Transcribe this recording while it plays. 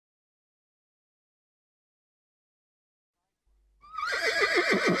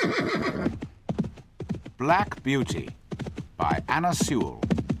Black Beauty by Anna Sewell.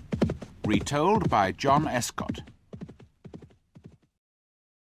 Retold by John Escott.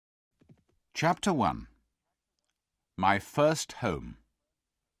 Chapter 1. My First Home.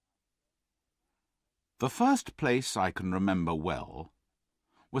 The first place I can remember well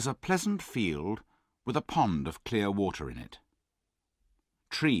was a pleasant field with a pond of clear water in it.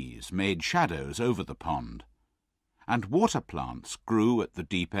 Trees made shadows over the pond, and water plants grew at the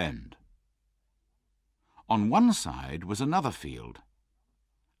deep end. On one side was another field,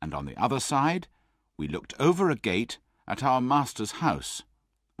 and on the other side we looked over a gate at our master's house,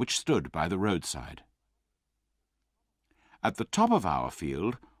 which stood by the roadside. At the top of our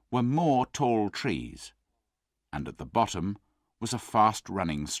field were more tall trees, and at the bottom was a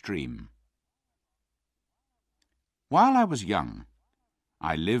fast-running stream. While I was young,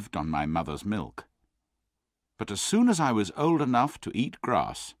 I lived on my mother's milk, but as soon as I was old enough to eat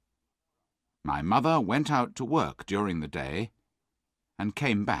grass, my mother went out to work during the day and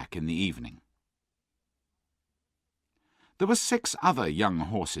came back in the evening. There were 6 other young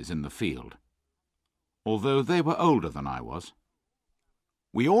horses in the field, although they were older than I was.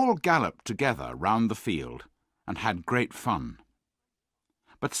 We all galloped together round the field and had great fun,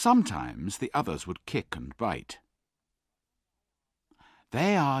 but sometimes the others would kick and bite.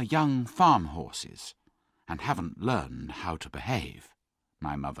 "They are young farm horses and haven't learned how to behave,"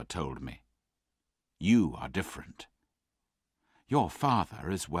 my mother told me. "You are different. Your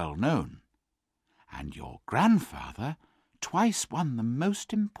father is well known, and your grandfather twice won the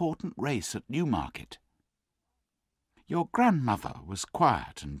most important race at Newmarket. Your grandmother was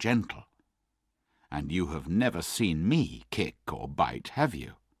quiet and gentle, and you have never seen me kick or bite, have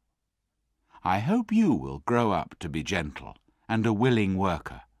you? I hope you will grow up to be gentle and a willing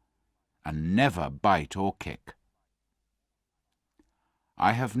worker, and never bite or kick."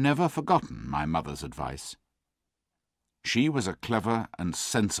 I have never forgotten my mother's advice. She was a clever and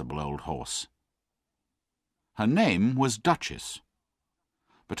sensible old horse. Her name was Duchess,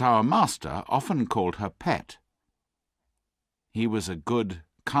 but our master often called her Pet. He was a good,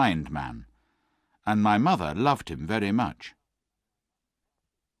 kind man, and my mother loved him very much.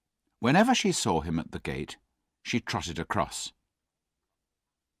 Whenever she saw him at the gate, she trotted across.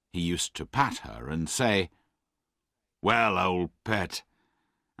 He used to pat her and say, "Well, old Pet,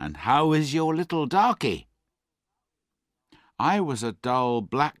 and how is your little darky?" I was a dull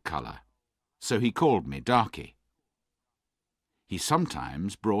black colour, so he called me Darky. He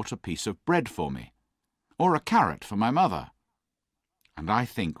sometimes brought a piece of bread for me, or a carrot for my mother, and I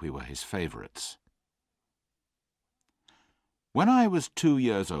think we were his favourites. When I was 2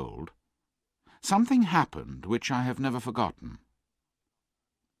 years old, something happened which I have never forgotten.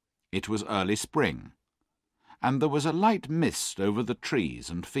 It was early spring, and there was a light mist over the trees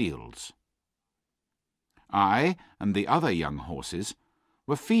and fields. I and the other young horses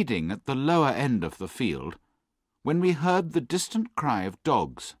were feeding at the lower end of the field when we heard the distant cry of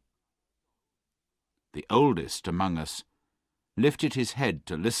dogs. The oldest among us lifted his head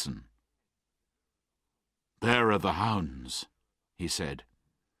to listen. "There are the hounds," he said,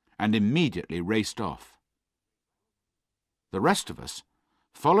 and immediately raced off. The rest of us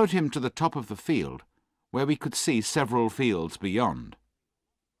followed him to the top of the field, where we could see several fields beyond.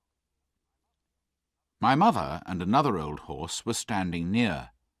 My mother and another old horse were standing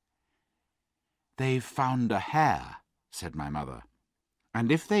near. "They've found a hare," said my mother,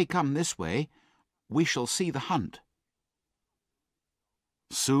 "and if they come this way, we shall see the hunt."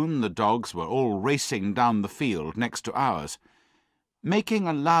 Soon the dogs were all racing down the field next to ours, making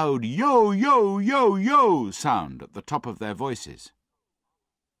a loud yo, yo, yo, yo sound at the top of their voices.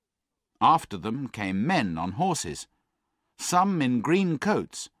 After them came men on horses, some in green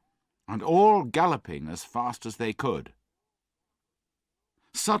coats, and all galloping as fast as they could.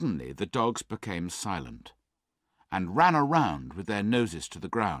 Suddenly the dogs became silent, and ran around with their noses to the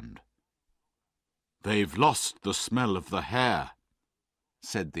ground. "They've lost the smell of the hare,"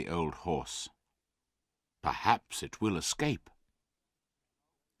 said the old horse. "Perhaps it will escape."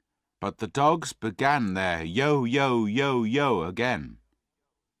 But the dogs began their yo, yo, yo, yo again,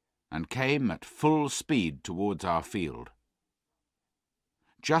 and came at full speed towards our field.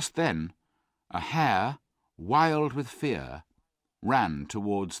 Just then, a hare, wild with fear, ran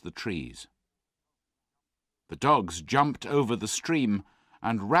towards the trees. The dogs jumped over the stream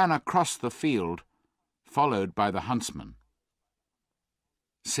and ran across the field, followed by the huntsman.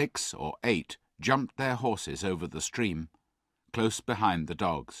 6 or 8 jumped their horses over the stream, close behind the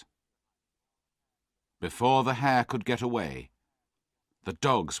dogs. Before the hare could get away, the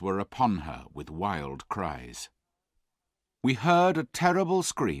dogs were upon her with wild cries. We heard a terrible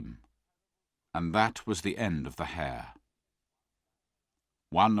scream, and that was the end of the hare.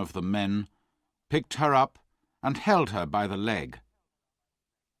 One of the men picked her up and held her by the leg.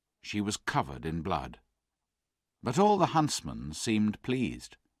 She was covered in blood, but all the huntsmen seemed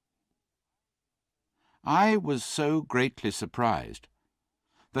pleased. I was so greatly surprised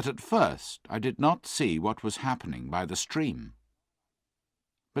that at first I did not see what was happening by the stream.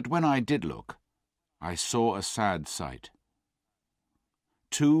 But when I did look, I saw a sad sight.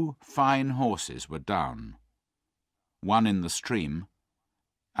 2 fine horses were down, one in the stream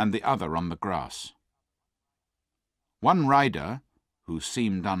and the other on the grass. One rider, who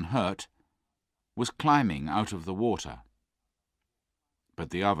seemed unhurt, was climbing out of the water,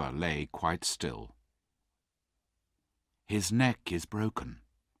 but the other lay quite still. "His neck is broken,"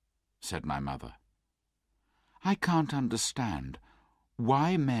 said my mother. "I can't understand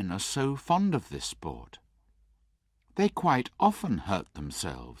why men are so fond of this sport. They quite often hurt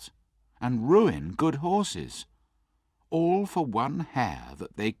themselves and ruin good horses, all for one hare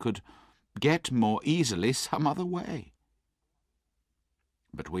that they could get more easily some other way.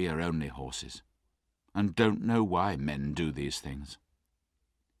 But we are only horses, and don't know why men do these things."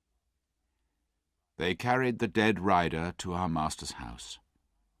 They carried the dead rider to our master's house,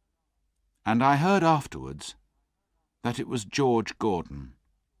 and I heard afterwards that it was George Gordon,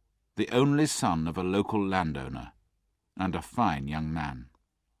 the only son of a local landowner, and a fine young man.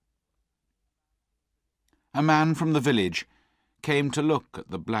 A man from the village came to look at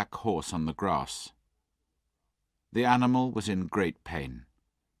the black horse on the grass. The animal was in great pain,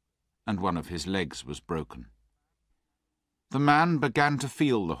 and one of his legs was broken. The man began to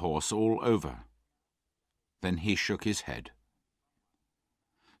feel the horse all over. Then he shook his head.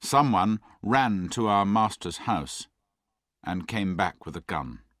 Someone ran to our master's house and came back with a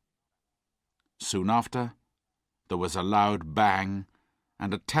gun. Soon after, there was a loud bang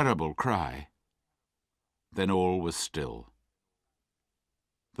and a terrible cry. Then all was still.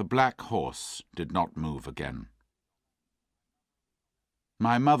 The black horse did not move again.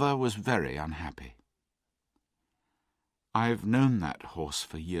 My mother was very unhappy. "I've known that horse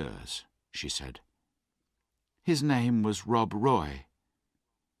for years," she said. "His name was Rob Roy.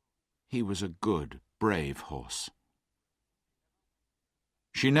 He was a good, brave horse."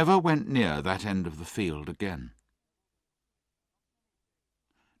 She never went near that end of the field again.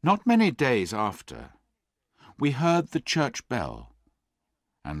 Not many days after, we heard the church bell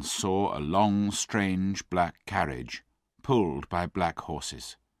and saw a long, strange black carriage pulled by black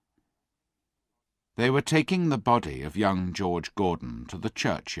horses. They were taking the body of young George Gordon to the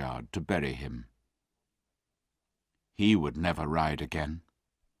churchyard to bury him. He would never ride again.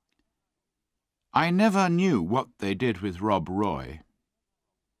 I never knew what they did with Rob Roy,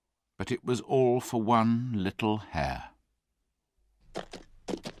 but it was all for one little hare.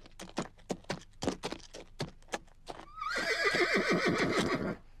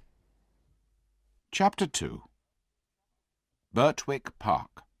 Chapter 2. Birtwick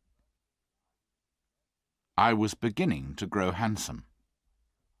Park. I was beginning to grow handsome.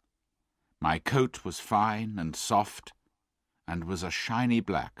 My coat was fine and soft, and was a shiny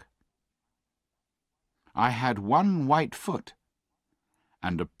black. I had one white foot,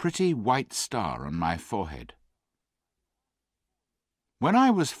 and a pretty white star on my forehead. When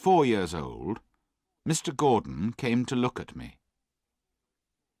I was 4 years old, Mr. Gordon came to look at me.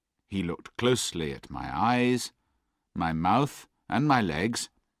 He looked closely at my eyes, my mouth, and my legs,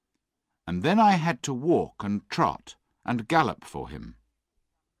 and then I had to walk and trot and gallop for him.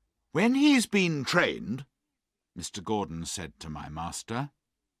 "When he's been trained," Mr. Gordon said to my master,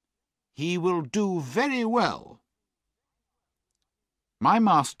 "he will do very well." My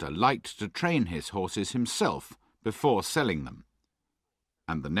master liked to train his horses himself before selling them,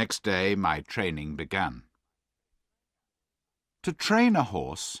 and the next day my training began. To train a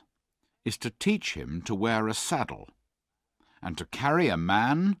horse is to teach him to wear a saddle and to carry a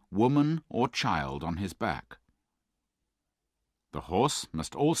man, woman, or child on his back. The horse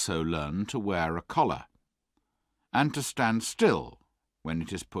must also learn to wear a collar and to stand still when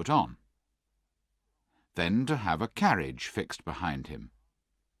it is put on, then to have a carriage fixed behind him,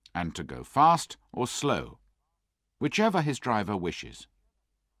 and to go fast or slow, whichever his driver wishes.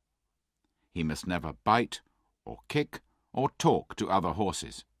 He must never bite or kick or talk to other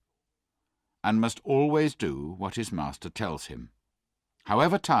horses, and must always do what his master tells him,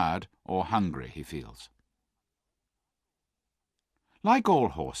 however tired or hungry he feels. Like all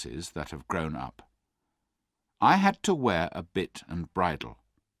horses that have grown up, I had to wear a bit and bridle.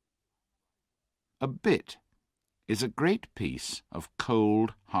 A bit is a great piece of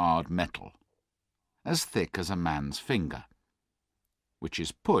cold, hard metal, as thick as a man's finger, which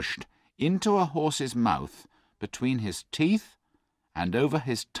is pushed into a horse's mouth between his teeth and over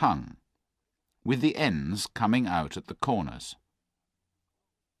his tongue, with the ends coming out at the corners.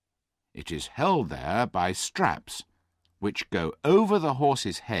 It is held there by straps which go over the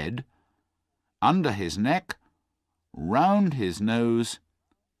horse's head, under his neck, round his nose,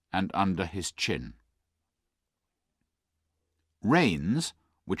 and under his chin. Reins,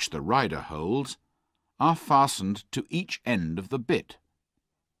 which the rider holds, are fastened to each end of the bit.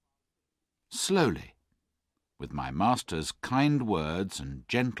 Slowly, with my master's kind words and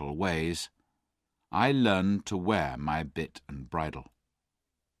gentle ways, I learned to wear my bit and bridle.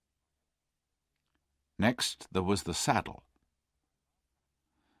 Next there was the saddle.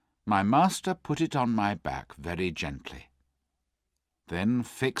 My master put it on my back very gently, then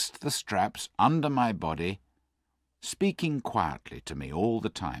fixed the straps under my body, speaking quietly to me all the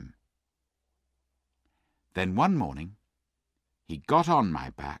time. Then one morning he got on my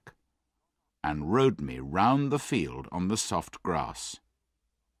back and rode me round the field on the soft grass.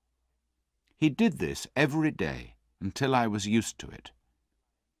 He did this every day until I was used to it.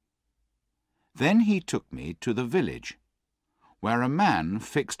 Then he took me to the village, where a man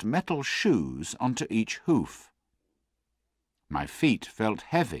fixed metal shoes onto each hoof. My feet felt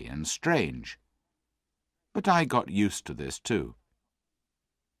heavy and strange, but I got used to this too.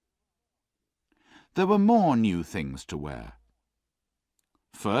 There were more new things to wear.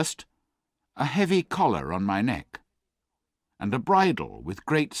 First, a heavy collar on my neck, and a bridle with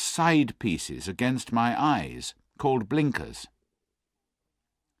great side pieces against my eyes, called blinkers.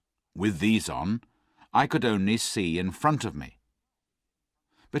 With these on, I could only see in front of me.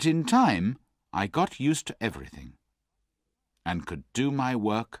 But in time I got used to everything, and could do my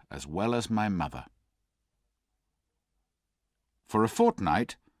work as well as my mother. For a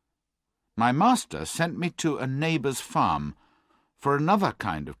fortnight, my master sent me to a neighbour's farm for another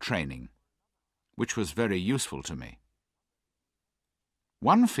kind of training, which was very useful to me.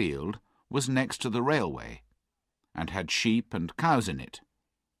 One field was next to the railway, and had sheep and cows in it,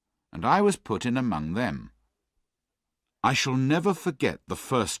 and I was put in among them. I shall never forget the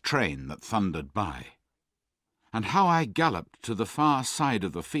first train that thundered by, and how I galloped to the far side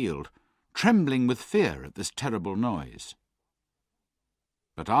of the field, trembling with fear at this terrible noise.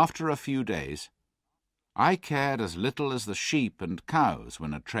 But after a few days, I cared as little as the sheep and cows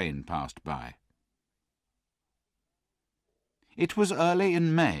when a train passed by. It was early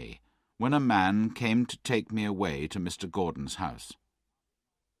in May when a man came to take me away to Mr. Gordon's house.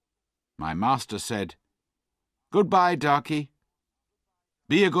 My master said, "Good-bye, Darky.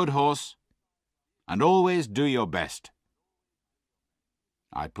 Be a good horse, and always do your best."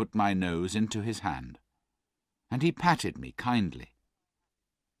 I put my nose into his hand, and he patted me kindly.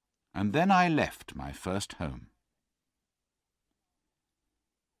 And then I left my first home.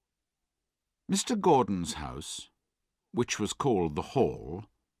 Mr. Gordon's house, which was called the Hall,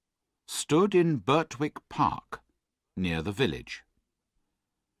 stood in Birtwick Park, near the village.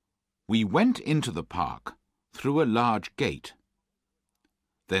 We went into the park through a large gate,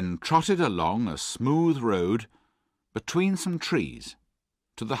 then trotted along a smooth road between some trees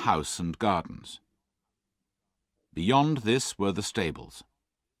to the house and gardens. Beyond this were the stables.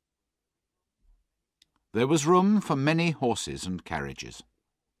 There was room for many horses and carriages.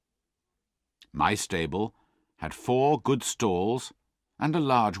 My stable had 4 good stalls and a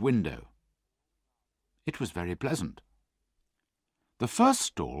large window. It was very pleasant. The first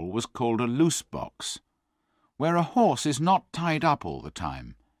stall was called a loose box, where a horse is not tied up all the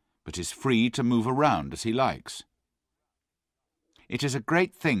time, but is free to move around as he likes. It is a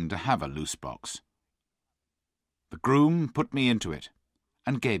great thing to have a loose box. The groom put me into it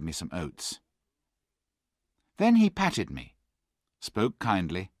and gave me some oats. Then he patted me, spoke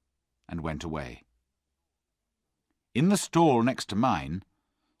kindly, and went away. In the stall next to mine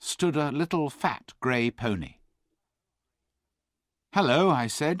stood a little fat grey pony. "Hello," I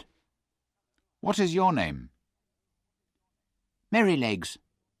said. "What is your name?" "Merrylegs,"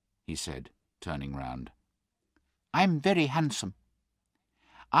 he said, turning round. "I'm very handsome.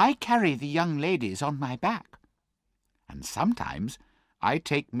 I carry the young ladies on my back, and sometimes I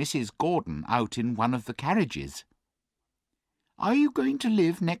take Mrs. Gordon out in one of the carriages. Are you going to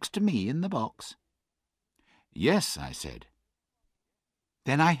live next to me in the box?" "Yes," I said.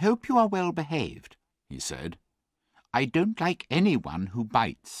 "Then I hope you are well behaved," he said. "I don't like anyone who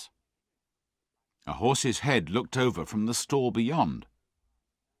bites." A horse's head looked over from the stall beyond.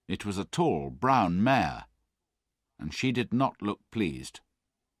 It was a tall brown mare, and she did not look pleased.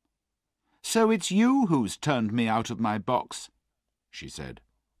 "So it's you who's turned me out of my box," she said.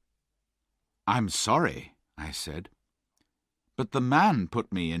 "I'm sorry," I said, But the man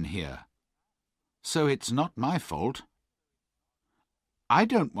put me in here, so it's not my fault. I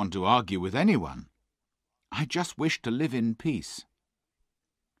don't want to argue with anyone. I just wish to live in peace."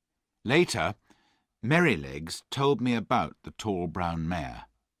 Later, Merrylegs told me about the tall brown mare.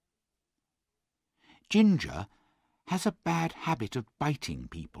 "Ginger has a bad habit of biting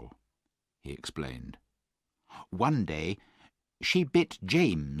people," he explained. "One day she bit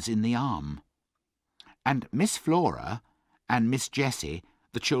James in the arm, and Miss Flora and Miss Jessie,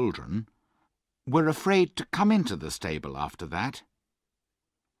 the children, were afraid to come into the stable after that.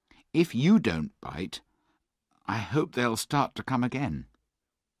 If you don't bite, I hope they'll start to come again."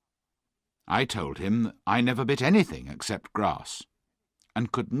 I told him that I never bit anything except grass,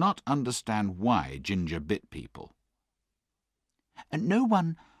 and could not understand why Ginger bit people. "And no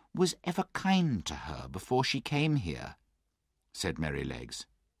one was ever kind to her before she came here," said Merrylegs.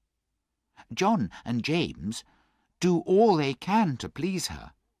 "John and James do all they can to please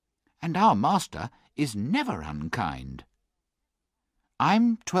her, and our master is never unkind.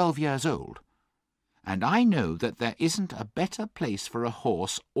 I'm 12 years old, and I know that there isn't a better place for a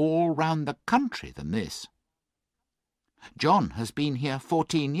horse all round the country than this. John has been here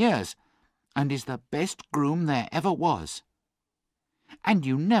 14 years, and is the best groom there ever was. And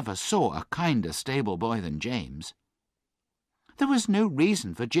you never saw a kinder stable boy than James. There was no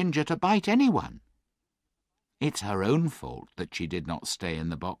reason for Ginger to bite anyone. It's her own fault that she did not stay in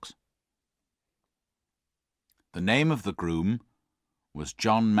the box." The name of the groom was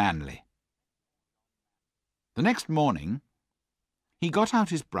John Manley. The next morning, he got out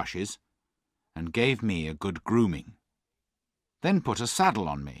his brushes and gave me a good grooming, then put a saddle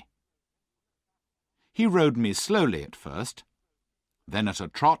on me. He rode me slowly at first, then at a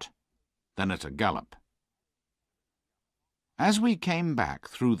trot, then at a gallop. As we came back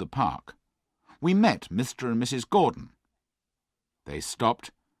through the park, we met Mr. and Mrs. Gordon. They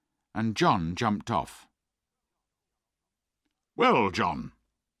stopped, and John jumped off. "Well, John,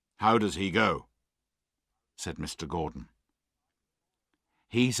 how does he go?" said Mr. Gordon.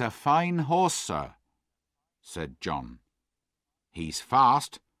 "He's a fine horse, sir," said John. "He's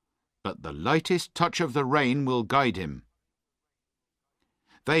fast, but the lightest touch of the rein will guide him.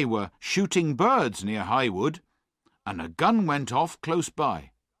 They were shooting birds near Highwood, and a gun went off close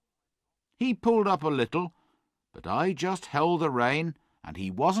by. He pulled up a little, but I just held the rein, and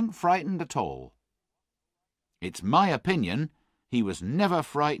he wasn't frightened at all. It's my opinion he was never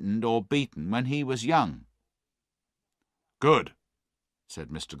frightened or beaten when he was young." "Good," said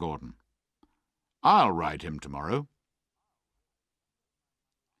Mr. Gordon. "I'll ride him tomorrow."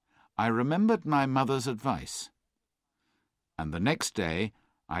 I remembered my mother's advice, and the next day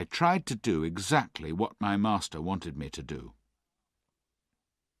I tried to do exactly what my master wanted me to do.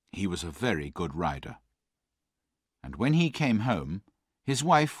 He was a very good rider, and when he came home, his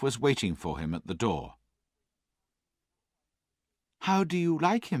wife was waiting for him at the door. "How do you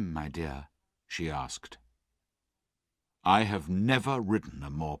like him, my dear?" she asked. "I have never ridden a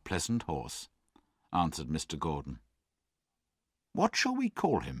more pleasant horse," answered Mr. Gordon. "What shall we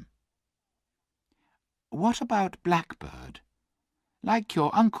call him?" "What about Blackbird? Like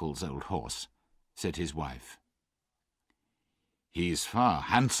your uncle's old horse," said his wife. "He's far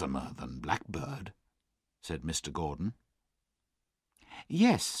handsomer than Blackbird," said Mr. Gordon.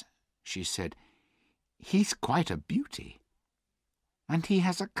 "Yes," she said, "he's quite a beauty. And he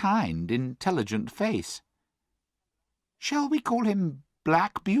has a kind, intelligent face. Shall we call him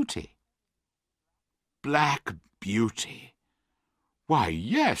Black Beauty?" "Black Beauty? Why,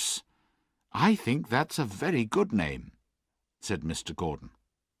 yes, I think that's a very good name," said Mr. Gordon.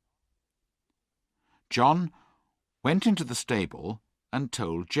 John went into the stable and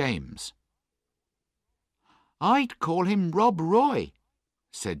told James. "I'd call him Rob Roy,"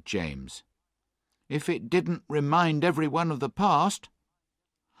 said James, "if it didn't remind everyone of the past.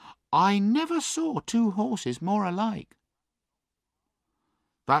 I never saw two horses more alike."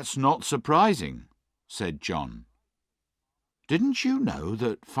 "That's not surprising," said John. "Didn't you know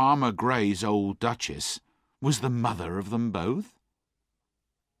that Farmer Gray's old Duchess was the mother of them both?"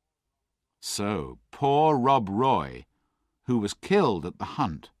 So poor Rob Roy, who was killed at the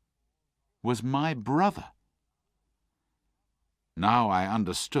hunt, was my brother. Now I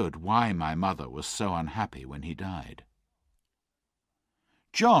understood why my mother was so unhappy when he died.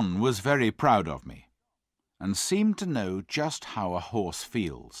 John was very proud of me, and seemed to know just how a horse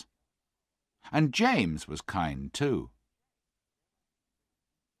feels. And James was kind too.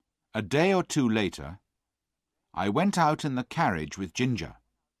 A day or two later, I went out in the carriage with Ginger.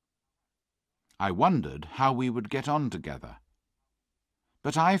 I wondered how we would get on together,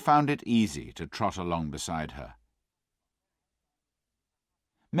 but I found it easy to trot along beside her.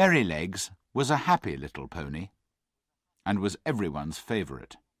 Merrylegs was a happy little pony, and was everyone's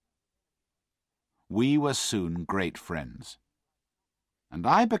favourite. We were soon great friends, and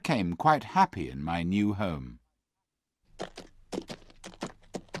I became quite happy in my new home.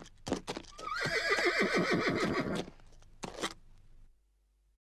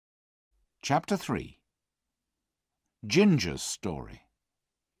 Chapter 3. Ginger's Story.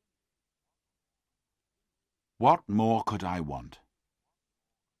 What more could I want?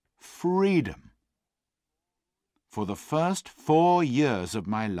 Freedom. For the first 4 years of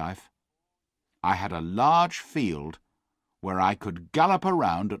my life, I had a large field where I could gallop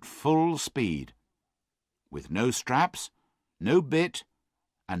around at full speed, with no straps, no bit,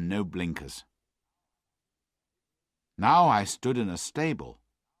 and no blinkers. Now I stood in a stable,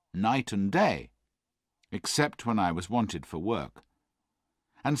 night and day, except when I was wanted for work,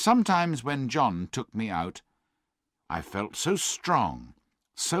 and sometimes when John took me out, I felt so strong,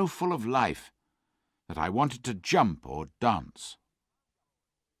 so full of life, that I wanted to jump or dance.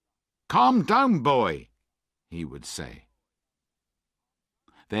 "Calm down, boy," he would say.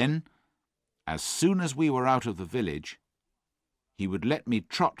 Then, as soon as we were out of the village, he would let me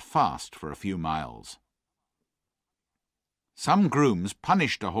trot fast for a few miles. Some grooms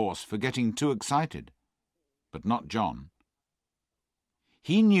punished a horse for getting too excited, but not John.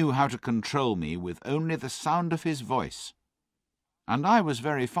 He knew how to control me with only the sound of his voice, and I was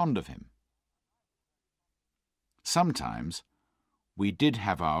very fond of him. Sometimes we did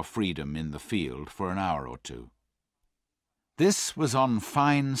have our freedom in the field for an hour or two. This was on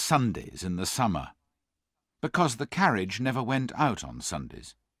fine Sundays in the summer, because the carriage never went out on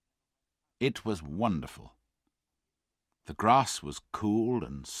Sundays. It was wonderful. The grass was cool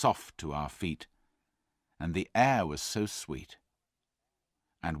and soft to our feet, and the air was so sweet.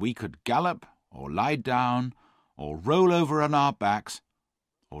 And we could gallop, or lie down, or roll over on our backs,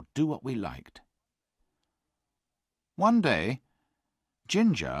 or do what we liked. One day,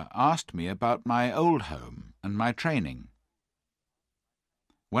 Ginger asked me about my old home and my training.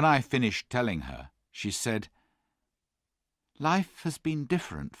 When I finished telling her, she said, "Life has been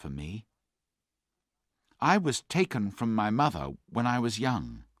different for me. I was taken from my mother when I was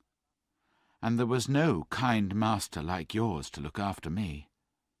young, and there was no kind master like yours to look after me.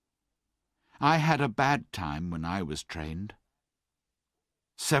 I had a bad time when I was trained.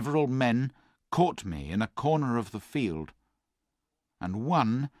 Several men caught me in a corner of the field, and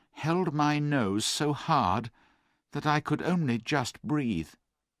one held my nose so hard that I could only just breathe.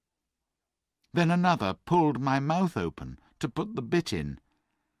 Then another pulled my mouth open to put the bit in,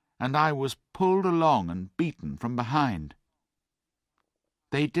 and I was pulled along and beaten from behind.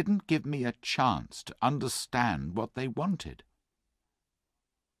 They didn't give me a chance to understand what they wanted.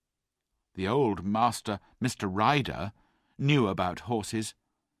 The old master, Mr. Ryder, knew about horses,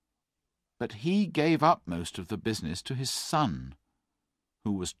 but he gave up most of the business to his son,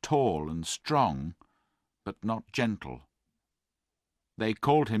 who was tall and strong, but not gentle. They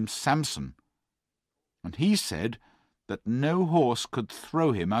called him Samson, and he said that no horse could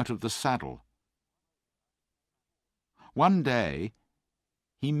throw him out of the saddle. One day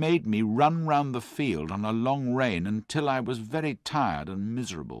he made me run round the field on a long rein until I was very tired and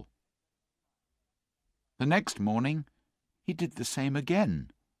miserable. The next morning he did the same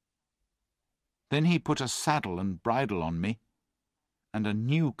again. Then he put a saddle and bridle on me, and a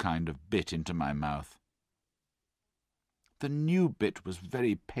new kind of bit into my mouth. The new bit was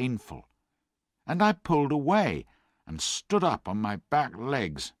very painful, and I pulled away and stood up on my back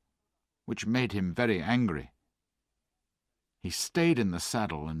legs, which made him very angry. He stayed in the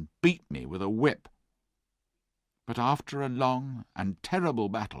saddle and beat me with a whip. But after a long and terrible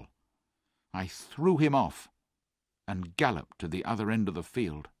battle, I threw him off and galloped to the other end of the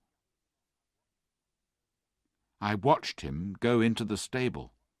field. I watched him go into the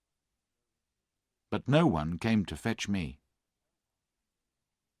stable, but no one came to fetch me.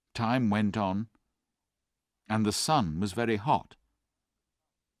 Time went on, and the sun was very hot.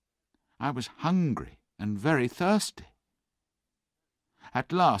 I was hungry and very thirsty.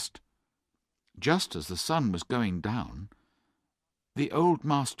 At last, just as the sun was going down, the old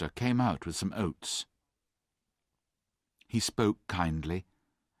master came out with some oats. He spoke kindly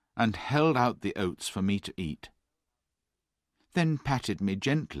and held out the oats for me to eat, then patted me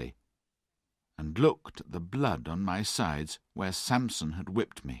gently and looked at the blood on my sides where Samson had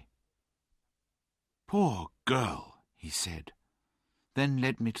whipped me. "Poor girl," he said, then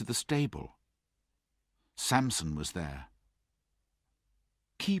led me to the stable. Samson was there.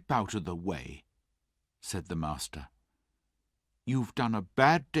 "Keep out of the way," said the master. "You've done a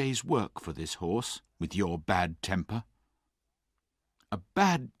bad day's work for this horse, with your bad temper. A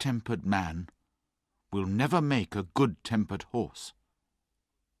bad-tempered man will never make a good-tempered horse.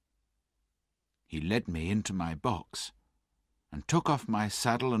 He led me into my box and took off my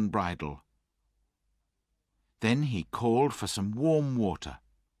saddle and bridle. Then he called for some warm water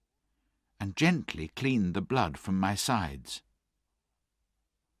and gently cleaned the blood from my sides.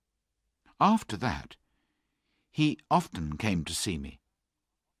 After that, he often came to see me.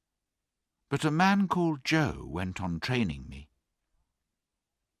 But a man called Joe went on training me.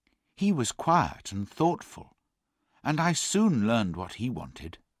 He was quiet and thoughtful, and I soon learned what he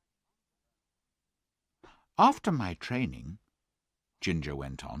wanted. After my training, Ginger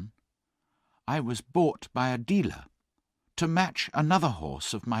went on, I was bought by a dealer to match another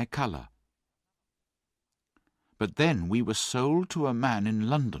horse of my colour. But then we were sold to a man in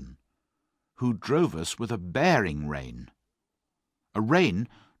London who drove us with a bearing rein, a rein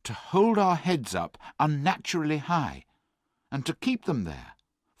to hold our heads up unnaturally high and to keep them there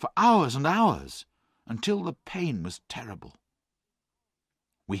for hours and hours until the pain was terrible.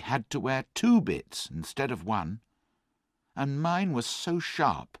 We had to wear 2 bits instead of 1, and mine was so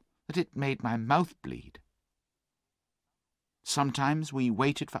sharp that it made my mouth bleed. Sometimes we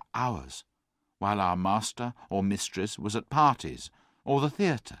waited for hours while our master or mistress was at parties or the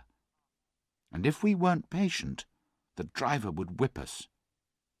theatre, and if we weren't patient, the driver would whip us.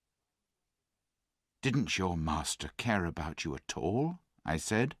 "Didn't your master care about you at all?" I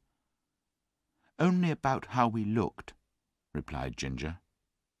said. "Only about how we looked," replied Ginger.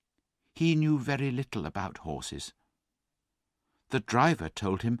 "He knew very little about horses. The driver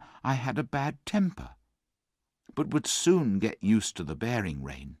told him I had a bad temper, but would soon get used to the bearing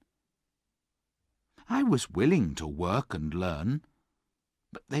rein. I was willing to work and learn,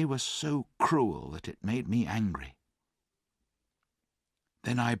 but they were so cruel that it made me angry.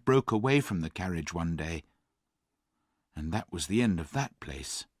 Then I broke away from the carriage one day, and that was the end of that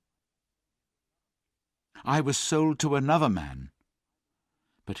place. I was sold to another man,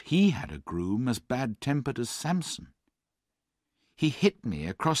 but he had a groom as bad-tempered as Samson. He hit me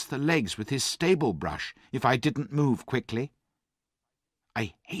across the legs with his stable brush if I didn't move quickly.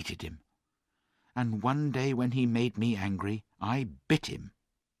 I hated him, and one day when he made me angry, I bit him.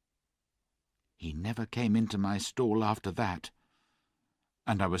 He never came into my stall after that,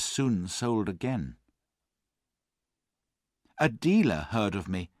 and I was soon sold again. A dealer heard of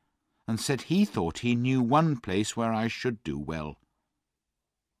me and said he thought he knew one place where I should do well.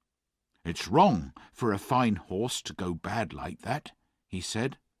 "It's wrong for a fine horse to go bad like that," he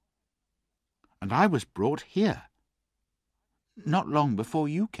said. "And I was brought here, not long before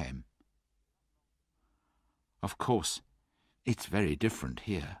you came. Of course, it's very different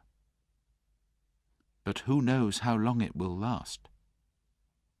here. But who knows how long it will last?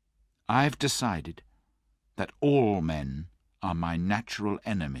 I've decided that all men are my natural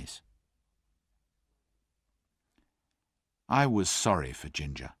enemies." I was sorry for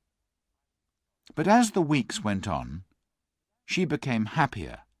Ginger. But as the weeks went on, she became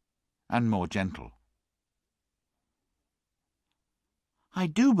happier and more gentle. "I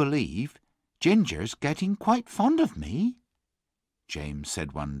do believe Ginger's getting quite fond of me," James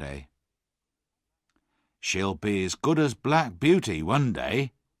said one day. "She'll be as good as Black Beauty one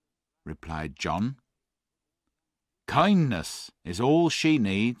day," replied John. "Kindness is all she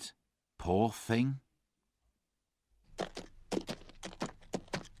needs, poor thing."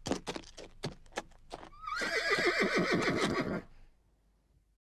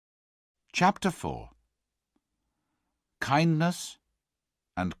 Chapter 4. Kindness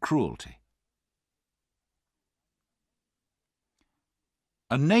and Cruelty.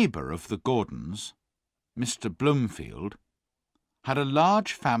 A neighbour of the Gordons, Mr. Bloomfield, had a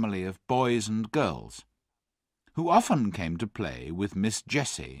large family of boys and girls, who often came to play with Miss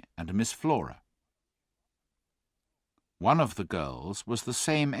Jessie and Miss Flora. One of the girls was the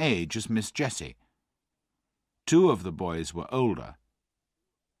same age as Miss Jessie. 2 of the boys were older,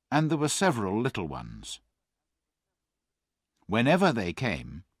 and there were several little ones. Whenever they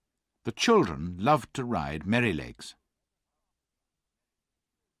came, the children loved to ride Merrylegs.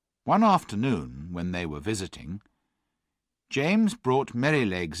 One afternoon, when they were visiting, James brought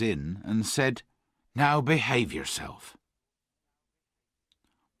Merrylegs in and said, "Now behave yourself."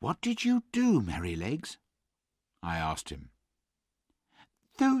 "What did you do, Merrylegs?" I asked him.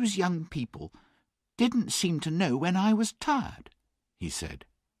 "Those young people didn't seem to know when I was tired," he said.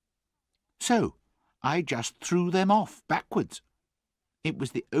 "So I just threw them off backwards. It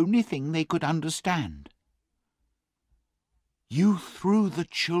was the only thing they could understand." "You threw the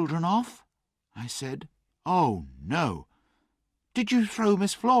children off?" I said. "Oh, no. Did you throw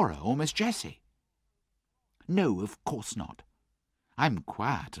Miss Flora or Miss Jessie?" "No, of course not. I'm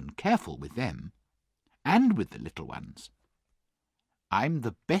quiet and careful with them, and with the little ones. I'm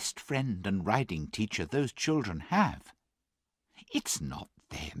the best friend and riding teacher those children have. It's not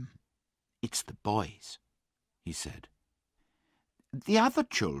them, it's the boys," he said. "The other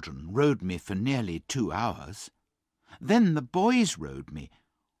children rode me for nearly 2 hours. Then the boys rode me,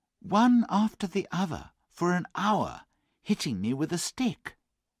 one after the other, for an hour, hitting me with a stick.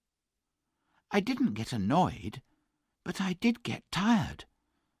 I didn't get annoyed, but I did get tired,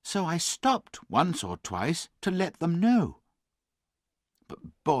 so I stopped once or twice to let them know.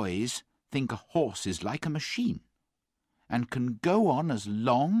 But boys think a horse is like a machine, and can go on as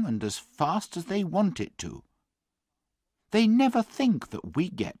long and as fast as they want it to. They never think that we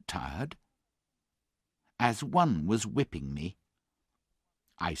get tired. As one was whipping me,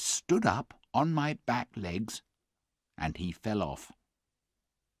 I stood up on my back legs, and he fell off.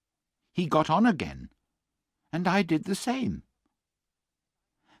 He got on again, and I did the same.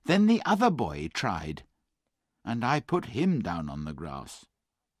 Then the other boy tried, and I put him down on the grass.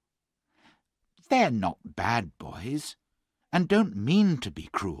 They're not bad boys, and don't mean to be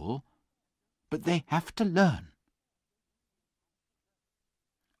cruel, but they have to learn.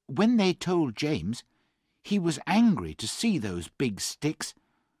 When they told James, he was angry to see those big sticks,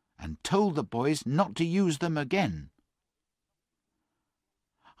 and told the boys not to use them again.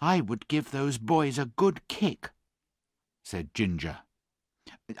 I would give those boys a good kick," said Ginger.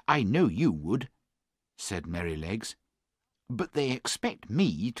 "I know you would," said Merrylegs, "but they expect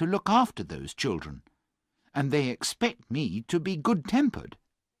me to look after those children, and they expect me to be good-tempered,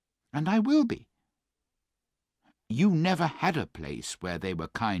 and I will be. You never had a place where they were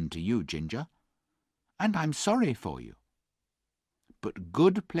kind to you, Ginger, and I'm sorry for you. But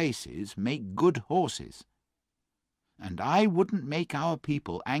good places make good horses, and I wouldn't make our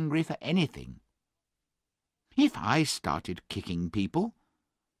people angry for anything. If I started kicking people,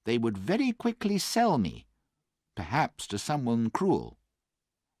 they would very quickly sell me, perhaps to someone cruel.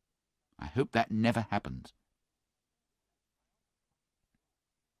 I hope that never happens."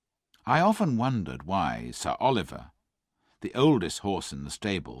 I often wondered why Sir Oliver, the oldest horse in the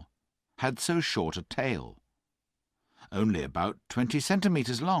stable, had so short a tail, only about 20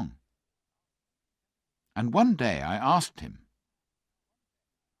 centimetres long. And one day I asked him,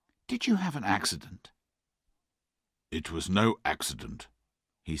 "Did you have an accident?" "It was no accident,"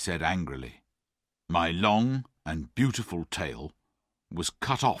 he said angrily. "My long and beautiful tail was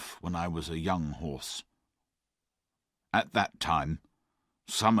cut off when I was a young horse. At that time,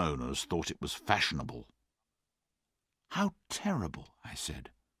 some owners thought it was fashionable." "How terrible," I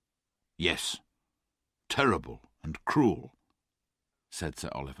said. "Yes, terrible and cruel," said Sir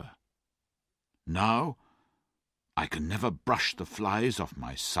Oliver. "Now I can never brush the flies off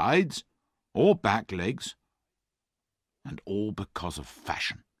my sides or back legs, and all because of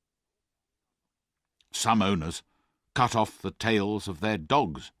fashion. Some owners cut off the tails of their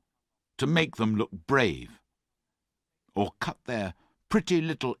dogs to make them look brave, or cut their pretty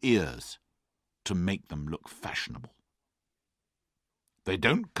little ears to make them look fashionable. They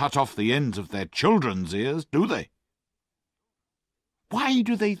don't cut off the ends of their children's ears, do they? Why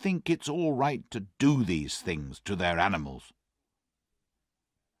do they think it's all right to do these things to their animals?"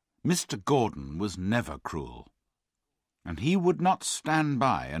 Mr. Gordon was never cruel, and he would not stand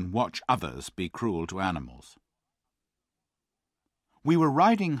by and watch others be cruel to animals. We were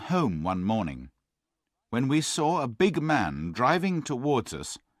riding home one morning when we saw a big man driving towards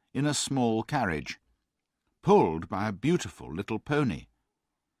us in a small carriage, pulled by a beautiful little pony.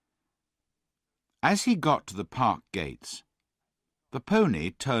 As he got to the park gates, the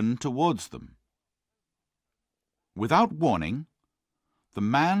pony turned towards them. Without warning, the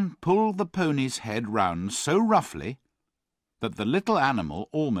man pulled the pony's head round so roughly that the little animal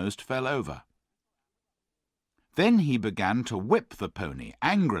almost fell over. Then he began to whip the pony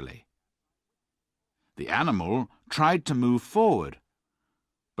angrily. The animal tried to move forward,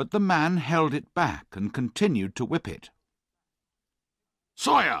 but the man held it back and continued to whip it.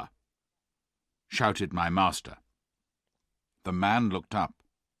 "Sawyer!" shouted my master. The man looked up.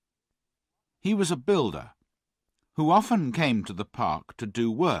 He was a builder, who often came to the park to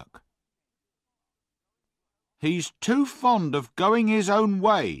do work. "He's too fond of going his own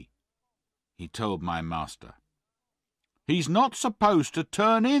way," he told my master. "He's not supposed to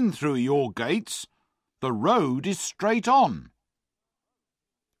turn in through your gates. The road is straight on."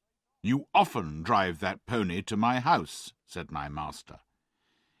 "You often drive that pony to my house," said my master.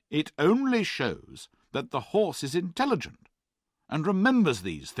 "It only shows that the horse is intelligent and remembers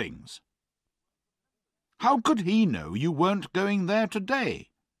these things. How could he know you weren't going there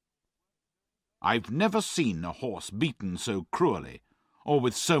today? I've never seen a horse beaten so cruelly or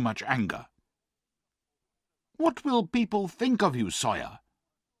with so much anger. What will people think of you, Sawyer?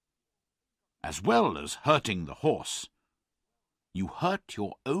 As well as hurting the horse, you hurt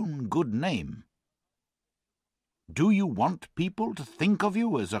your own good name. Do you want people to think of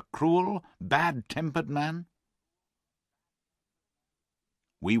you as a cruel, bad-tempered man?"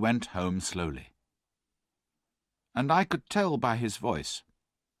 We went home slowly, and I could tell by his voice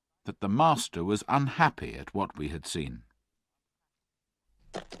that the master was unhappy at what we had seen.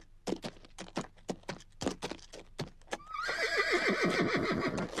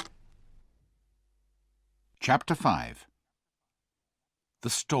 Chapter 5. The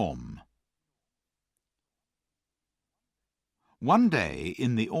Storm. One day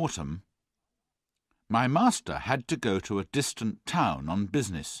in the autumn, my master had to go to a distant town on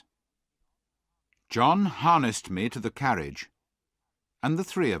business. John harnessed me to the carriage, and the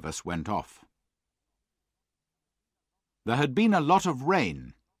three of us went off. There had been a lot of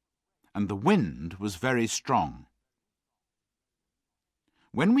rain, and the wind was very strong.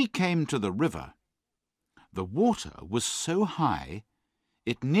 When we came to the river, the water was so high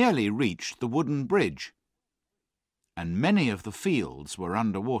it nearly reached the wooden bridge, and many of the fields were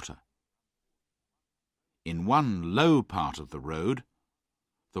under water. In one low part of the road,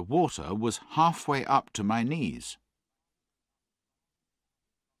 the water was halfway up to my knees.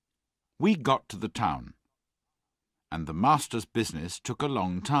 We got to the town, and the master's business took a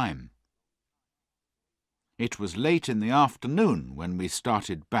long time. It was late in the afternoon when we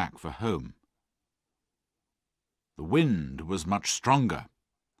started back for home. The wind was much stronger,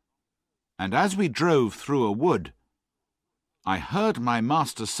 and as we drove through a wood, I heard my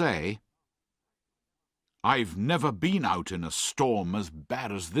master say, "I've never been out in a storm as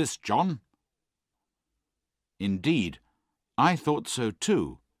bad as this, John." Indeed, I thought so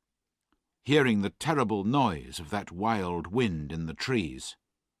too, hearing the terrible noise of that wild wind in the trees.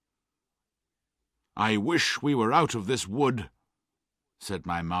 "I wish we were out of this wood," said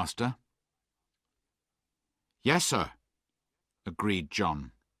my master. "Yes, sir," agreed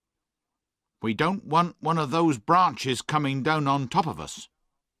John. "We don't want one of those branches coming down on top of us."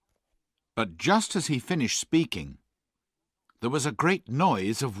 But just as he finished speaking, there was a great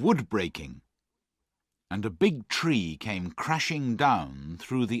noise of wood breaking, and a big tree came crashing down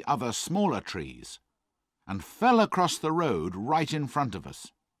through the other smaller trees and fell across the road right in front of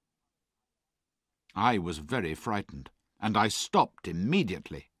us. I was very frightened, and I stopped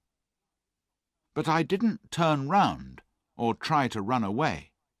immediately. But I didn't turn round or try to run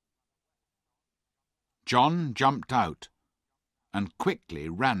away. John jumped out and quickly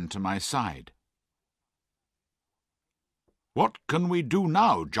ran to my side. "What can we do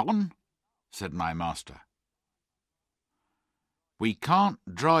now, John?" said my master. "We can't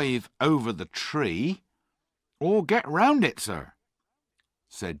drive over the tree or get round it, sir,"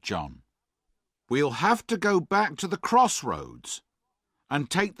 said John. "We'll have to go back to the crossroads and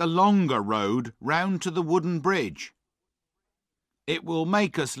take the longer road round to the wooden bridge. It will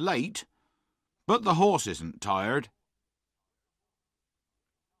make us late, but the horse isn't tired."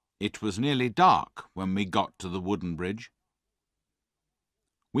 It was nearly dark when we got to the wooden bridge.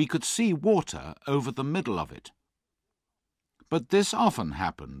 We could see water over the middle of it, but this often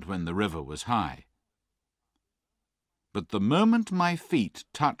happened when the river was high. But the moment my feet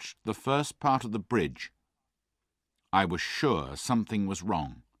touched the first part of the bridge, I was sure something was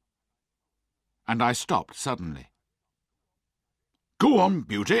wrong, and I stopped suddenly. "Go on,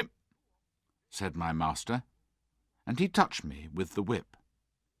 Beauty," said my master, and he touched me with the whip.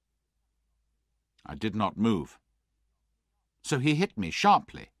 I did not move, so he hit me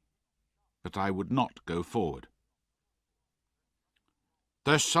sharply, but I would not go forward.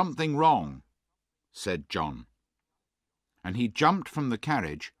 "There's something wrong," said John, and he jumped from the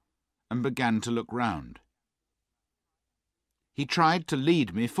carriage and began to look round. He tried to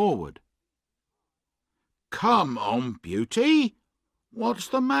lead me forward. "Come on, Beauty, what's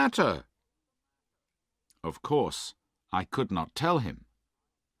the matter?" Of course, I could not tell him,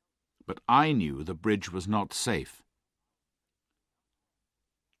 but I knew the bridge was not safe.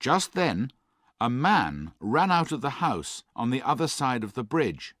 Just then, a man ran out of the house on the other side of the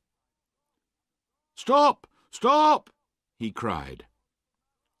bridge. "Stop! Stop!" he cried.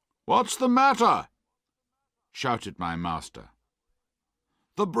 "What's the matter?" shouted my master.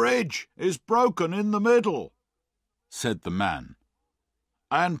 "The bridge is broken in the middle," said the man,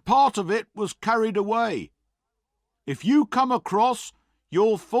 "and part of it was carried away. If you come across,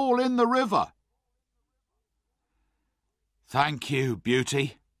 you'll fall in the river." "Thank you,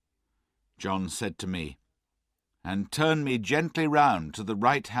 Beauty," John said to me, and turned me gently round to the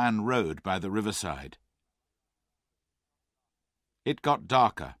right-hand road by the riverside. It got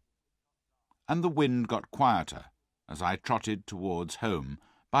darker, and the wind got quieter as I trotted towards home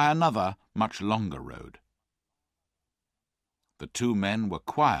by another, much longer road. The two men were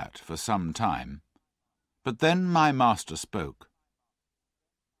quiet for some time, but then my master spoke.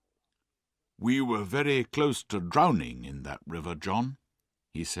 "We were very close to drowning in that river, John,"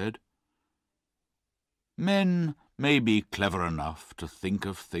 he said. "Men may be clever enough to think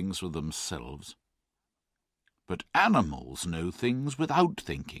of things for themselves, but animals know things without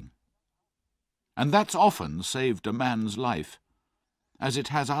thinking, and that's often saved a man's life, as it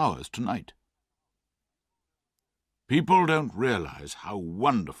has ours tonight. People don't realize how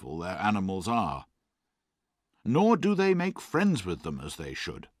wonderful their animals are, nor do they make friends with them as they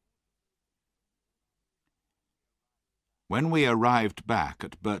should." When we arrived back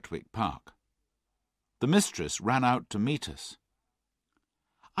at Birtwick Park, the mistress ran out to meet us.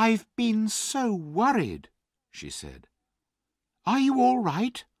 "I've been so worried," she said. "Are you all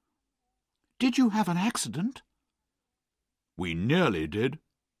right? Did you have an accident?" "We nearly did,"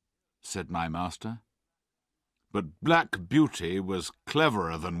 said my master. "But Black Beauty was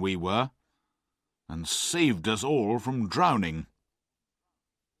cleverer than we were, and saved us all from drowning."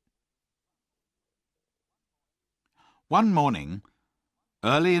 One morning,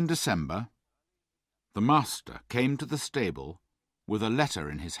 early in December, the master came to the stable with a letter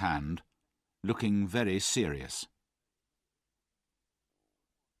in his hand, looking very serious.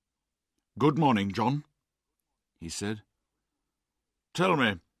 "Good morning, John," he said. "Tell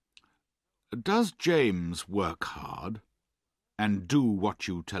me, does James work hard and do what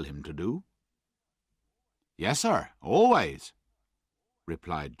you tell him to do?" "Yes, sir, always,"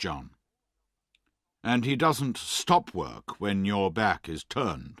 replied John. "And he doesn't stop work when your back is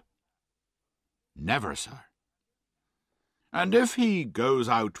turned?" "Never, sir." "And if he goes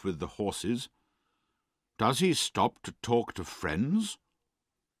out with the horses, does he stop to talk to friends,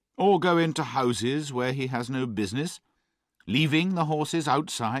 or go into houses where he has no business, leaving the horses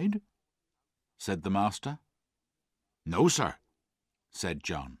outside?" said the master. "No, sir," said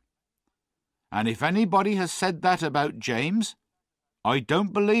John. "And if anybody has said that about James, I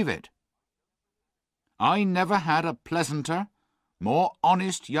don't believe it. I never had a pleasanter, more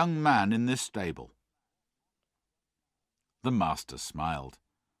honest young man in this stable." The master smiled,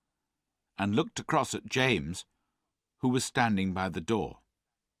 and looked across at James, who was standing by the door.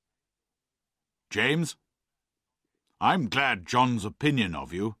 "James, I'm glad John's opinion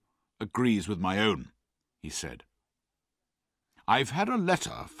of you agrees with my own," he said. "I've had a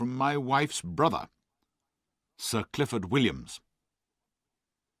letter from my wife's brother, Sir Clifford Williams.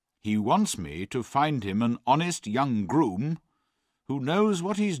 He wants me to find him an honest young groom who knows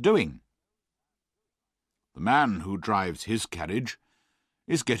what he's doing. The man who drives his carriage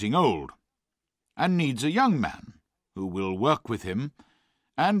is getting old, and needs a young man who will work with him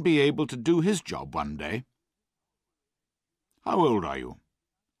and be able to do his job one day. How old are you?"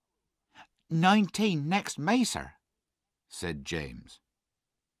 19 next May, sir," said James.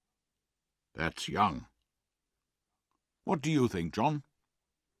 "That's young. What do you think, John?"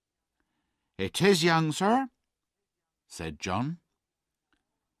 "It is young, sir," said John.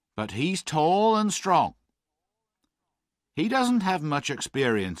 "But he's tall and strong. He doesn't have much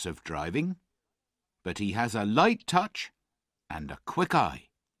experience of driving, but he has a light touch and a quick eye."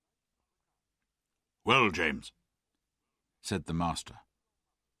 "Well, James," said the master,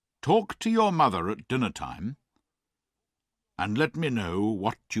 "talk to your mother at dinner-time, and let me know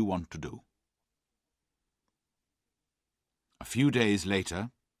what you want to do." A few days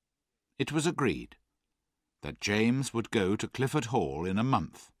later, it was agreed that James would go to Clifford Hall in a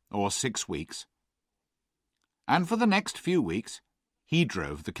month or 6 weeks, and for the next few weeks he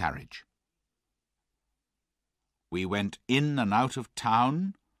drove the carriage. We went in and out of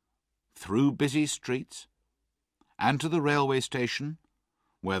town, through busy streets, and to the railway station,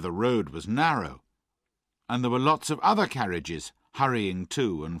 where the road was narrow, and there were lots of other carriages hurrying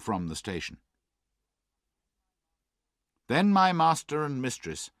to and from the station. Then my master and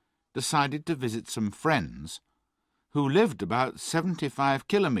mistress decided to visit some friends who lived about 75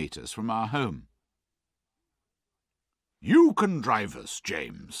 kilometres from our home. "You can drive us,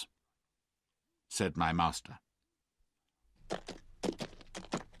 James," said my master.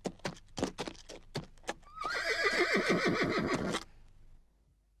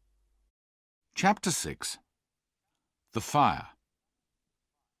 Chapter 6. The Fire.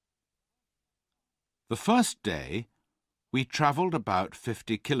 The first day we travelled about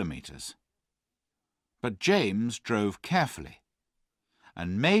 50 kilometres, but James drove carefully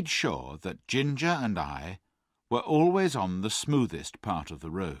and made sure that Ginger and I were always on the smoothest part of the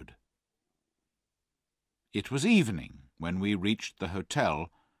road. It was evening when we reached the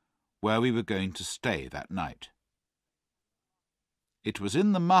hotel where we were going to stay that night. It was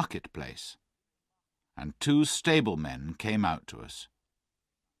in the marketplace, and 2 stablemen came out to us.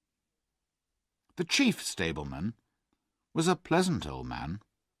 The chief stableman was a pleasant old man,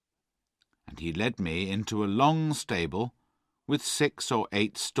 and he led me into a long stable with 6 or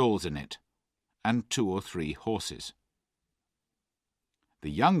 8 stalls in it, and 2 or 3 horses. The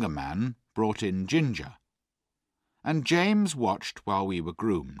younger man brought in Ginger, and James watched while we were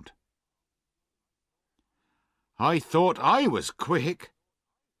groomed. "I thought I was quick,"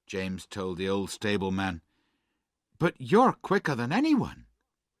 James told the old stableman, "but you're quicker than anyone."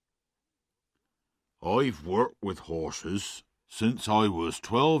 "I've worked with horses since I was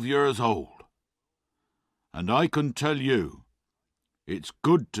 12 years old, and I can tell you it's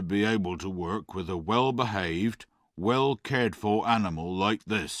good to be able to work with a well-behaved, well-cared-for animal like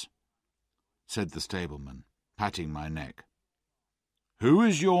this," said the stableman, patting my neck. "Who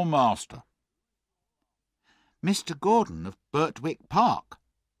is your master?" "Mr. Gordon of Birtwick Park,"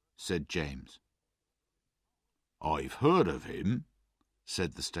 said James. "I've heard of him,"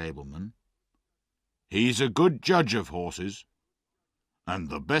 said the stableman. "He's a good judge of horses, and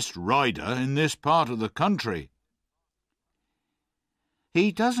the best rider in this part of the country."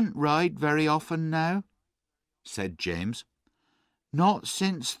 "He doesn't ride very often now," said James. "Not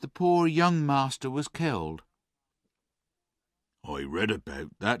since the poor young master was killed." "I read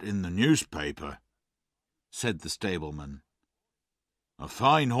about that in the newspaper," said the stableman. "A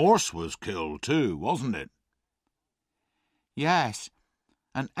fine horse was killed too, wasn't it?" "Yes,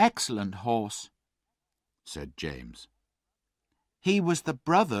 an excellent horse," said James. "He was the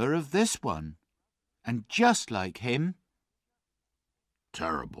brother of this one, and just like him."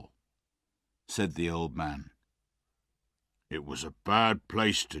 "Terrible," said the old man. "It was a bad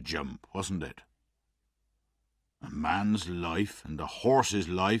place to jump, wasn't it? A man's life and a horse's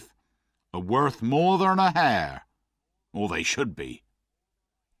life are worth more than a hair, or they should be."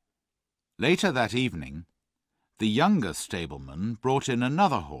 Later that evening, the younger stableman brought in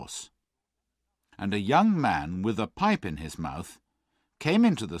another horse, and a young man with a pipe in his mouth came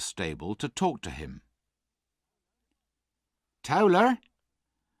into the stable to talk to him. "Towler,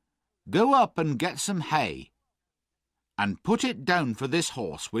 go up and get some hay, and put it down for this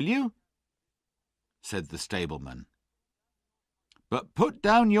horse, will you?" said the stableman. "But put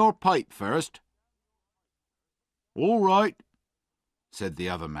down your pipe first." "All right," said the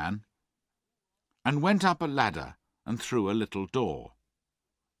other man, and went up a ladder and through a little door.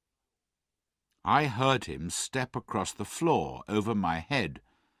 I heard him step across the floor over my head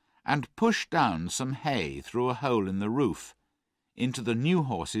and push down some hay through a hole in the roof into the new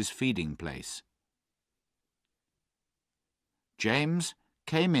horse's feeding place. James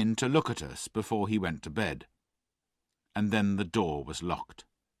came in to look at us before he went to bed, and then the door was locked.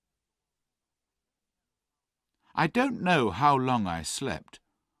 I don't know how long I slept,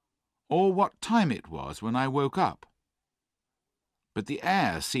 or what time it was when I woke up, but the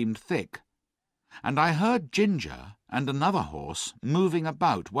air seemed thick, and I heard Ginger and another horse moving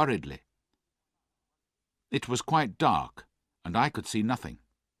about worriedly. It was quite dark, and I could see nothing.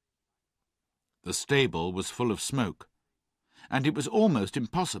 The stable was full of smoke, and it was almost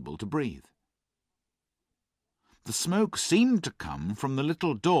impossible to breathe. The smoke seemed to come from the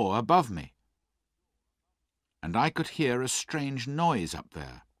little door above me, and I could hear a strange noise up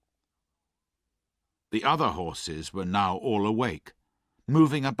there. The other horses were now all awake,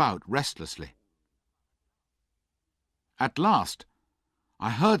 moving about restlessly. At last,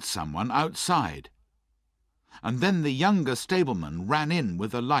 I heard someone outside, and then the younger stableman ran in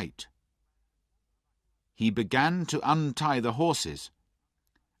with a light. He began to untie the horses,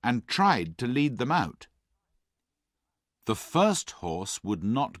 and tried to lead them out. The first horse would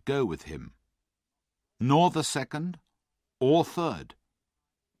not go with him, nor the second or third.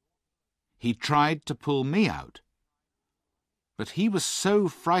 He tried to pull me out, but he was so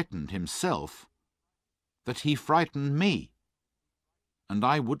frightened himself that he frightened me, and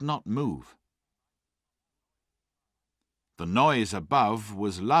I would not move. The noise above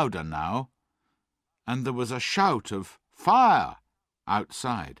was louder now, and there was a shout of "Fire!"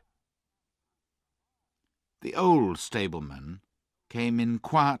 outside. The old stableman came in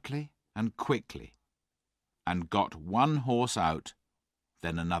quietly and quickly, and got one horse out,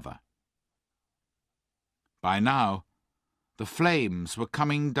 then another. By now, the flames were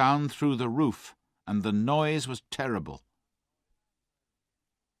coming down through the roof, and the noise was terrible.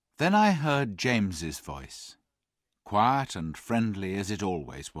 Then I heard James's voice, quiet and friendly as it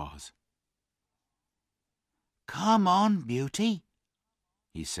always was. "Come on, Beauty,"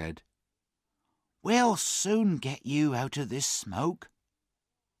 he said. We'll soon get you out of this smoke.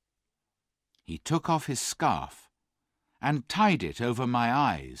 He took off his scarf and tied it over my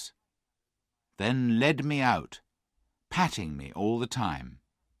eyes, then led me out, patting me all the time.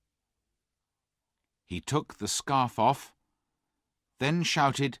 He took the scarf off, then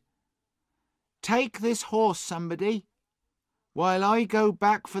shouted, "Take this horse, somebody, while I go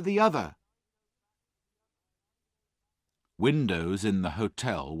back for the other." Windows in the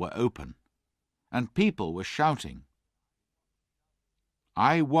hotel were open, and people were shouting.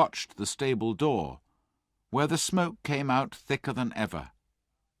 I watched the stable door, where the smoke came out thicker than ever.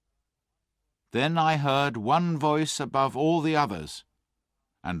 Then I heard one voice above all the others,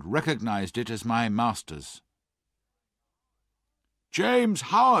 and recognized it as my master's. "James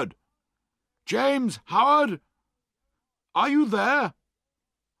Howard! James Howard! Are you there?"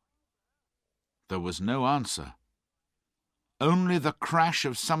 There was no answer, only the crash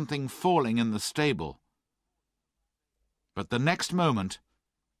of something falling in the stable. But the next moment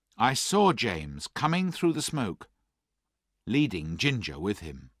I saw James coming through the smoke, leading Ginger with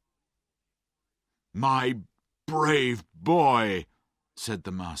him. "My brave boy," said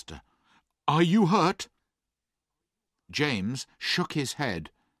the master. "Are you hurt?" James shook his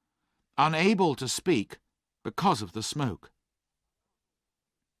head, unable to speak because of the smoke.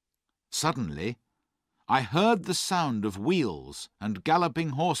 Suddenly, I heard the sound of wheels and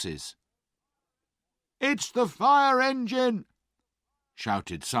galloping horses. "It's the fire engine!"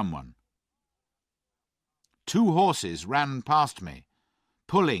 shouted someone. 2 horses ran past me,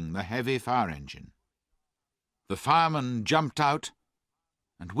 pulling the heavy fire engine. The fireman jumped out,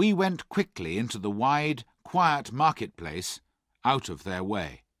 and we went quickly into the wide, quiet marketplace, out of their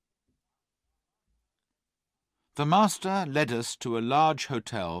way. The master led us to a large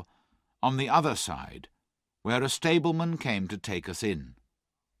hotel on the other side, where a stableman came to take us in.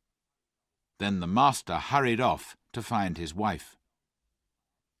 Then the master hurried off to find his wife.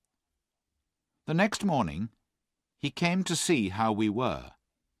 The next morning, he came to see how we were,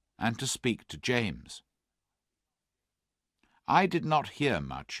 and to speak to James. I did not hear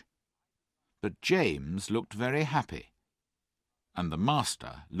much, but James looked very happy, and the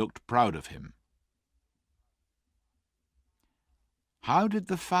master looked proud of him. How did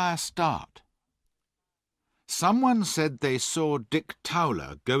the fire start? Someone said they saw Dick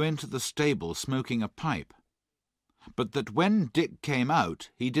Towler go into the stable smoking a pipe, but that when Dick came out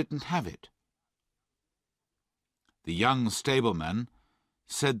he didn't have it. The young stableman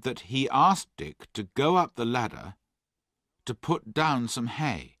said that he asked Dick to go up the ladder to put down some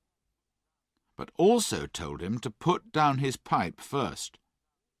hay, but also told him to put down his pipe first.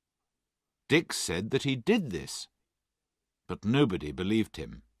 Dick said that he did this, but nobody believed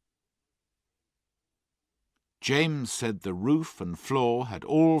him. James said the roof and floor had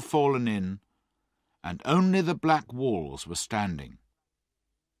all fallen in, and only the black walls were standing.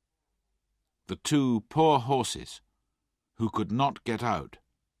 The 2 poor horses, who could not get out,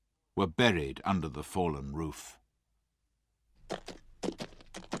 were buried under the fallen roof.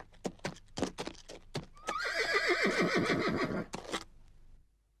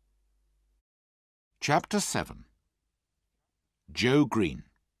 Chapter 7. Joe Green.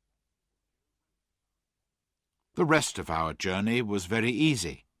 The rest of our journey was very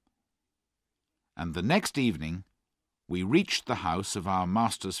easy, and the next evening we reached the house of our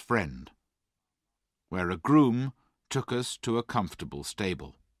master's friend, where a groom took us to a comfortable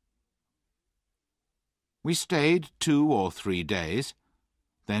stable. We stayed 2 or 3 days,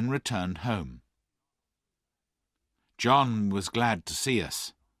 then returned home. John was glad to see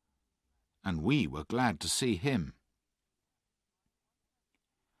us, and we were glad to see him.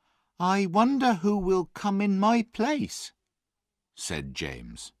 "I wonder who will come in my place," said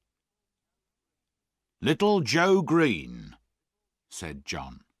James. "Little Joe Green," said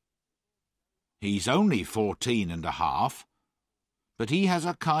John. "He's only 14 and a half, but he has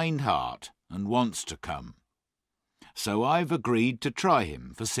a kind heart and wants to come. So I've agreed to try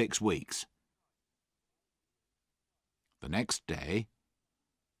him for 6 weeks. The next day,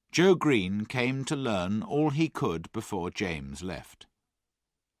 Joe Green came to learn all he could before James left.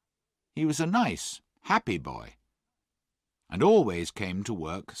 He was a nice, happy boy, and always came to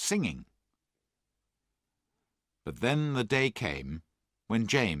work singing. But then the day came when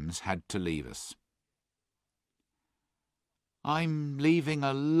James had to leave us. "I'm leaving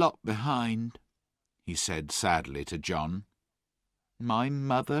a lot behind," he said sadly to John. "My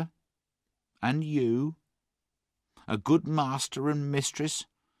mother, and you, a good master and mistress,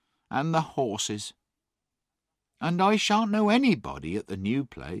 and the horses. And I shan't know anybody at the new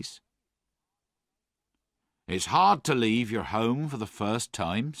place." "It's hard to leave your home for the first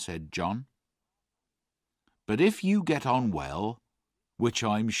time," said John. But if you get on well, which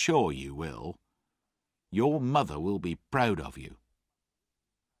I'm sure you will, your mother will be proud of you."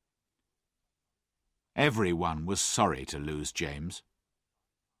 Everyone was sorry to lose James,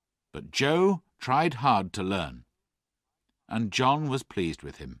 but Joe tried hard to learn, and John was pleased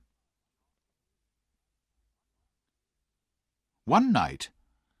with him. One night,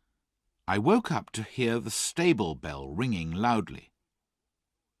 I woke up to hear the stable bell ringing loudly.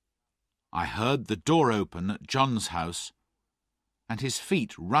 I heard the door open at John's house and his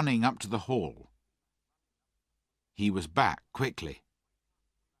feet running up to the hall. He was back quickly.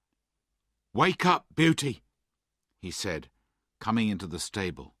 "Wake up, Beauty," he said, coming into the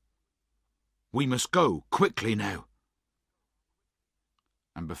stable. "We must go quickly now."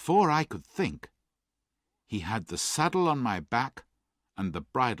 And before I could think, he had the saddle on my back and the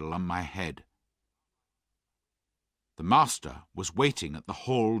bridle on my head. The master was waiting at the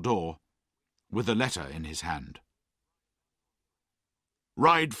hall door with a letter in his hand.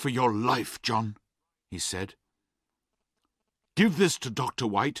 "Ride for your life, John," he said. "Give this to Dr.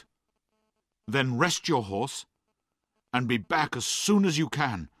 White, then rest your horse, and be back as soon as you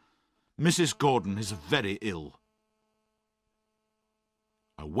can. Mrs. Gordon is very ill."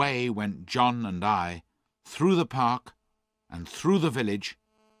 Away went John and I, through the park, and through the village,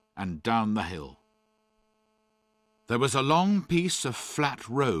 and down the hill. There was a long piece of flat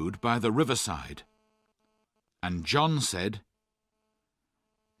road by the riverside, and John said,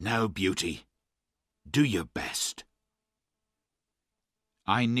 "Now, Beauty, do your best."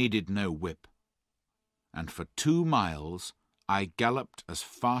 I needed no whip, and for 2 miles I galloped as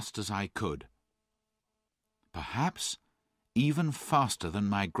fast as I could, perhaps even faster than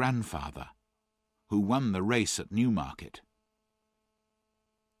my grandfather, who won the race at Newmarket.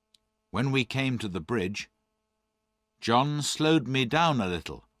 When we came to the bridge, John slowed me down a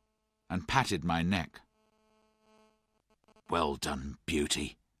little and patted my neck. "Well done,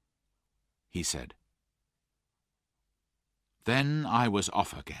 Beauty," he said. Then I was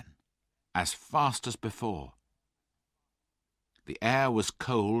off again, as fast as before. The air was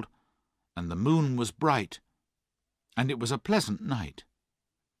cold, and the moon was bright, and it was a pleasant night.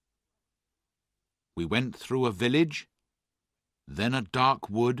 We went through a village, then a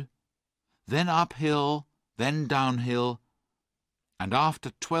dark wood, then uphill, then downhill, and after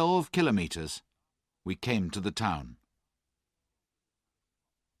 12 kilometres we came to the town.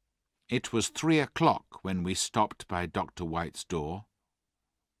 It was 3 o'clock when we stopped by Dr. White's door.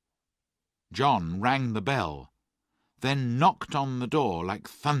 John rang the bell, then knocked on the door like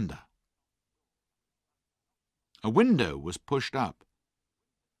thunder. A window was pushed up,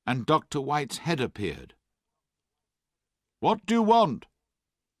 and Dr. White's head appeared. "What do you want?"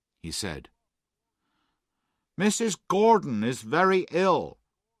 he said. "Mrs. Gordon is very ill,"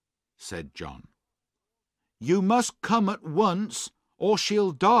 said John. "You must come at once, or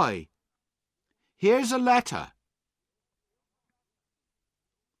she'll die. Here's a letter."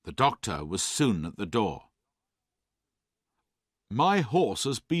 The doctor was soon at the door. "My horse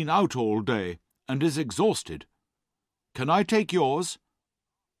has been out all day and is exhausted. Can I take yours?"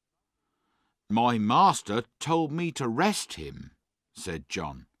 "My master told me to rest him," said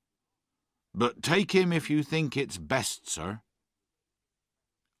John. "But take him if you think it's best, sir."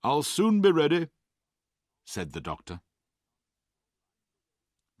 "I'll soon be ready," said the doctor.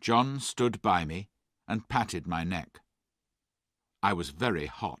 John stood by me and patted my neck. I was very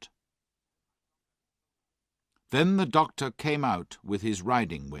hot. Then the doctor came out with his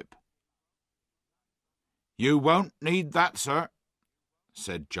riding whip. "You won't need that, sir,"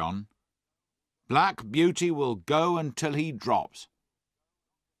 said John. "Black Beauty will go until he drops."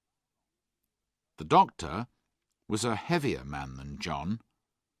 The doctor was a heavier man than John,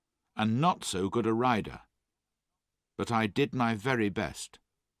 and not so good a rider, but I did my very best.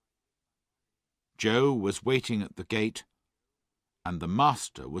 Joe was waiting at the gate, and the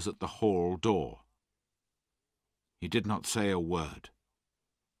master was at the hall door. He did not say a word.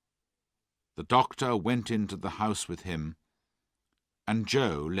 The doctor went into the house with him, and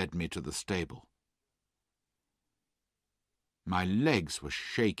Joe led me to the stable. My legs were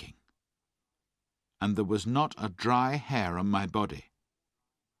shaking, and there was not a dry hair on my body.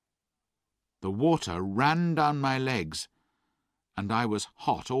 The water ran down my legs, and I was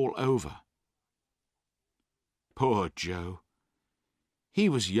hot all over. Poor Joe! He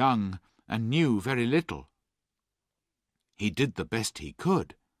was young and knew very little. He did the best he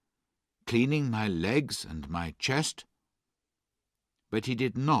could, cleaning my legs and my chest, but he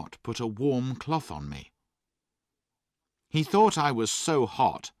did not put a warm cloth on me. He thought I was so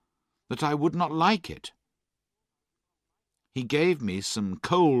hot that I would not like it. He gave me some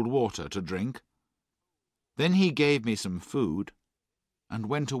cold water to drink, Then he gave me some food and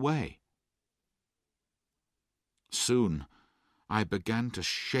went away. Soon I began to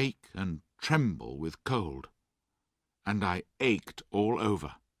shake and tremble with cold, and I ached all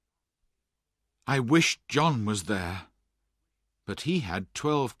over. I wished John was there, but he had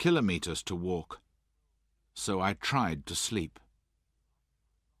 12 kilometres to walk, so I tried to sleep.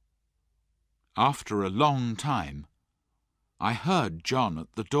 After a long time, I heard John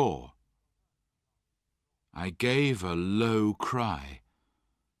at the door. I gave a low cry,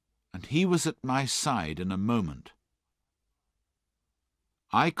 and he was at my side in a moment.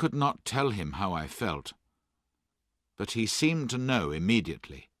 I could not tell him how I felt, but he seemed to know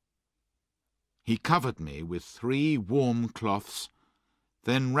immediately. He covered me with 3 warm cloths,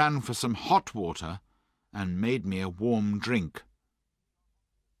 then ran for some hot water and made me a warm drink.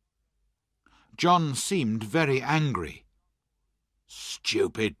 John seemed very angry.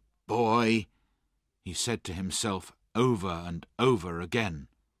 "Stupid boy," he said to himself over and over again.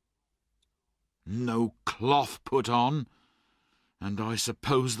 "No cloth put on, and I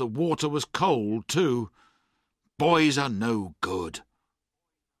suppose the water was cold too. Boys are no good."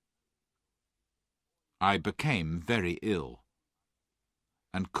 I became very ill,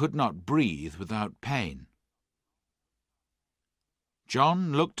 and could not breathe without pain.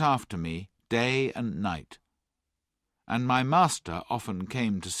 John looked after me day and night, and my master often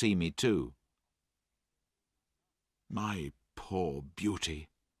came to see me too. "My poor Beauty,"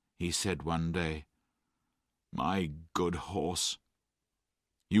 he said one day. "My good horse.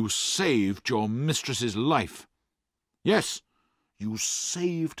 You saved your mistress's life. Yes, you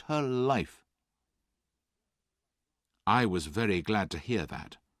saved her life." I was very glad to hear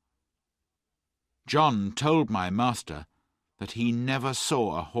that. John told my master that he never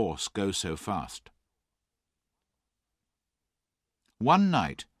saw a horse go so fast. One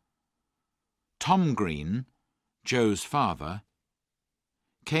night, Tom Green, Joe's father,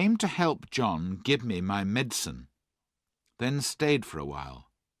 came to help John give me my medicine, then stayed for a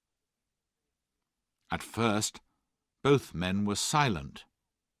while. At first, both men were silent.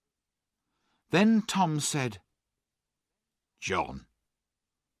 Then Tom said, "John,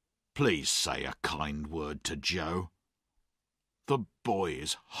 please say a kind word to Joe. The boy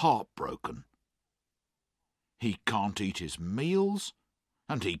is heartbroken. He can't eat his meals,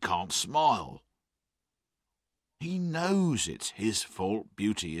 and he can't smile. He knows it's his fault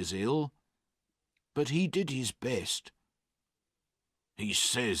Beauty is ill, but he did his best. He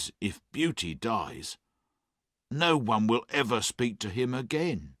says if Beauty dies, no one will ever speak to him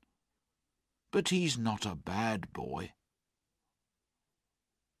again. But he's not a bad boy."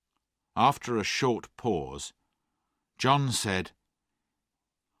 After a short pause, John said,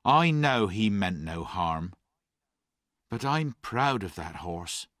 "I know he meant no harm, but I'm proud of that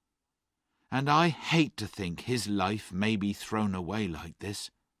horse, and I hate to think his life may be thrown away like this.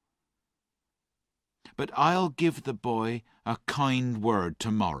 But I'll give the boy a kind word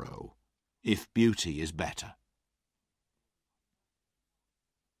tomorrow, if Beauty is better."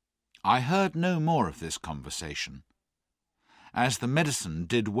 I heard no more of this conversation, as the medicine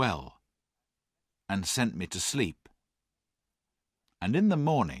did well, and sent me to sleep, and in the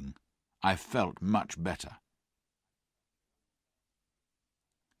morning I felt much better.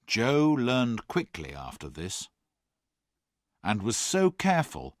 Joe learned quickly after this, and was so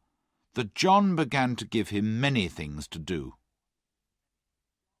careful that John began to give him many things to do.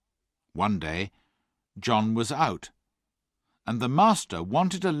 One day John was out, and the master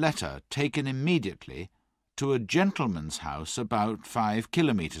wanted a letter taken immediately to a gentleman's house about 5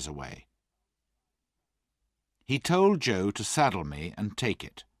 kilometres away. He told Joe to saddle me and take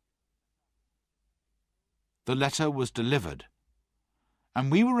it. The letter was delivered,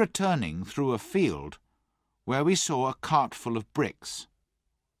 and we were returning through a field where we saw a cart full of bricks.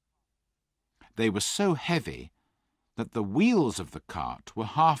 They were so heavy that the wheels of the cart were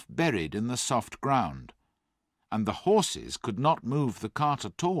half buried in the soft ground, and the horses could not move the cart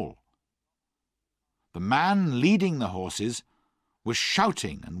at all. The man leading the horses was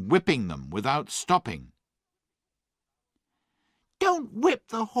shouting and whipping them without stopping. "Don't whip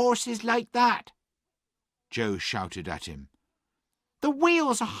the horses like that," Joe shouted at him. "The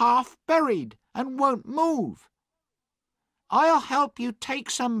wheels are half buried and won't move. I'll help you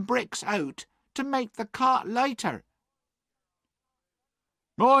take some bricks out to make the cart lighter."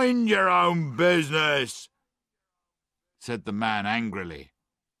 "Mind your own business," said the man angrily.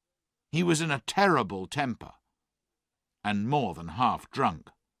 He was in a terrible temper, and more than half drunk.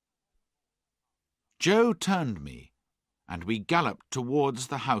 Joe turned me, and we galloped towards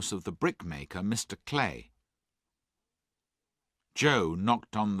the house of the brickmaker, Mr. Clay. Joe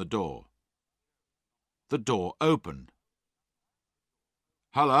knocked on the door. the door opened.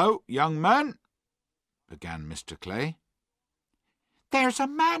 "Hello, young man," began Mr. Clay. "There's a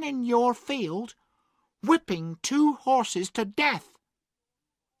man in your field whipping 2 horses to death,"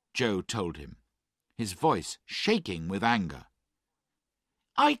 Joe told him, his voice shaking with anger.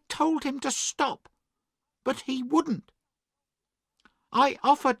 "I told him to stop, but he wouldn't. I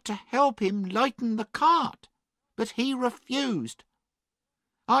offered to help him lighten the cart, but he refused.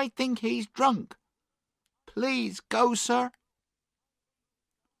 I think he's drunk. Please go, sir."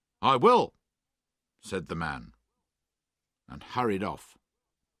 "I will," said the man, and hurried off.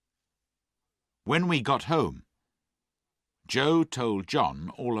 When we got home, Joe told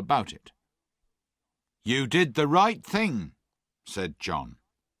John all about it. "You did the right thing," said John.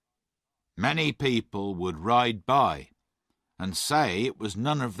 "Many people would ride by and say it was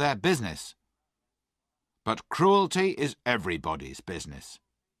none of their business. But cruelty is everybody's business."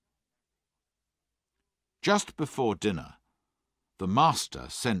 Just before dinner, the master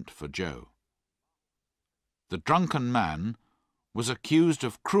sent for Joe. The drunken man was accused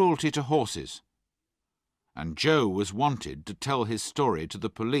of cruelty to horses, and Joe was wanted to tell his story to the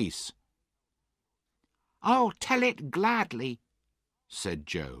police. "I'll tell it gladly," said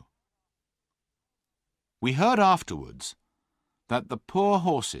Joe. We heard afterwards that the poor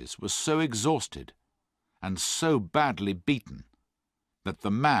horses were so exhausted and so badly beaten that the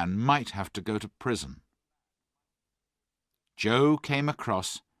man might have to go to prison. Joe came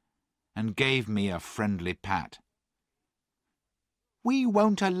across and gave me a friendly pat. "We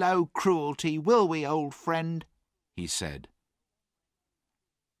won't allow cruelty, will we, old friend?" he said.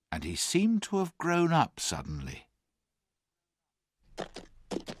 And he seemed to have grown up suddenly.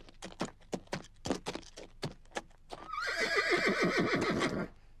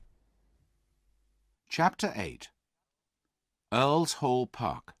 Chapter 8. Earl's Hall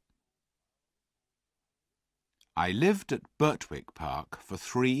Park. I lived at Birtwick Park for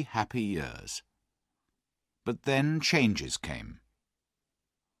 3 happy years. But then changes came.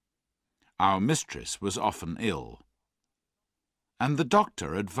 Our mistress was often ill, and the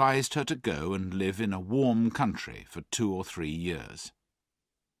doctor advised her to go and live in a warm country for 2 or 3 years.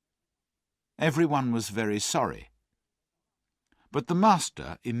 Everyone was very sorry, but the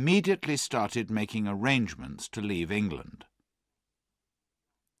master immediately started making arrangements to leave England.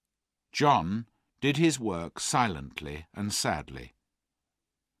 John did his work silently and sadly,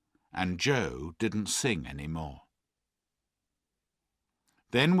 and Joe didn't sing any more.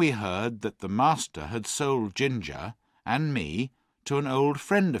 Then we heard that the master had sold Ginger and me to an old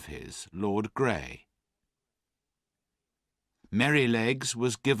friend of his, Lord Grey. Merrylegs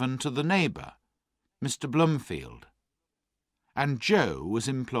was given to the neighbour, Mr. Bloomfield, and Joe was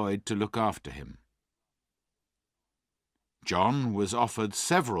employed to look after him. John was offered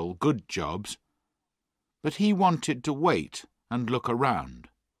several good jobs, but he wanted to wait and look around.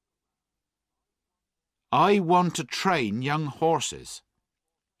 "I want to train young horses,"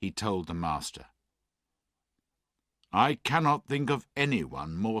 he told the master. "I cannot think of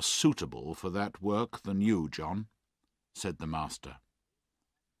anyone more suitable for that work than you, John," said the master.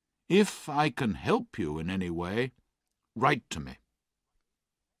 "If I can help you in any way, write to me."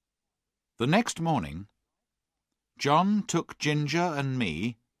 The next morning, John took Ginger and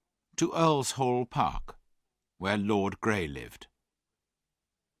me to Earl's Hall Park, where Lord Grey lived.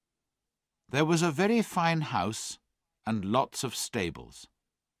 There was a very fine house and lots of stables.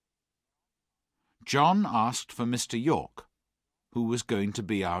 John asked for Mr. York, who was going to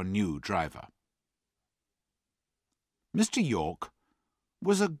be our new driver. Mr. York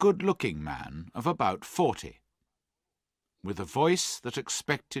was a good-looking man of about 40, with a voice that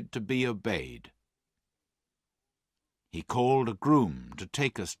expected to be obeyed. He called a groom to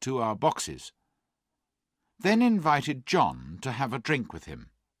take us to our boxes, then invited John to have a drink with him.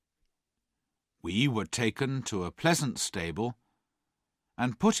 We were taken to a pleasant stable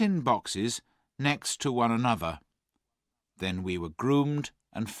and put in boxes next to one another. Then we were groomed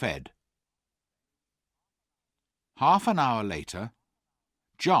and fed. Half an hour later,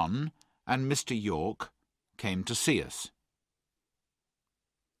 John and Mr. York came to see us.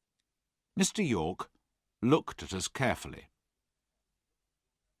 Mr. York looked at us carefully.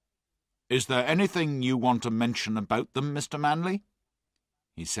 "Is there anything you want to mention about them, Mr. Manley?"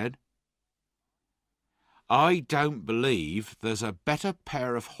 he said. "I don't believe there's a better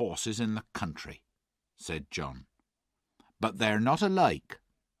pair of horses in the country," said John. "But they're not alike.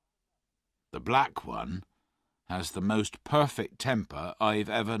 The black one has the most perfect temper I've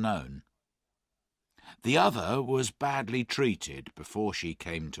ever known. The other was badly treated before she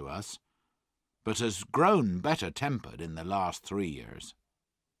came to us, but has grown better tempered in the last 3 years.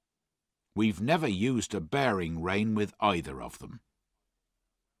 We've never used a bearing rein with either of them.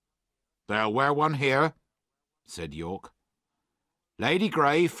 They'll wear one here, said York. Lady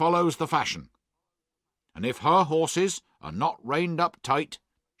Grey follows the fashion, and if her horses are not reined up tight,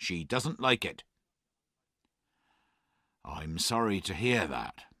 she doesn't like it. I'm sorry to hear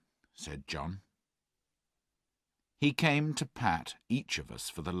that, said John. He came to pat each of us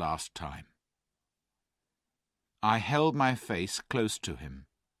for the last time. I held my face close to him,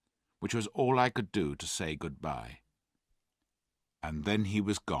 which was all I could do to say goodbye. And then he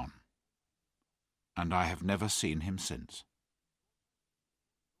was gone, and I have never seen him since.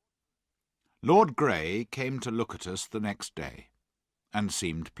 Lord Grey came to look at us the next day, and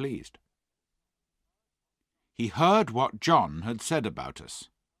seemed pleased. He heard what John had said about us.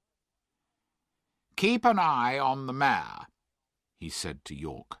 "Keep an eye on the mare," he said to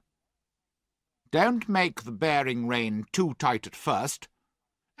York. "Don't make the bearing rein too tight at first,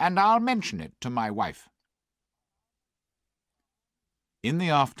 and I'll mention it to my wife." In the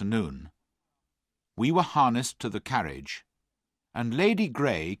afternoon, we were harnessed to the carriage, and Lady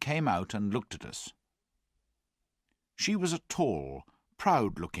Grey came out and looked at us. She was a tall,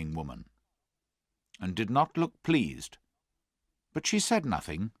 proud-looking woman, and did not look pleased, but she said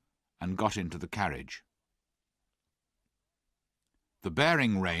nothing and got into the carriage. The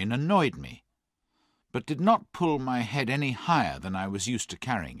bearing rein annoyed me, but did not pull my head any higher than I was used to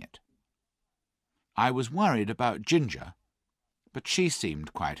carrying it. I was worried about Ginger, but she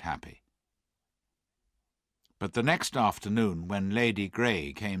seemed quite happy. But the next afternoon, when Lady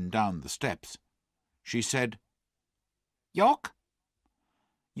Grey came down the steps, she said, "York,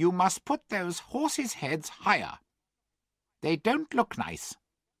 you must put those horses' heads higher. They don't look nice."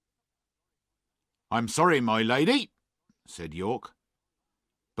 "I'm sorry, my lady," said York,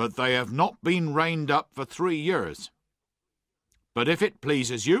 "but they have not been reined up for 3 years. But if it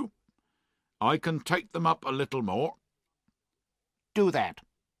pleases you, I can take them up a little more." "Do that,"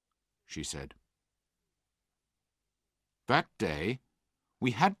 she said. That day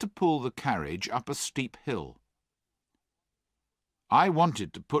we had to pull the carriage up a steep hill. I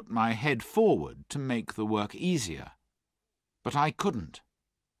wanted to put my head forward to make the work easier, but I couldn't.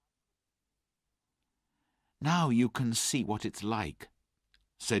 "Now you can see what it's like,"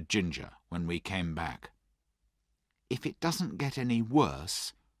 said Ginger when we came back. "If it doesn't get any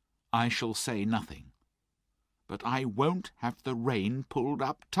worse, I shall say nothing, but I won't have the rein pulled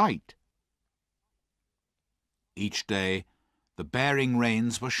up tight." Each day the bearing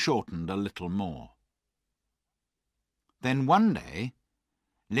reins were shortened a little more. Then one day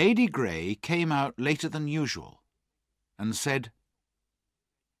Lady Grey came out later than usual and said,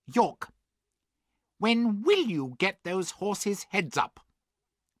 "York, when will you get those horses' heads up?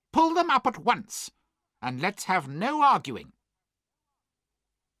 Pull them up at once, and let's have no arguing."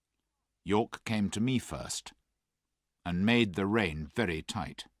 York came to me first, and made the rein very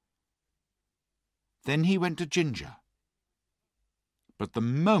tight. Then he went to Ginger. But the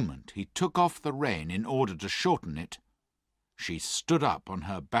moment he took off the rein in order to shorten it, she stood up on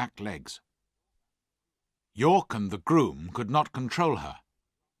her back legs. York and the groom could not control her.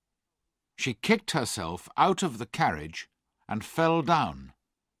 She kicked herself out of the carriage and fell down,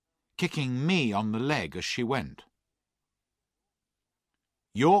 kicking me on the leg as she went.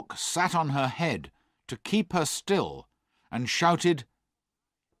 York sat on her head to keep her still and shouted,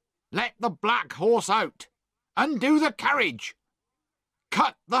 "Let the black horse out! Undo the carriage!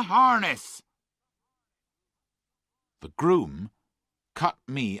 Cut the harness!" The groom cut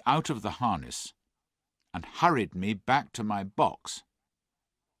me out of the harness and hurried me back to my box,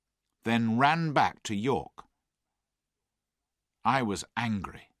 then ran back to York. I was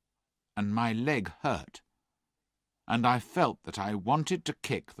angry, and my leg hurt, and I felt that I wanted to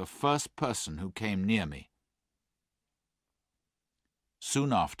kick the first person who came near me.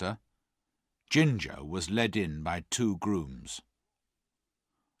 Soon after, Ginger was led in by 2 grooms.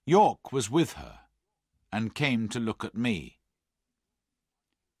 York was with her, and came to look at me.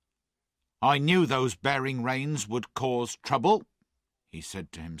 "I knew those bearing reins would cause trouble," he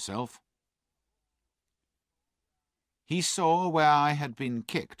said to himself. He saw where I had been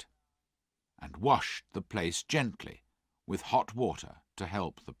kicked, and washed the place gently with hot water to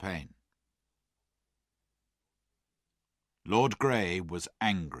help the pain. Lord Grey was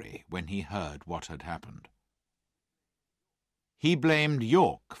angry when he heard what had happened. He blamed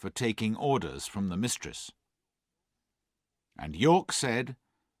York for taking orders from the mistress, and York said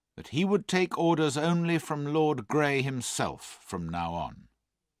that he would take orders only from Lord Grey himself from now on.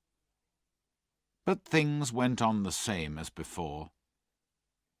 But things went on the same as before,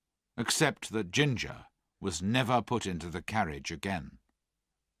 except that Ginger was never put into the carriage again.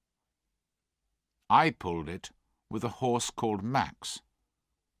 I pulled it with a horse called Max,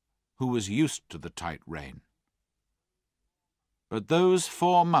 who was used to the tight rein. But those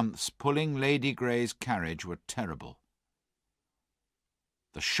 4 months pulling Lady Grey's carriage were terrible.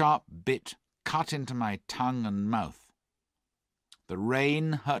 The sharp bit cut into my tongue and mouth. The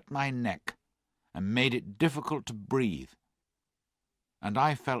rein hurt my neck and made it difficult to breathe, and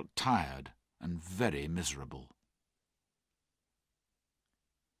I felt tired and very miserable.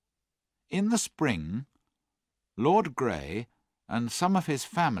 In the spring, Lord Grey and some of his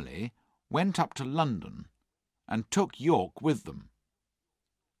family went up to London and took York with them.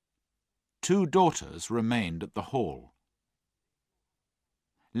 2 daughters remained at the Hall.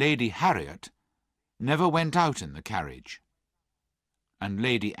 Lady Harriet never went out in the carriage, and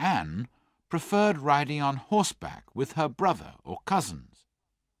Lady Anne preferred riding on horseback with her brother or cousins.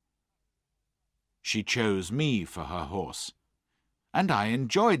 She chose me for her horse, and I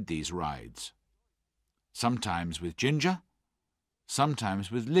enjoyed these rides, sometimes with Ginger,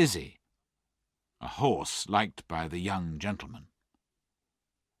 sometimes with Lizzie, a horse liked by the young gentlemen.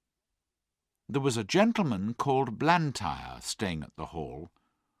 There was a gentleman called Blantyre staying at the Hall,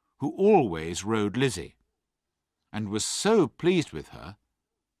 who always rode Lizzie, and was so pleased with her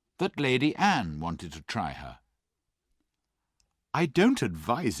that Lady Anne wanted to try her. "I don't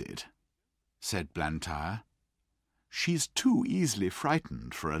advise it," said Blantyre. "She's too easily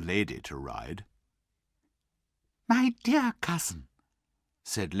frightened for a lady to ride." "My dear cousin,"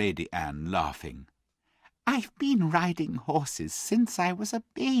 said Lady Anne, laughing, "I've been riding horses since I was a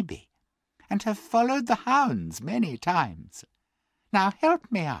baby, and have followed the hounds many times. Now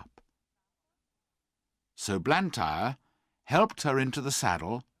help me up." So Blantyre helped her into the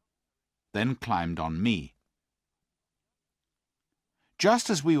saddle, then climbed on me. Just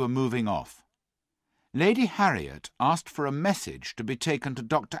as we were moving off, Lady Harriet asked for a message to be taken to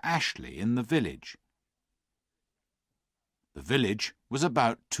Dr. Ashley in the village. The village was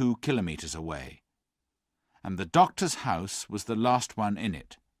about 2 kilometres away, and the doctor's house was the last one in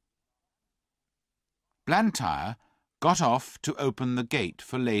it. Blantyre got off to open the gate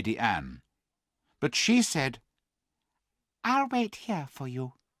for Lady Anne, but she said, "I'll wait here for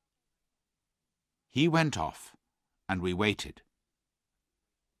you." He went off, and we waited.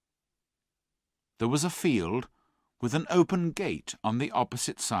 There was a field with an open gate on the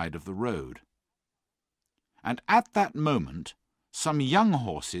opposite side of the road, and at that moment some young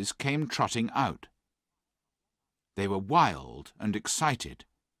horses came trotting out. They were wild and excited,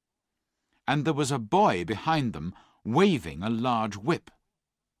 and there was a boy behind them waving a large whip.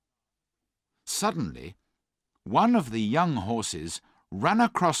 Suddenly, one of the young horses ran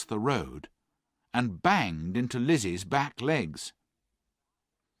across the road and banged into Lizzie's back legs.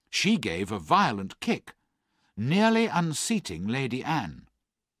 She gave a violent kick, nearly unseating Lady Anne,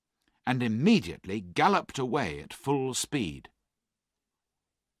 and immediately galloped away at full speed.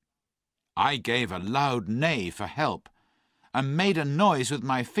 I gave a loud neigh for help, and made a noise with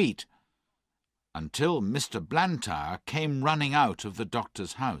my feet, until Mr. Blantyre came running out of the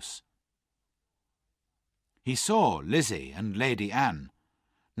doctor's house. He saw Lizzie and Lady Anne,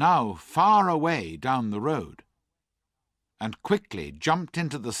 now far away down the road, and quickly jumped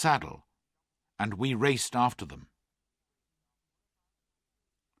into the saddle, and we raced after them.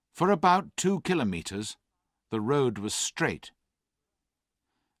 For about 2 kilometres, the road was straight.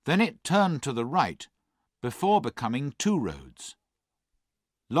 Then it turned to the right, before becoming 2 roads.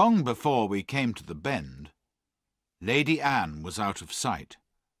 Long before we came to the bend, Lady Anne was out of sight.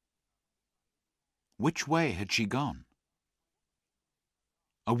 Which way had she gone?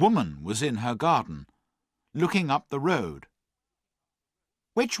 A woman was in her garden, looking up the road.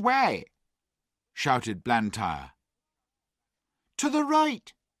 "Which way?" shouted Blantyre. "To the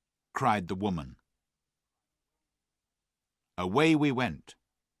right," cried the woman. Away we went,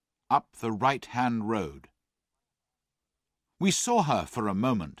 up the right-hand road. We saw her for a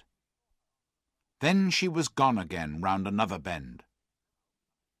moment. Then she was gone again round another bend.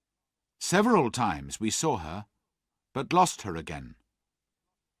 Several times we saw her, but lost her again.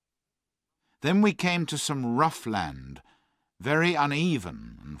 Then we came to some rough land, very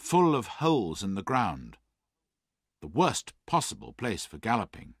uneven and full of holes in the ground, the worst possible place for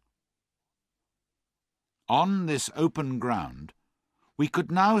galloping. On this open ground, we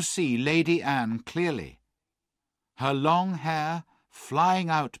could now see Lady Anne clearly, her long hair flying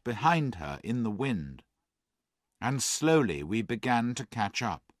out behind her in the wind, and slowly we began to catch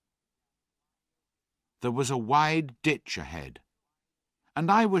up. There was a wide ditch ahead, and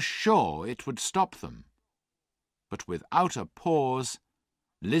I was sure it would stop them, but without a pause,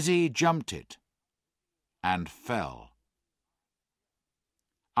 Lizzie jumped it and fell.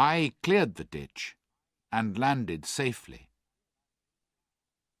 I cleared the ditch and landed safely.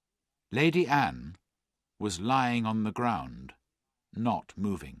 Lady Anne was lying on the ground, not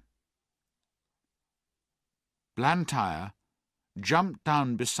moving. Blantyre jumped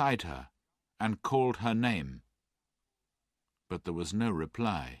down beside her and called her name, but there was no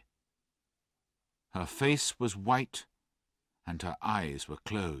reply. Her face was white and her eyes were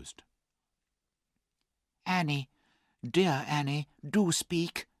closed. "Annie, dear Annie, do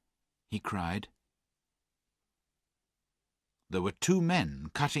speak," he cried. There were 2 men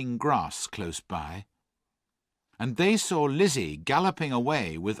cutting grass close by, and they saw Lizzie galloping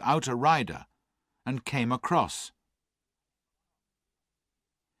away without a rider, and came across.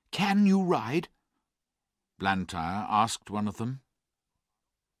 "Can you ride?" Blantyre asked one of them.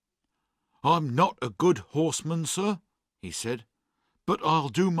 "I'm not a good horseman, sir," he said, "but I'll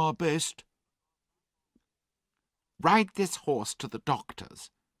do my best." "Ride this horse to the doctor's,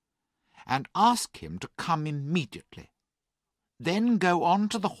 and ask him to come immediately. Then go on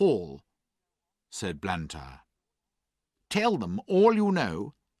to the hall," said Blantyre. "Tell them all you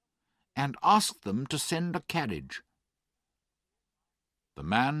know, and ask them to send a carriage." The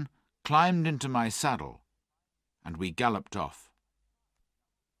man climbed into my saddle, and we galloped off.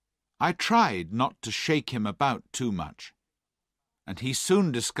 I tried not to shake him about too much, and he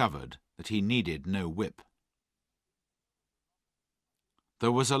soon discovered that he needed no whip.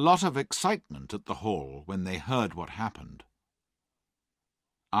 There was a lot of excitement at the hall when they heard what happened.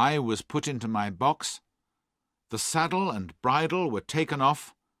 I was put into my box, the saddle and bridle were taken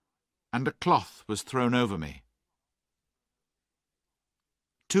off, and a cloth was thrown over me.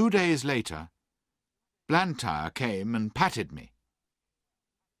 2 days later, Blantyre came and patted me.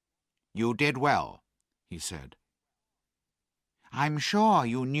 "You did well," he said. "I'm sure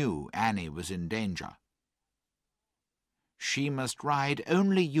you knew Annie was in danger. She must ride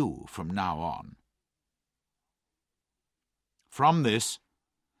only you from now on." From this,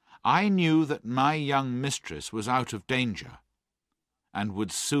 I knew that my young mistress was out of danger, and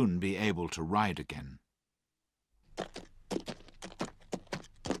would soon be able to ride again.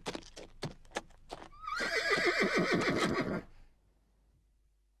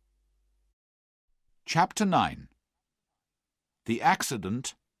 Chapter 9. The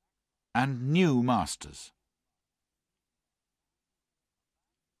Accident and New Masters.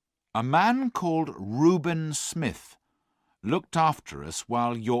 A man called Reuben Smith looked after us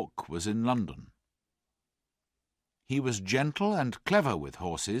while York was in London. He was gentle and clever with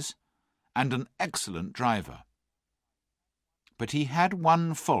horses, and an excellent driver. But he had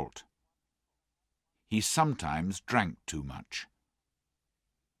one fault. He sometimes drank too much.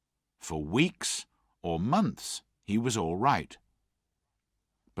 For weeks or months he was all right.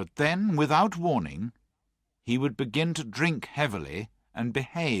 But then, without warning, he would begin to drink heavily and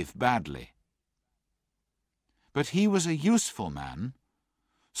behave badly. But he was a useful man,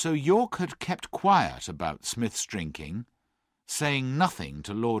 so York had kept quiet about Smith's drinking, saying nothing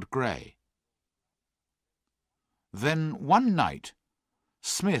to Lord Grey. Then one night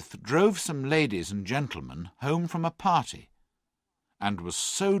Smith drove some ladies and gentlemen home from a party, and was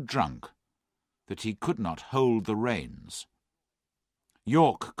so drunk that he could not hold the reins.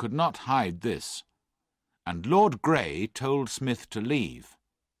 York could not hide this, and Lord Grey told Smith to leave.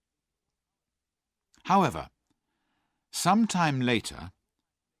 However, some time later,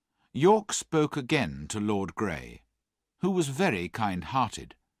 York spoke again to Lord Grey, who was very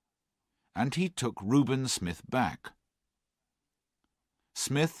kind-hearted, and he took Reuben Smith back.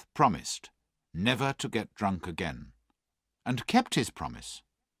 Smith promised never to get drunk again, and kept his promise,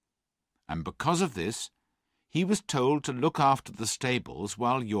 and because of this he was told to look after the stables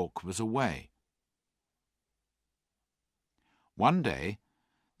while York was away. One day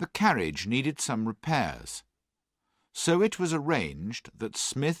the carriage needed some repairs, so it was arranged that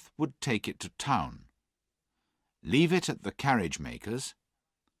Smith would take it to town, leave it at the carriage-maker's,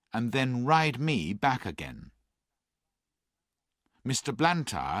 and then ride me back again. Mr.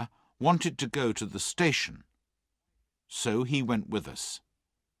 Blantyre wanted to go to the station, so he went with us.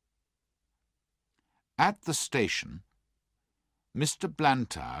 At the station, Mr.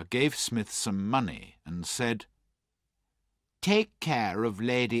 Blantyre gave Smith some money and said, "Take care of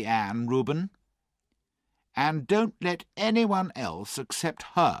Lady Anne, Reuben, and don't let anyone else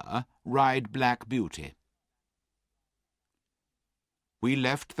except her ride Black Beauty." We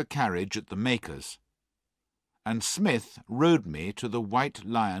left the carriage at the maker's, and Smith rode me to the White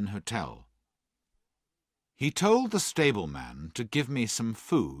Lion Hotel. He told the stableman to give me some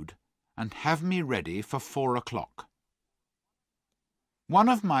food and have me ready for 4 o'clock. One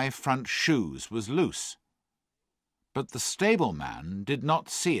of my front shoes was loose, but the stableman did not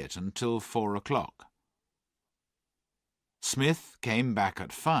see it until 4 o'clock. Smith came back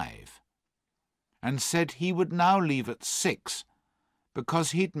at 5 and said he would now leave at 6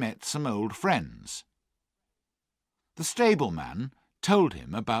 because he'd met some old friends. The stableman told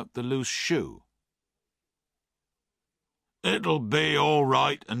him about the loose shoe. "It'll be all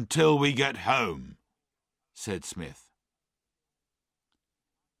right until we get home," said Smith.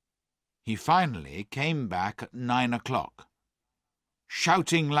 He finally came back at 9 o'clock,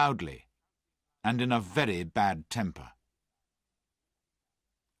 shouting loudly and in a very bad temper.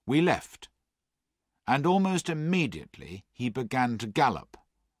 We left, and almost immediately he began to gallop,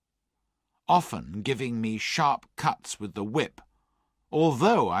 often giving me sharp cuts with the whip,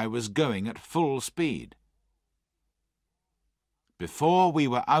 although I was going at full speed. Before we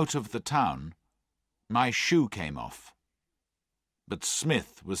were out of the town, my shoe came off, but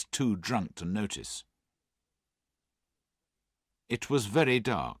Smith was too drunk to notice. It was very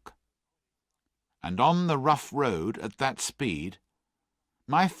dark, and on the rough road at that speed,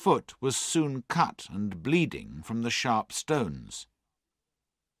 my foot was soon cut and bleeding from the sharp stones.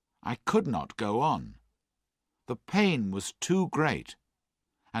 I could not go on. The pain was too great,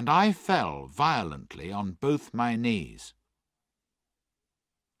 and I fell violently on both my knees.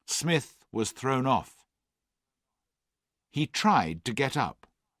 Smith was thrown off. He tried to get up,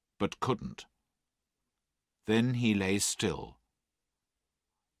 but couldn't. Then he lay still.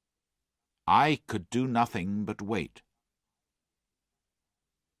 I could do nothing but wait.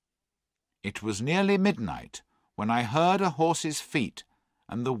 It was nearly midnight when I heard a horse's feet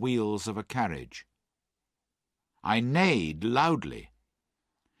and the wheels of a carriage. I neighed loudly,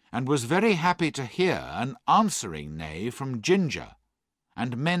 and was very happy to hear an answering neigh from Ginger,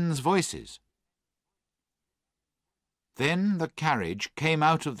 and men's voices. Then the carriage came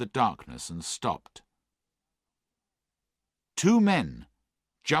out of the darkness and stopped. 2 men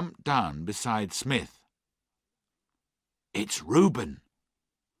jumped down beside Smith. "It's Reuben,"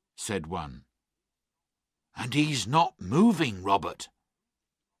 said one. "And he's not moving, Robert."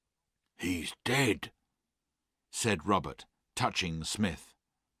 "He's dead," said Robert, touching Smith.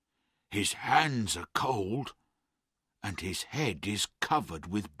 "His hands are cold, and his head is covered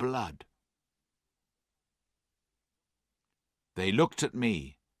with blood." They looked at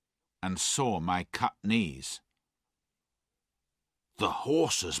me and saw my cut knees. "The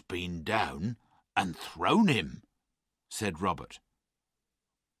horse has been down and thrown him," said Robert.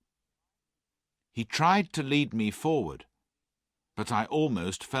 He tried to lead me forward, but I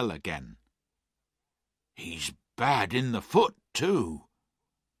almost fell again. "He's bad in the foot, too.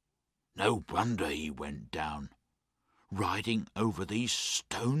 No wonder he went down, riding over these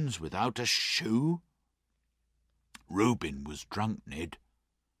stones without a shoe. Reuben was drunk, Ned.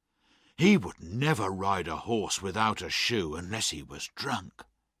 He would never ride a horse without a shoe unless he was drunk."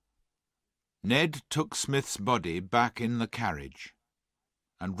 Ned took Smith's body back in the carriage,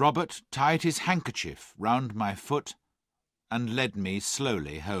 and Robert tied his handkerchief round my foot and led me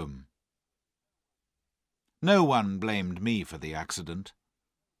slowly home. No one blamed me for the accident.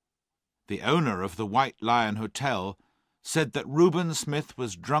 The owner of the White Lion Hotel said that Reuben Smith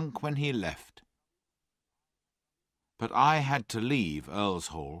was drunk when he left. But I had to leave Earl's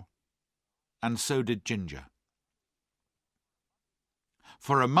Hall, and so did Ginger.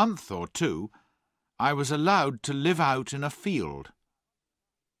 For a month or 2, I was allowed to live out in a field,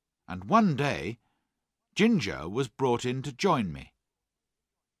 and one day Ginger was brought in to join me.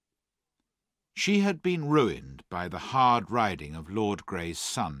 She had been ruined by the hard riding of Lord Grey's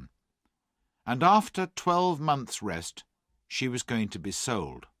son, and after 12 months' rest she was going to be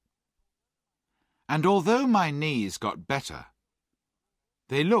sold. And although my knees got better,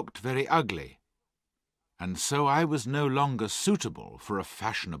 they looked very ugly, and so I was no longer suitable for a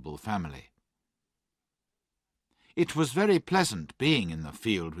fashionable family. It was very pleasant being in the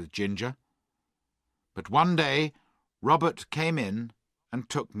field with Ginger, but one day Robert came in and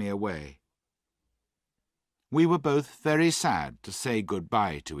took me away. We were both very sad to say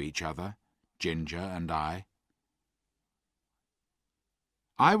good-bye to each other, Ginger and I.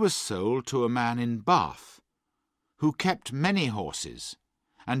 I was sold to a man in Bath, who kept many horses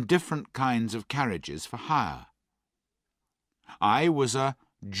and different kinds of carriages for hire. I was a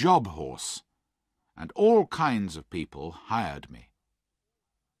job horse, and all kinds of people hired me.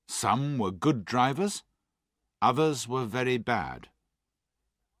 Some were good drivers, others were very bad.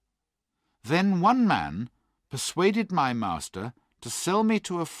 Then one man persuaded my master to sell me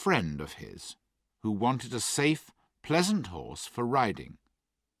to a friend of his, who wanted a safe, pleasant horse for riding.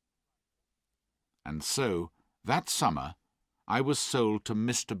 And so, that summer, I was sold to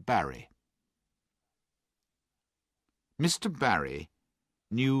Mr. Barry. Mr. Barry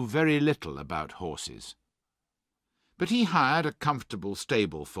knew very little about horses, But he hired a comfortable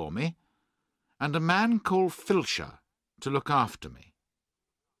stable for me, and a man called Filcher to look after me.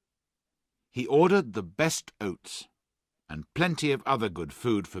 He ordered the best oats, and plenty of other good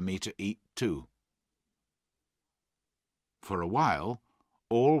food for me to eat too. For a while,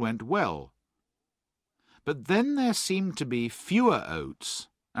 all went well. But then there seemed to be fewer oats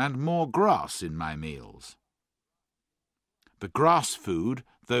and more grass in my meals. The grass food,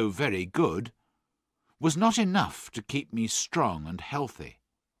 though very good, was not enough to keep me strong and healthy.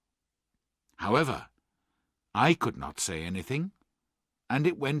 However, I could not say anything, and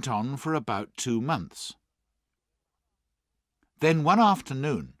it went on for about 2 months. Then one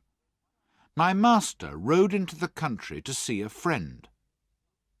afternoon, my master rode into the country to see a friend,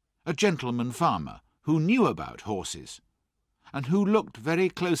 a gentleman farmer who knew about horses, and who looked very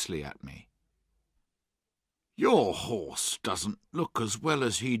closely at me. "Your horse doesn't look as well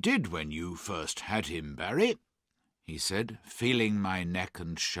as he did when you first had him, Barry," he said, feeling my neck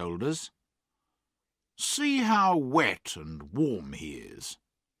and shoulders. "See how wet and warm he is,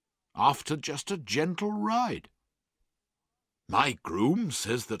 after just a gentle ride. My groom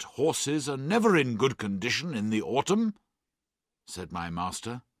says that horses are never in good condition in the autumn," said my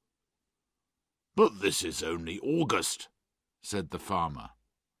master. "But this is only August," said the farmer.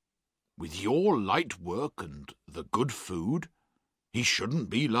 "With your light work and the good food, he shouldn't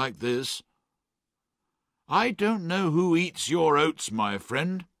be like this. I don't know who eats your oats, my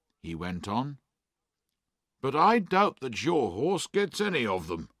friend," he went on, "but I doubt that your horse gets any of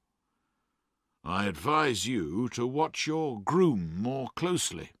them. I advise you to watch your groom more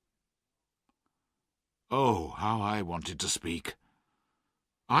closely." Oh, how I wanted to speak!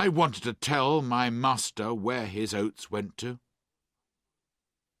 I wanted to tell my master where his oats went to.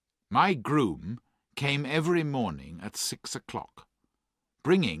 My groom came every morning at 6 o'clock,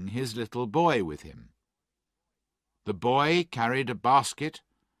 bringing his little boy with him. The boy carried a basket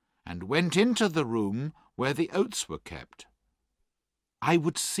and went into the room where the oats were kept. I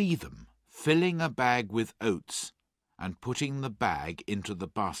would see them filling a bag with oats and putting the bag into the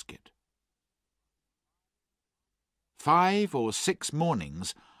basket. 5 or 6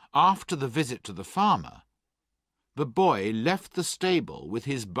 mornings after the visit to the farmer, the boy left the stable with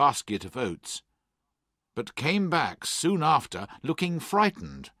his basket of oats, but came back soon after looking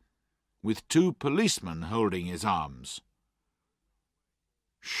frightened, with 2 policemen holding his arms.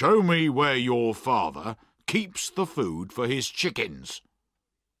 "Show me where your father keeps the food for his chickens,"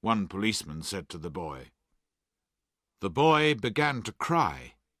 one policeman said to the boy. The boy began to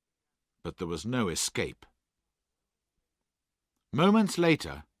cry, but there was no escape. Moments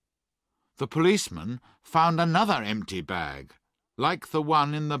later, the policeman found another empty bag, like the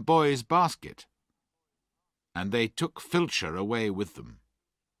one in the boy's basket, and they took Filcher away with them.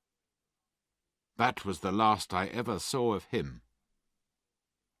 That was the last I ever saw of him.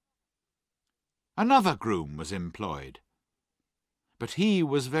 Another groom was employed, but he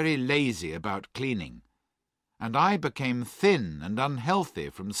was very lazy about cleaning, and I became thin and unhealthy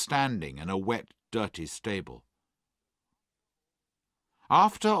from standing in a wet, dirty stable.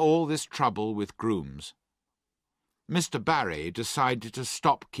 After all this trouble with grooms, Mr. Barry decided to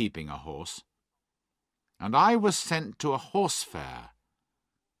stop keeping a horse, and I was sent to a horse fair,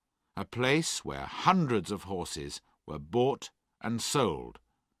 a place where hundreds of horses were bought and sold,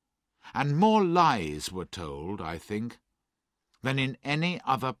 and more lies were told, I think, than in any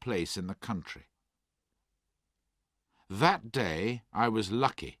other place in the country. That day I was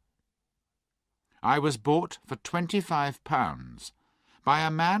lucky. I was bought for £25 by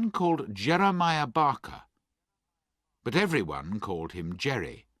a man called Jeremiah Barker, but everyone called him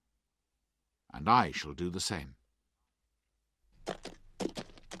Jerry, and I shall do the same.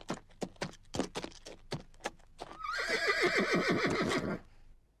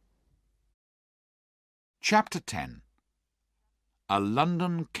 Chapter 10. A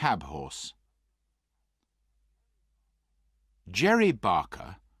London Cab Horse. Jerry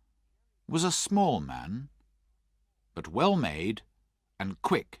Barker was a small man, but well-made and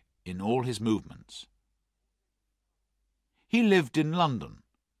quick in all his movements. He lived in London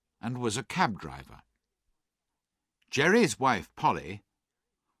and was a cab driver. Jerry's wife, Polly,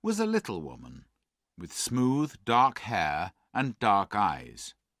 was a little woman with smooth, dark hair and dark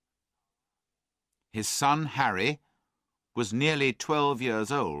eyes. His son, Harry, was nearly 12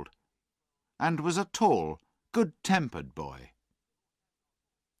 years old and was a tall, good-tempered boy.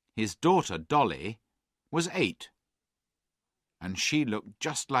 His daughter, Dolly, was 8, and she looked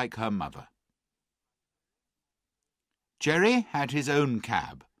just like her mother. Jerry had his own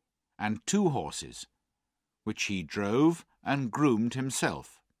cab and 2 horses, which he drove and groomed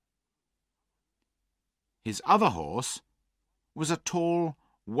himself. His other horse was a tall,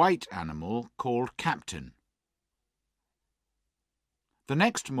 white animal called Captain. The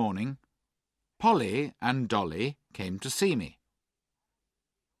next morning, Polly and Dolly came to see me.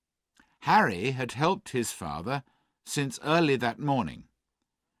 Harry had helped his father since early that morning,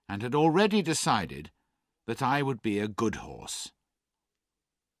 and had already decided that I would be a good horse.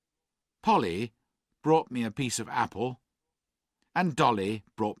 Polly brought me a piece of apple, and Dolly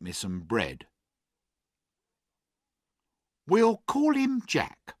brought me some bread. "We'll call him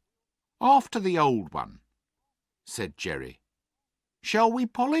Jack, after the old one," said Jerry. "Shall we,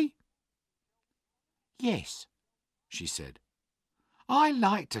 Polly?" "Yes," she said. "I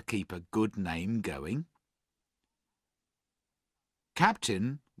like to keep a good name going."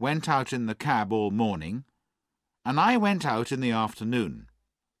 Captain went out in the cab all morning, and I went out in the afternoon.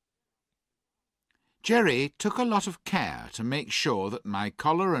 Jerry took a lot of care to make sure that my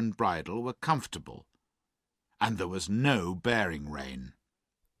collar and bridle were comfortable, and there was no bearing rein.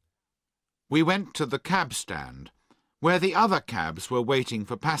 We went to the cab stand, where the other cabs were waiting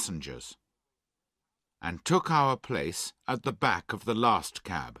for passengers, and took our place at the back of the last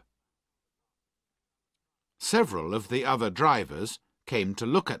cab. Several of the other drivers came to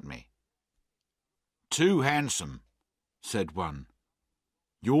look at me. "Too handsome," said one.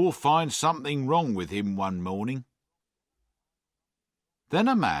 "You'll find something wrong with him one morning." Then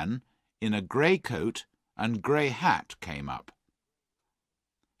a man in a grey coat and grey hat came up.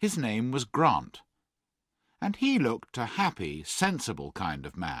 His name was Grant, and he looked a happy, sensible kind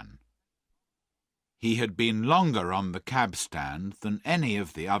of man. He had been longer on the cab stand than any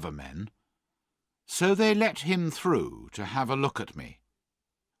of the other men, so they let him through to have a look at me,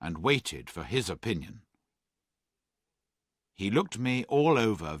 and waited for his opinion. He looked me all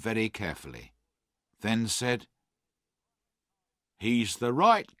over very carefully, then said, "He's the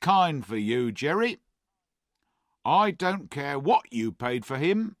right kind for you, Jerry. I don't care what you paid for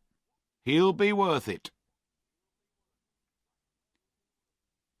him. He'll be worth it."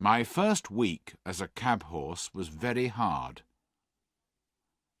 My first week as a cab horse was very hard.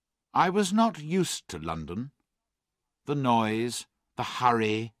 I was not used to London. The noise, the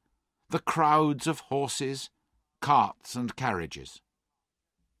hurry, the crowds of horses, carts and carriages.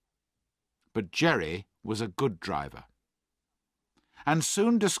 But Jerry was a good driver, and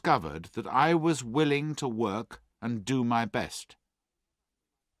soon discovered that I was willing to work and do my best.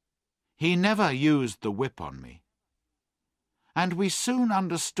 He never used the whip on me, and we soon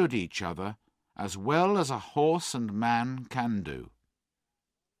understood each other as well as a horse and man can do.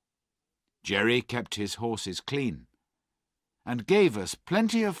 Jerry kept his horses clean, and gave us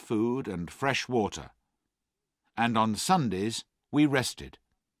plenty of food and fresh water, and on Sundays we rested.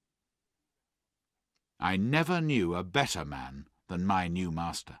 I never knew a better man than my new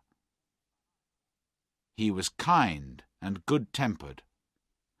master. He was kind and good-tempered,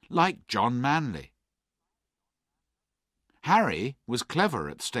 like John Manley. Harry was clever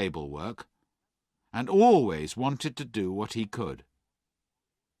at stable work, and always wanted to do what he could.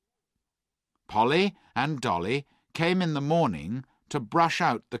 Polly and Dolly came in the morning to brush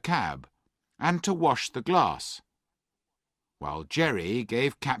out the cab and to wash the glass, while Jerry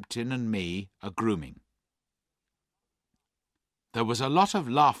gave Captain and me a grooming. There was a lot of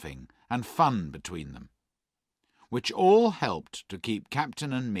laughing and fun between them, which all helped to keep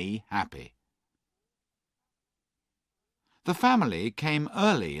Captain and me happy. The family came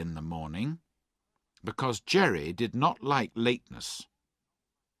early in the morning, because Jerry did not like lateness.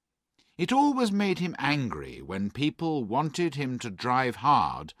 It always made him angry when people wanted him to drive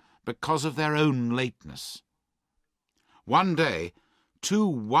hard because of their own lateness. One day, two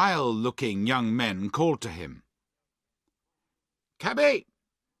wild-looking young men called to him, "Cabby,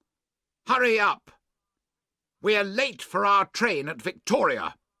 hurry up! We're late for our train at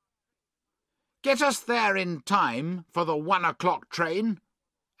Victoria. Get us there in time for the 1 o'clock train,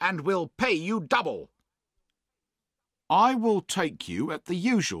 and we'll pay you double." "I will take you at the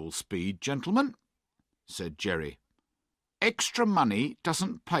usual speed, gentlemen," said Jerry. "Extra money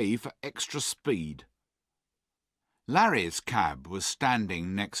doesn't pay for extra speed." Larry's cab was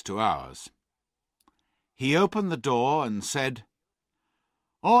standing next to ours. He opened the door and said,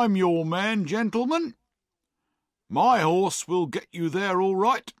 "I'm your man, gentlemen. My horse will get you there all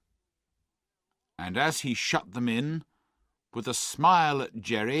right." And as he shut them in, with a smile at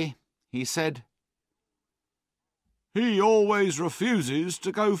Jerry, he said, "He always refuses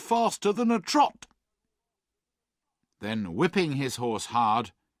to go faster than a trot." Then, whipping his horse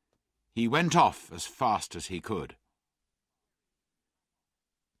hard, he went off as fast as he could.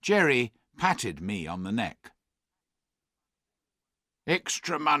 Jerry patted me on the neck.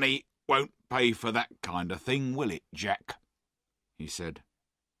 "Extra money "Won't pay for that kind of thing, will it, Jack?" he said.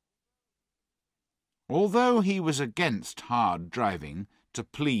 Although he was against hard driving to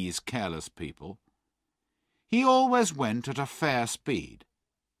please careless people, he always went at a fair speed,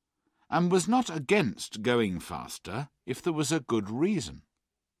 and was not against going faster if there was a good reason.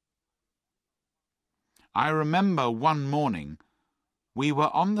 I remember one morning we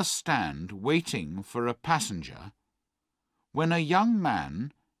were on the stand waiting for a passenger when a young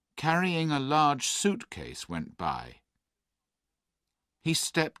man carrying a large suitcase went by. He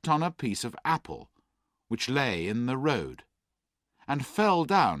stepped on a piece of apple which lay in the road and fell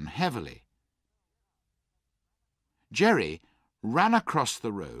down heavily. Jerry ran across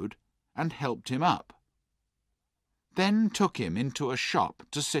the road and helped him up, then took him into a shop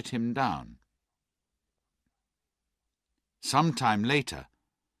to sit him down. Some time later,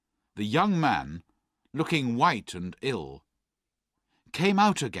 the young man, looking white and ill, came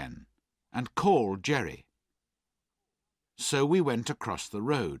out again and called Jerry. So we went across the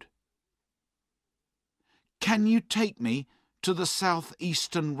road. "Can you take me to the South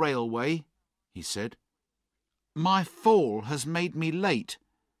Eastern Railway?" he said. "My fall has made me late,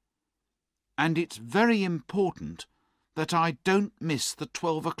 and it's very important that I don't miss the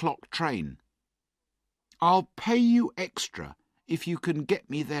 12 o'clock train. I'll pay you extra if you can get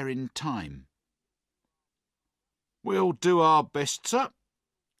me there in time." "We'll do our best, sir,"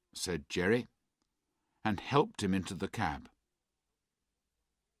 said Jerry, and helped him into the cab.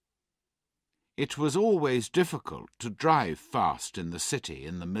 It was always difficult to drive fast in the city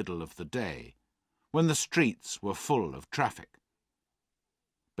in the middle of the day, when the streets were full of traffic.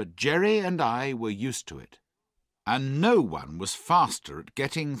 But Jerry and I were used to it, and no one was faster at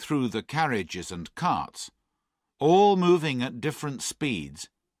getting through the carriages and carts, all moving at different speeds,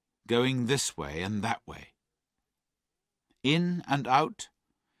 going this way and that way. In and out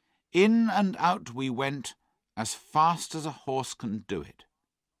we went as fast as a horse can do it.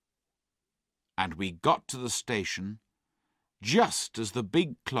 And we got to the station just as the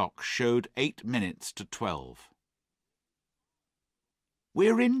big clock showed 8 minutes to 12.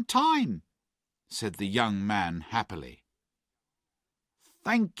 "We're in time," said the young man happily.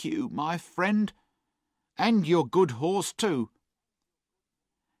 "Thank you, my friend, and your good horse too.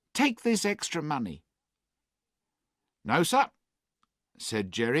 Take this extra money." "No, sir,"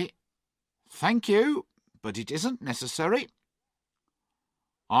 said Jerry. "Thank you, but it isn't necessary.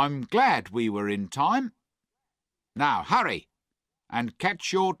 I'm glad we were in time. Now hurry and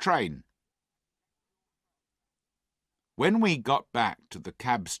catch your train." When we got back to the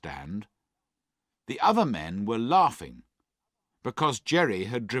cab stand, the other men were laughing because Jerry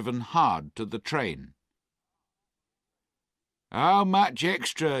had driven hard to the train. "How much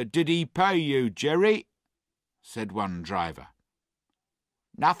extra did he pay you, Jerry?" said one driver.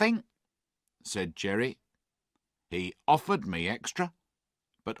 "Nothing," said Jerry. "He offered me extra,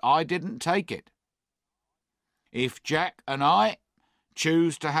 but I didn't take it. If Jack and I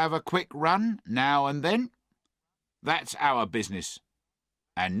choose to have a quick run now and then, that's our business,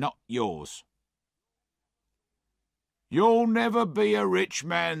 and not yours." "You'll never be a rich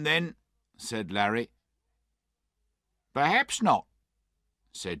man then," said Larry. "Perhaps not,"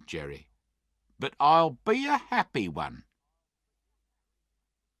 said Jerry, "but I'll be a happy one."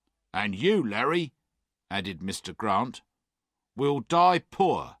 "And you, Larry," added Mr. Grant, "will die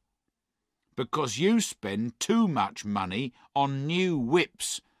poor, because you spend too much money on new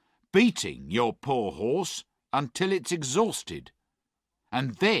whips, beating your poor horse until it's exhausted,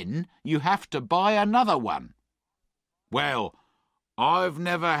 and then you have to buy another one." "Well, I've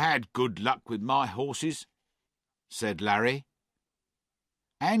never had good luck with my horses," said Larry.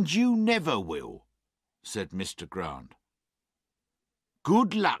 "And you never will," said Mr. Grant.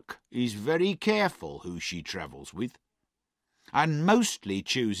 "Good luck is very careful who she travels with, and mostly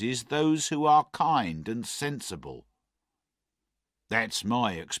chooses those who are kind and sensible. That's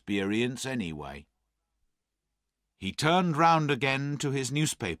my experience anyway." He turned round again to his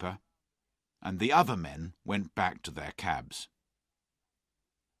newspaper, and the other men went back to their cabs.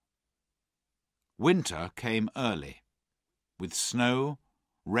 Winter came early, with snow,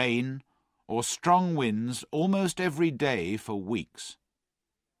 rain, or strong winds almost every day for weeks.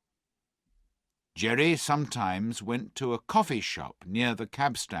 Jerry sometimes went to a coffee shop near the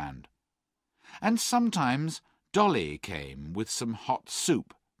cab stand, and sometimes Dolly came with some hot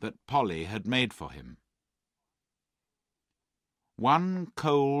soup that Polly had made for him. One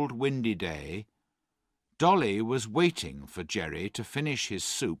cold, windy day, Dolly was waiting for Jerry to finish his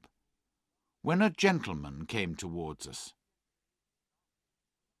soup when a gentleman came towards us.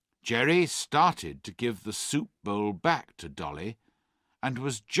 Jerry started to give the soup bowl back to Dolly and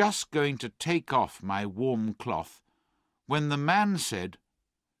was just going to take off my warm cloth when the man said,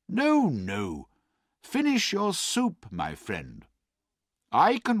 "No, no, finish your soup, my friend.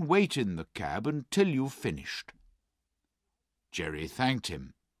 I can wait in the cab until you've finished." Jerry thanked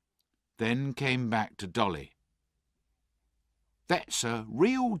him, then came back to Dolly. "That's a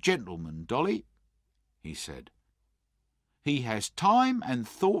real gentleman, Dolly," he said. "He has time and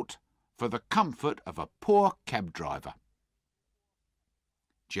thought for the comfort of a poor cab driver."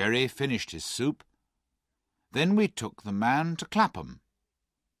 Jerry finished his soup. Then we took the man to Clapham.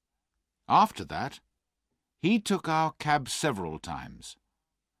 After that, he took our cab several times,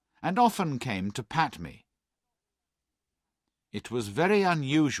 and often came to pat me. It was very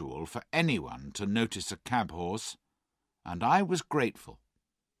unusual for anyone to notice a cab horse, and I was grateful.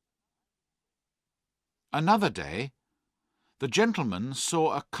 Another day, the gentleman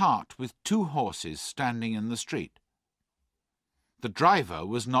saw a cart with 2 horses standing in the street. The driver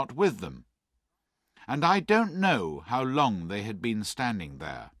was not with them, and I don't know how long they had been standing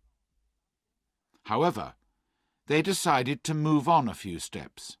there. However, they decided to move on a few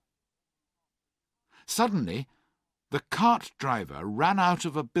steps. Suddenly, the cart driver ran out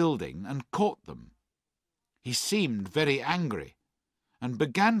of a building and caught them. He seemed very angry, and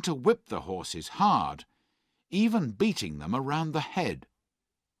began to whip the horses hard, even beating them around the head.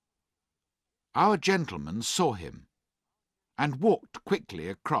 Our gentleman saw him, and walked quickly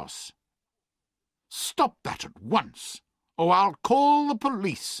across. "Stop that at once, or I'll call the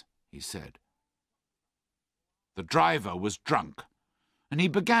police," he said. The driver was drunk, and he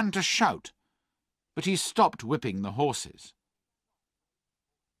began to shout, but he stopped whipping the horses.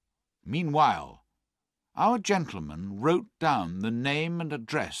 Meanwhile, our gentleman wrote down the name and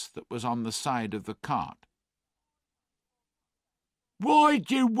address that was on the side of the cart. "Why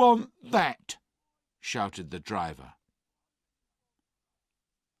do you want that?" shouted the driver.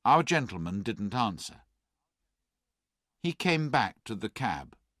 Our gentleman didn't answer. He came back to the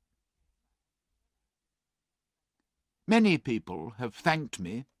cab. "Many people have thanked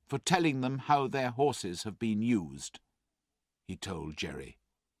me for telling them how their horses have been used," he told Jerry.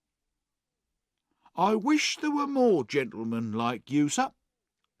 "I wish there were more gentlemen like you, sir,"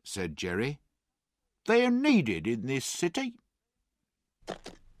 said Jerry. "They are needed in this city."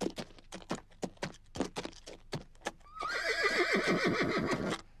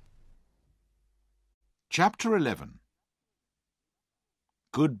 Chapter 11.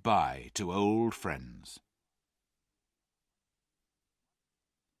 Goodbye to old friends.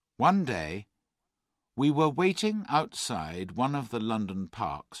 One day, we were waiting outside one of the London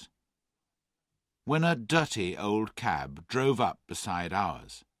parks when a dirty old cab drove up beside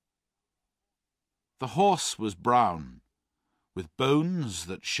ours. The horse was brown, with bones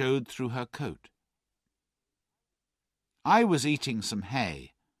that showed through her coat. I was eating some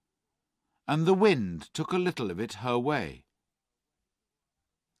hay, and the wind took a little of it her way.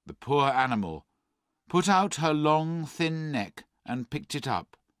 The poor animal put out her long, thin neck and picked it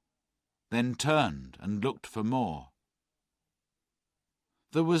up, then turned and looked for more.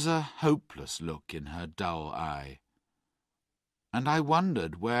 There was a hopeless look in her dull eye, and I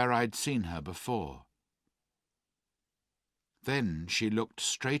wondered where I'd seen her before. Then she looked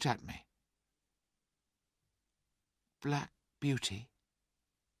straight at me. "Black Beauty,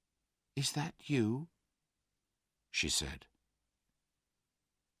 is that you?" she said.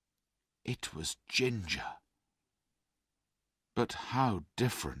 It was Ginger. But how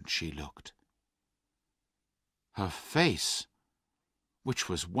different she looked. Her face, which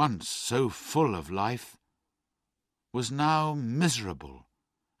was once so full of life, was now miserable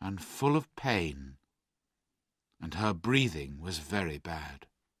and full of pain, and her breathing was very bad.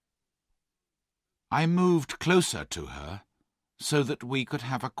 I moved closer to her so that we could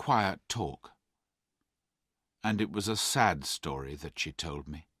have a quiet talk, and it was a sad story that she told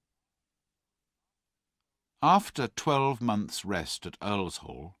me. After 12 months' rest at Earl's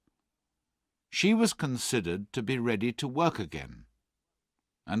Hall, she was considered to be ready to work again,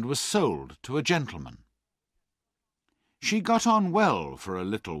 and was sold to a gentleman. She got on well for a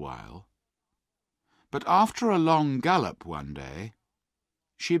little while, but after a long gallop one day,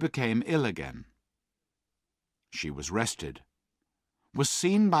 she became ill again. She was rested, was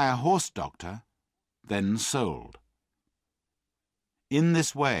seen by a horse doctor, then sold. In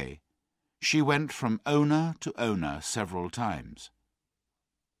this way, she went from owner to owner several times,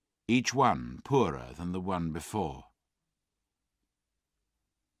 each one poorer than the one before.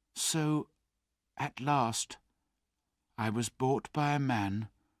 So, at last, I was bought by a man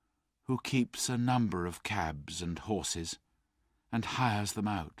who keeps a number of cabs and horses and hires them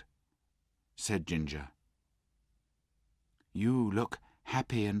out," said Ginger. "You look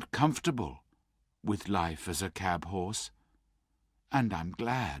happy and comfortable with life as a cab horse, and I'm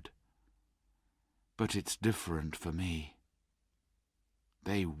glad. But it's different for me.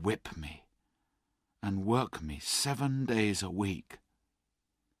 They whip me and work me 7 days a week.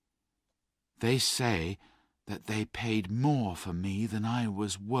 They say that they paid more for me than I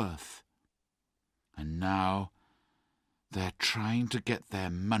was worth, and now they're trying to get their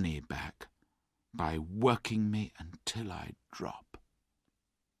money back by working me until I drop.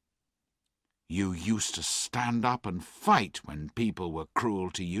 You used to stand up and fight when people were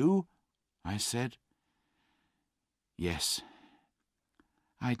cruel to you, I said. Yes,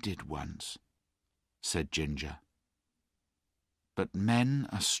 I did once, said Ginger. But men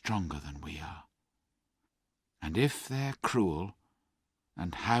are stronger than we are. And if they're cruel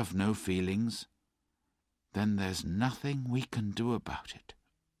and have no feelings, then there's nothing we can do about it.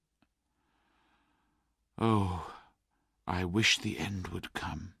 Oh, I wish the end would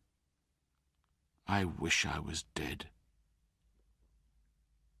come. I wish I was dead.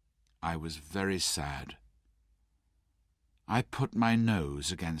 I was very sad. I put my nose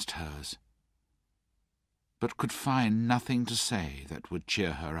against hers, but could find nothing to say that would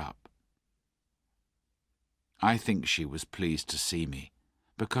cheer her up. I think she was pleased to see me,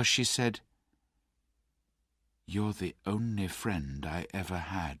 because she said, "You're the only friend I ever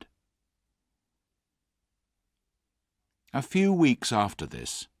had." A few weeks after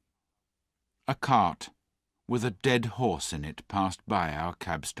this, a cart with a dead horse in it passed by our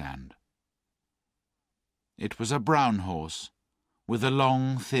cab stand. It was a brown horse, with a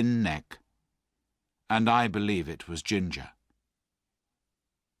long, thin neck, and I believe it was Ginger.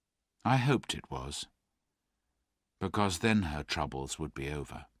 I hoped it was, because then her troubles would be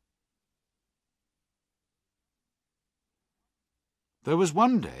over. There was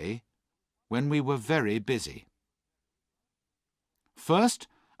one day when we were very busy. First,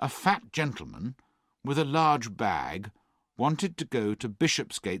 a fat gentleman with a large bag wanted to go to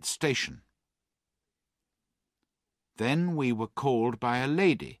Bishopsgate Station. Then we were called by a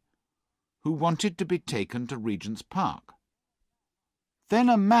lady who wanted to be taken to Regent's Park. Then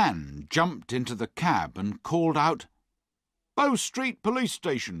a man jumped into the cab and called out, "Bow Street Police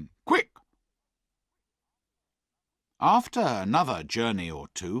Station, quick!" After another journey or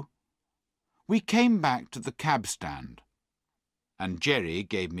two, we came back to the cab stand, and Jerry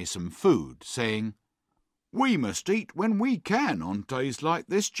gave me some food, saying, "We must eat when we can on days like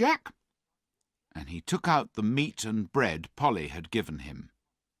this, Jack." And he took out the meat and bread Polly had given him.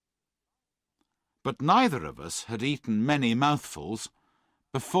 But neither of us had eaten many mouthfuls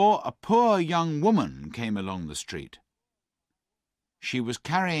before a poor young woman came along the street. She was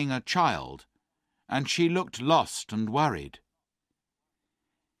carrying a child, and she looked lost and worried.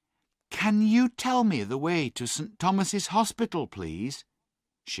 "Can you tell me the way to St. Thomas's Hospital, please?"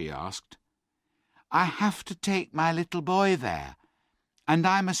 she asked. "I have to take my little boy there, and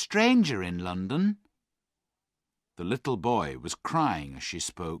I'm a stranger in London." The little boy was crying as she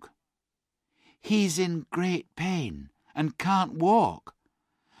spoke. "He's in great pain and can't walk,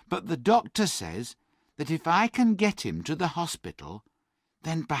 but the doctor says that if I can get him to the hospital,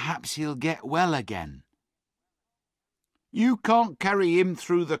 then perhaps he'll get well again." "You can't carry him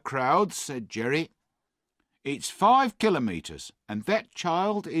through the crowds," said Jerry. "It's 5 kilometres, and that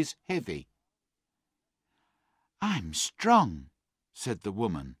child is heavy." "I'm strong," said the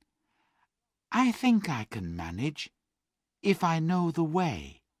woman. "I think I can manage, if I know the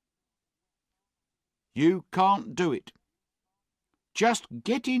way." "You can't do it. Just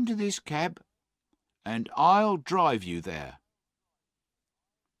get into this cab, and I'll drive you there.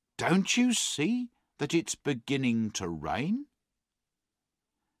 Don't you see that it's beginning to rain?"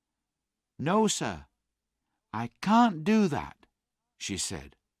 "No, sir, I can't do that," she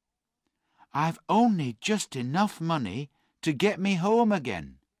said. "I've only just enough money to get me home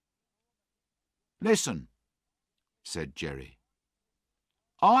again." "Listen," said Jerry.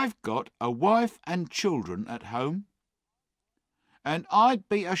 "I've got a wife and children at home, and I'd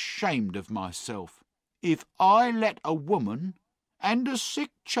be ashamed of myself if I let a woman and a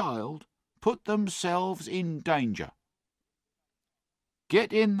sick child put themselves in danger.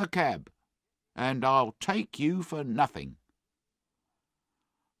 Get in the cab, and I'll take you for nothing."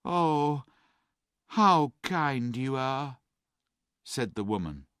 "Oh, how kind you are," said the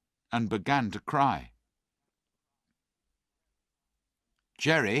woman, and began to cry.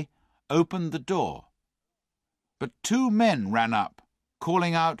 Jerry opened the door, but 2 men ran up,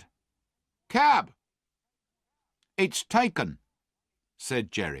 calling out, "Cab!" "It's taken,"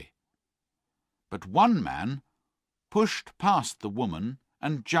 said Jerry. But one man pushed past the woman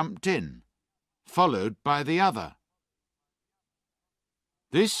and jumped in, followed by the other.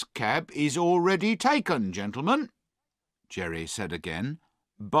 "This cab is already taken, gentlemen," Jerry said again,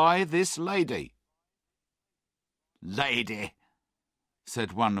 "by this lady." "Lady,"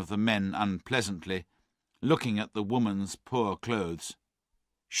 said one of the men unpleasantly, looking at the woman's poor clothes.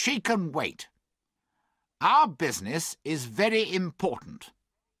 "She can wait. Our business is very important.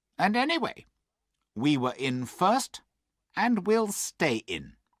 And anyway, we were in first, and we'll stay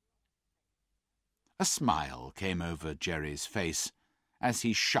in." A smile came over Jerry's face as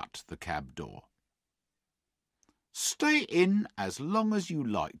he shut the cab door. "Stay in as long as you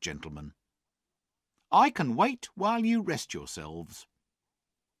like, gentlemen. I can wait while you rest yourselves."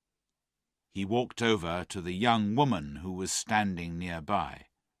 He walked over to the young woman who was standing nearby.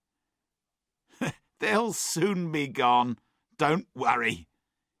 "They'll soon be gone. Don't worry,"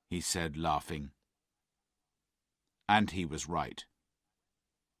 he said, laughing. And he was right.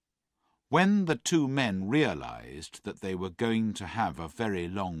 When the two men realized that they were going to have a very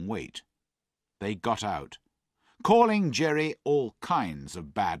long wait, they got out, calling Jerry all kinds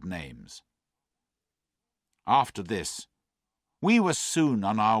of bad names. After this, we were soon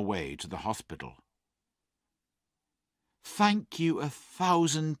on our way to the hospital. "Thank you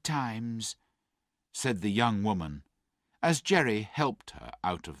 1,000 times," said the young woman, as Jerry helped her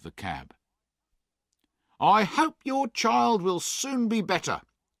out of the cab. "I hope your child will soon be better,"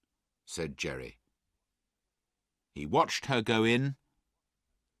 said Jerry. He watched her go in,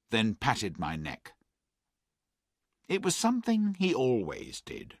 then patted my neck. It was something he always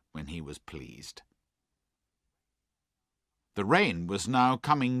did when he was pleased. The rain was now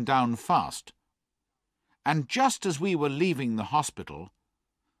coming down fast, and just as we were leaving the hospital,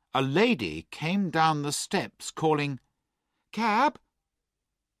 a lady came down the steps calling, "Cab!"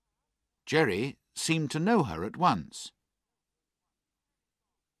 Jerry seemed to know her at once.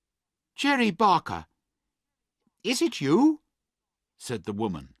 "Jerry Barker, is it you?" said the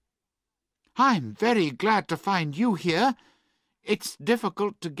woman. "I'm very glad to find you here. It's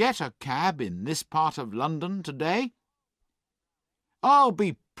difficult to get a cab in this part of London today." "I'll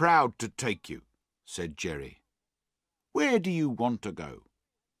be proud to take you," said Jerry. "Where do you want to go?"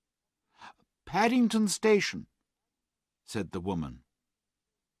 "Paddington Station," said the woman.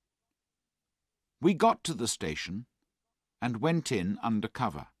 We got to the station and went in under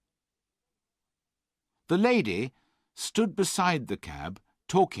cover. The lady stood beside the cab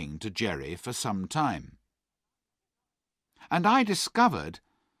talking to Jerry for some time, and I discovered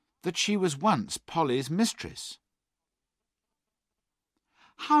that she was once Polly's mistress.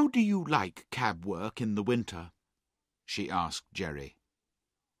 "How do you like cab work in the winter?" she asked Jerry.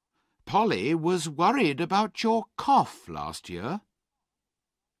 "Polly was worried about your cough last year."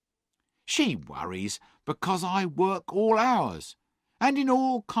 "She worries because I work all hours and in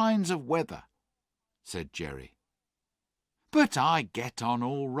all kinds of weather," said Jerry. "But I get on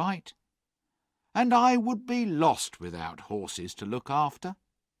all right, and I would be lost without horses to look after."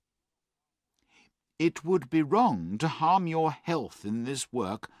 "It would be wrong to harm your health in this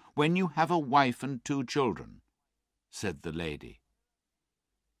work when you have a wife and 2 children," said the lady.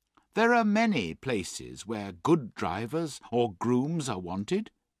 "There are many places where good drivers or grooms are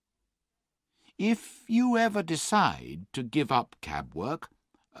wanted. If you ever decide to give up cab work,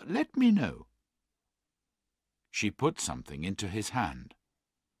 let me know." She put something into his hand.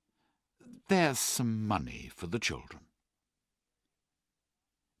 "There's some money for the children."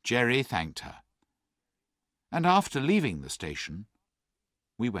 Jerry thanked her, and after leaving the station,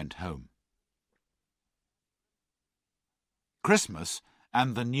 we went home. Christmas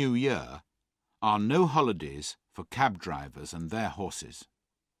and the New Year are no holidays for cab drivers and their horses.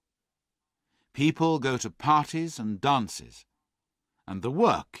 People go to parties and dances, and the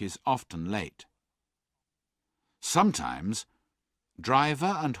work is often late. Sometimes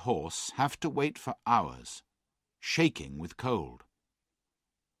driver and horse have to wait for hours, shaking with cold.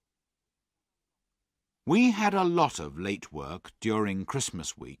 We had a lot of late work during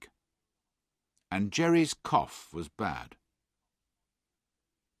Christmas week, and Jerry's cough was bad.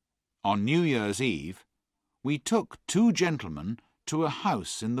 On New Year's Eve, we took 2 gentlemen to a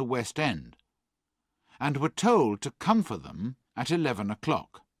house in the West End, and were told to come for them at 11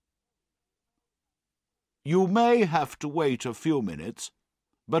 o'clock. "You may have to wait a few minutes,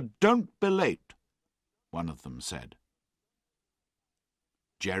 but don't be late," one of them said.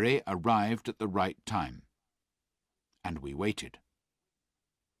 Jerry arrived at the right time, and we waited.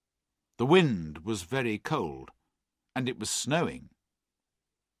 The wind was very cold, and it was snowing.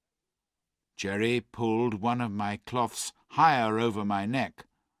 Jerry pulled one of my cloths higher over my neck,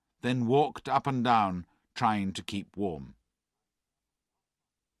 then walked up and down, trying to keep warm.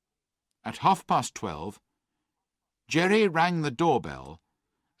 At 12:30, Jerry rang the doorbell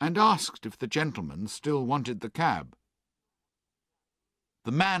and asked if the gentleman still wanted the cab.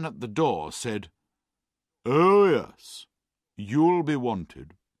 The man at the door said, "Oh, yes, you'll be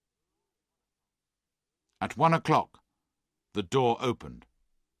wanted." At 1 o'clock, the door opened,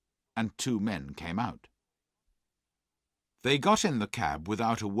 and 2 men came out. They got in the cab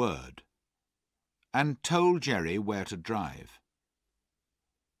without a word, and told Jerry where to drive.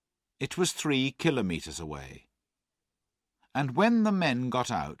 It was 3 kilometres away, and when the men got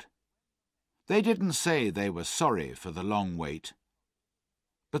out, they didn't say they were sorry for the long wait,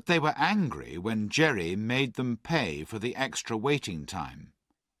 but they were angry when Jerry made them pay for the extra waiting time.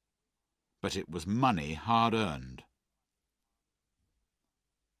 But it was money hard earned.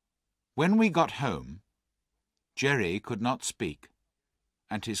 When we got home, Jerry could not speak,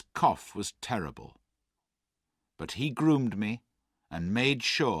 and his cough was terrible. But he groomed me and made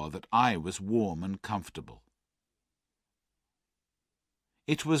sure that I was warm and comfortable.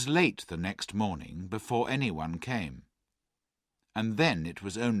 It was late the next morning before anyone came, and then it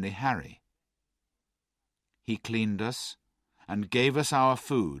was only Harry. He cleaned us and gave us our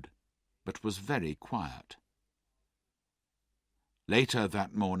food, but was very quiet. Later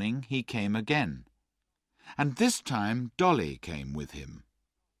that morning he came again, and this time Dolly came with him.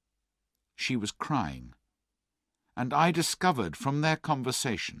 She was crying, and I discovered from their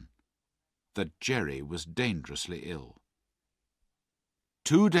conversation that Jerry was dangerously ill.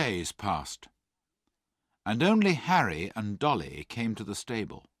 2 days passed, and only Harry and Dolly came to the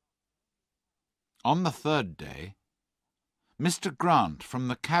stable. On the 3rd day, Mr. Grant from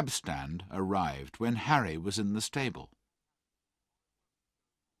the cab stand arrived when Harry was in the stable.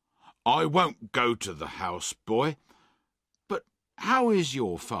 "I won't go to the house, boy, but how is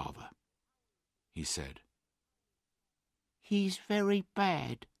your father?" he said. "He's very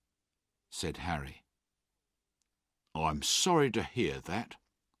bad," said Harry. "I'm sorry to hear that,"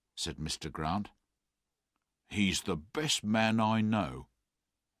 said Mr. Grant. "He's the best man I know."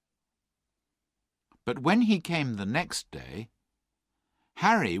 But when he came the next day,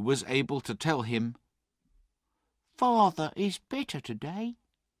 Harry was able to tell him, "Father is better today.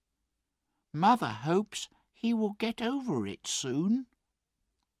 Mother hopes he will get over it soon."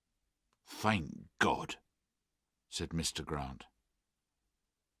 "Thank God," said Mr. Grant.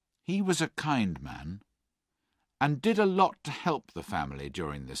 He was a kind man, and did a lot to help the family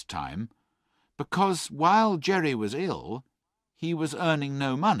during this time, because while Jerry was ill, he was earning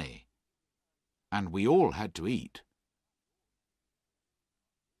no money, and we all had to eat.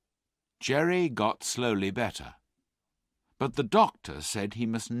 Jerry got slowly better, but the doctor said he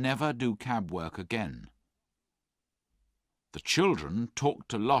must never do cab work again. The children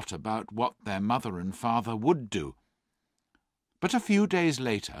talked a lot about what their mother and father would do, but a few days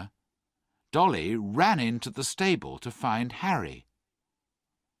later, Dolly ran into the stable to find Harry.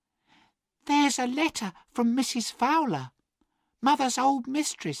 "There's a letter from Mrs. Fowler, Mother's old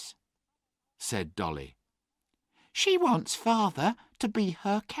mistress," said Dolly. "She wants Father to be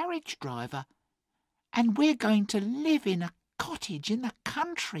her carriage driver, and we're going to live in a cottage in the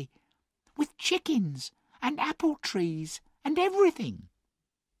country, with chickens and apple trees and everything."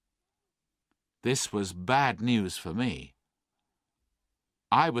 This was bad news for me.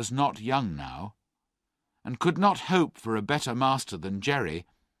 I was not young now, and could not hope for a better master than Jerry,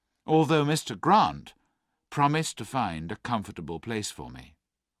 although Mr. Grant promised to find a comfortable place for me.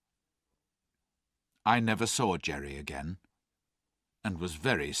 I never saw Jerry again, and was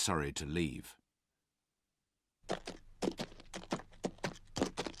very sorry to leave.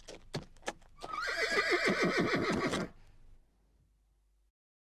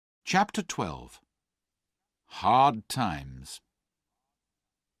 Chapter 12. Hard Times.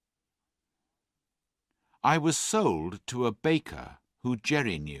 I was sold to a baker who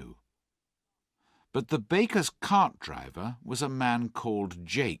Jerry knew, but the baker's cart driver was a man called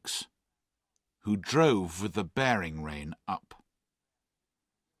Jakes, who drove with the bearing rein up.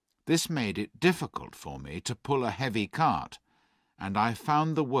 This made it difficult for me to pull a heavy cart, and I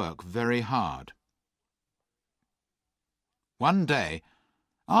found the work very hard. One day,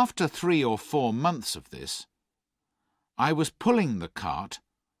 after 3 or 4 months of this, I was pulling the cart,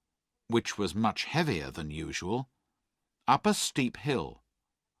 which was much heavier than usual, up a steep hill.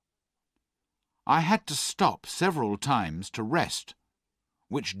 I had to stop several times to rest,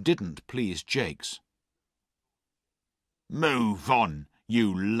 which didn't please Jakes. "Move on,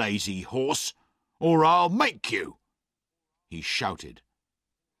 you lazy horse, or I'll make you!" he shouted,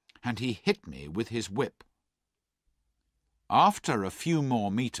 and he hit me with his whip. After a few more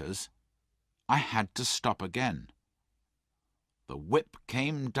meters, I had to stop again. The whip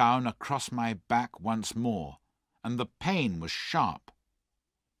came down across my back once more, and the pain was sharp.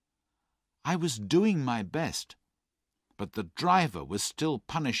 I was doing my best, but the driver was still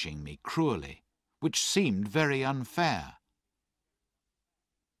punishing me cruelly, which seemed very unfair.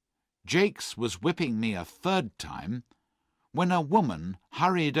 Jakes was whipping me a third time when a woman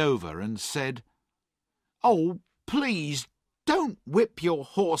hurried over and said, "Oh, please, don't whip your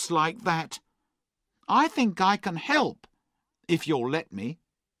horse like that. I think I can help, if you'll let me."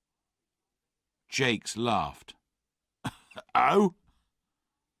 Jakes laughed. "Oh?"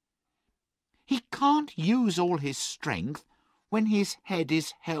 "He can't use all his strength when his head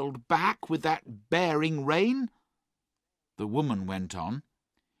is held back with that bearing rein," the woman went on.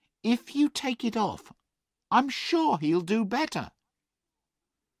 "If you take it off, I'm sure he'll do better."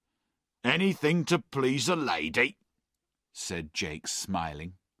 "Anything to please a lady," said Jakes,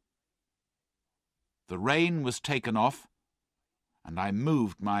 smiling. The rein was taken off, and I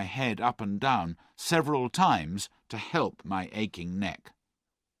moved my head up and down several times to help my aching neck.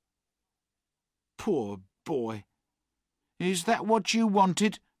 "Poor boy. "Is that what you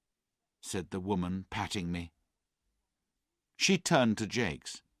wanted?" said the woman, patting me. She turned to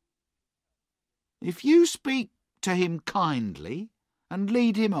Jakes. "If you speak to him kindly and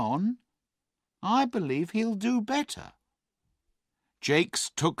lead him on, I believe he'll do better."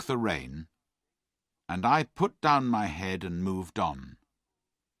 Jakes took the rein, and I put down my head and moved on.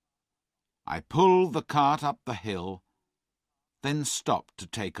 I pulled the cart up the hill, then stopped to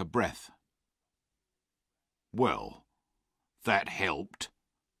take a breath. "Well, that helped,"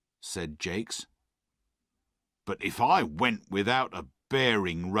 said Jakes. "But if I went without a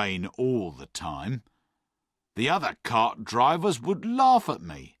bearing rein all the time, the other cart drivers would laugh at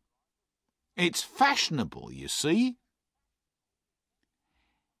me. It's fashionable, you see."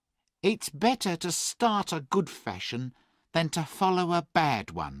 "It's better to start a good fashion than to follow a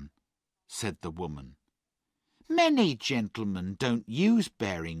bad one," said the woman. "Many gentlemen don't use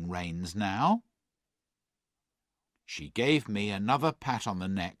bearing reins now." She gave me another pat on the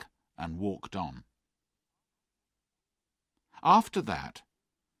neck and walked on. After that,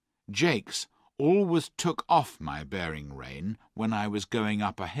 Jakes always took off my bearing rein when I was going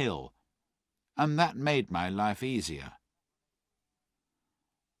up a hill, and that made my life easier.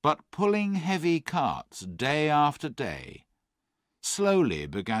 But pulling heavy carts day after day slowly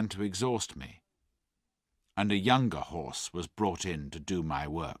began to exhaust me, and a younger horse was brought in to do my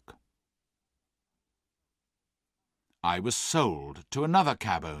work. I was sold to another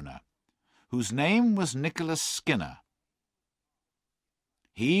cab owner, whose name was Nicholas Skinner.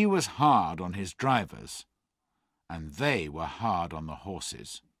 He was hard on his drivers, and they were hard on the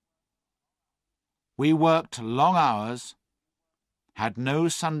horses. We worked long hours, had no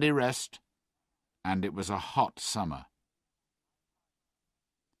Sunday rest, and it was a hot summer.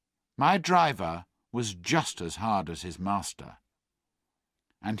 My driver was just as hard as his master,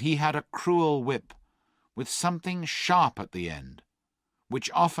 and he had a cruel whip with something sharp at the end,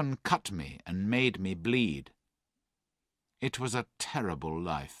 which often cut me and made me bleed. It was a terrible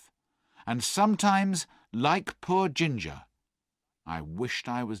life, and sometimes, like poor Ginger, I wished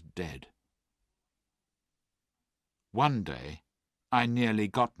I was dead. One day I nearly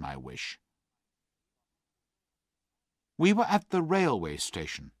got my wish. We were at the railway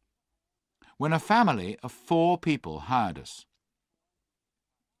station when a family of 4 people hired us.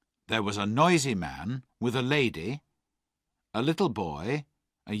 There was a noisy man with a lady, a little boy,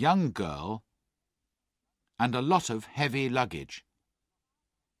 a young girl, and a lot of heavy luggage.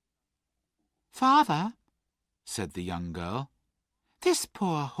 "Father," said the young girl, "this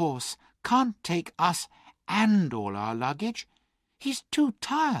poor horse can't take us and all our luggage. He's too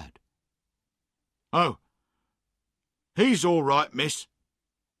tired." "Oh, he's all right, miss,"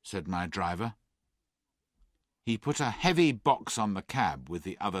 said my driver. He put a heavy box on the cab with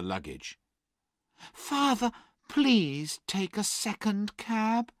the other luggage. "Father, please take a second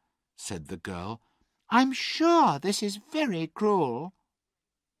cab," said the girl. "I'm sure this is very cruel."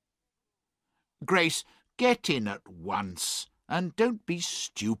 "Grace, get in at once, and don't be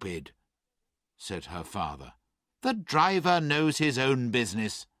stupid," said her father. "The driver knows his own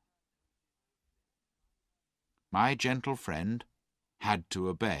business." My gentle friend had to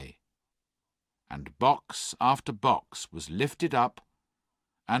obey, and box after box was lifted up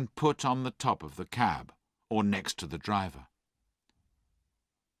and put on the top of the cab, or next to the driver.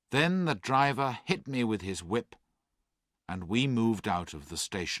 Then the driver hit me with his whip, and we moved out of the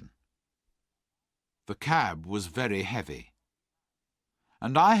station. The cab was very heavy,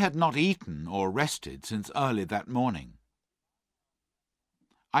 and I had not eaten or rested since early that morning.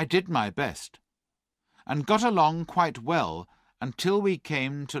 I did my best, and got along quite well until we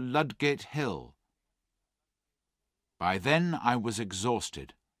came to Ludgate Hill. By then I was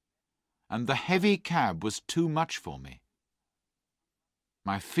exhausted, and the heavy cab was too much for me.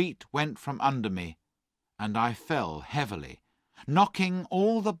 My feet went from under me, and I fell heavily, knocking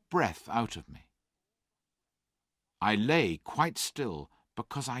all the breath out of me. I lay quite still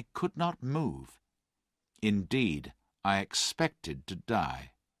because I could not move. Indeed, I expected to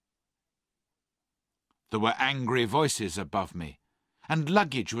die. There were angry voices above me, and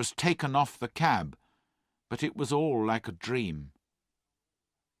luggage was taken off the cab, but it was all like a dream.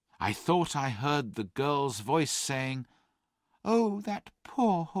 I thought I heard the girl's voice saying, "Oh, that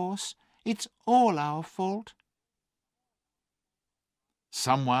poor horse, it's all our fault."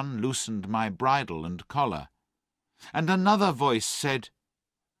 Someone loosened my bridle and collar, and another voice said,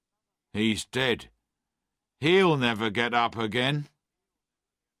 "He's dead. He'll never get up again."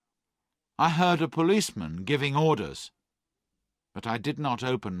 I heard a policeman giving orders, but I did not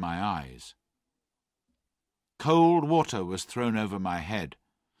open my eyes. Cold water was thrown over my head,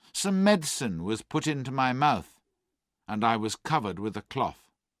 some medicine was put into my mouth, and I was covered with a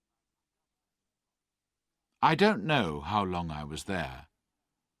cloth. I don't know how long I was there,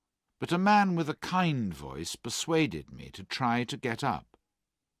 but a man with a kind voice persuaded me to try to get up,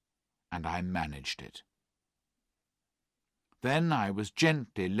 and I managed it. Then I was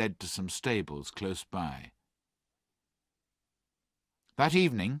gently led to some stables close by. That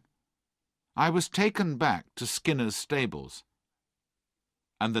evening, I was taken back to Skinner's stables,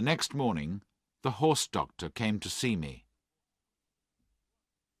 and the next morning the horse doctor came to see me.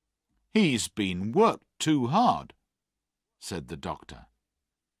 "He's been worked too hard," said the doctor.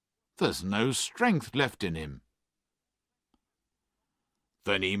 "There's no strength left in him."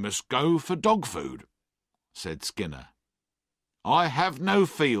 "Then he must go for dog food," said Skinner. "I have no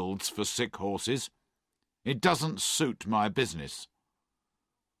fields for sick horses. It doesn't suit my business.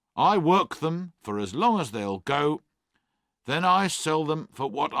 I work them for as long as they'll go, then I sell them for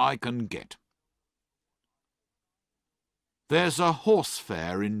what I can get. There's a horse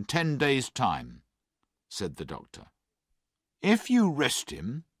fair in 10 days' time," said the doctor. "If you rest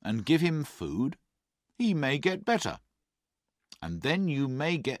him and give him food, he may get better, and then you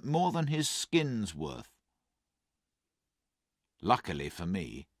may get more than his skin's worth." Luckily for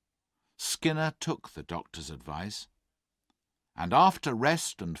me, Skinner took the doctor's advice, and after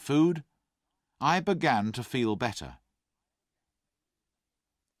rest and food, I began to feel better.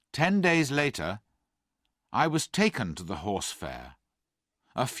 10 days later, I was taken to the horse fair,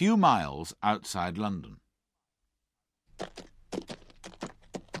 a few miles outside London.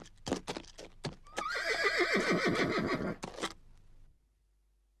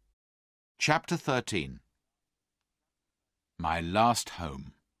 Chapter 13. My last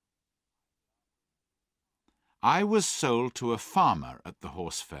home. I was sold to a farmer at the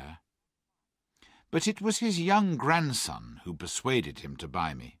horse fair, but it was his young grandson who persuaded him to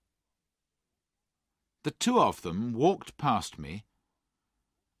buy me. The two of them walked past me,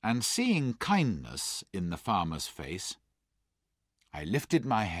 and seeing kindness in the farmer's face, I lifted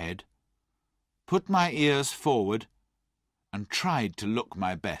my head, put my ears forward, and tried to look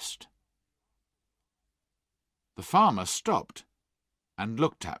my best. The farmer stopped and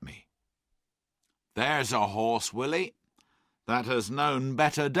looked at me. "There's a horse, Willie, that has known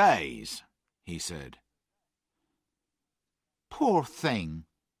better days," he said. "Poor thing,"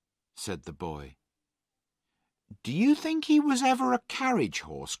 said the boy. "Do you think he was ever a carriage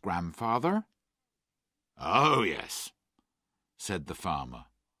horse, grandfather?" "Oh, yes," said the farmer.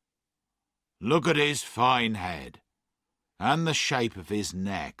 "Look at his fine head, and the shape of his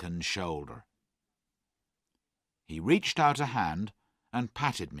neck and shoulder." He reached out a hand and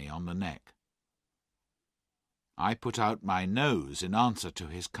patted me on the neck. I put out my nose in answer to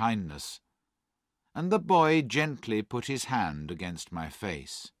his kindness, and the boy gently put his hand against my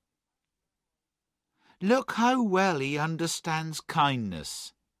face. "Look how well he understands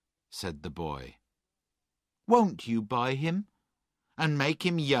kindness," said the boy. "Won't you buy him, and make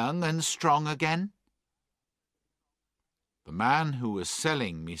him young and strong again?" The man who was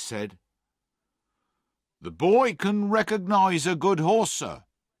selling me said, "The boy can recognize a good horse, sir.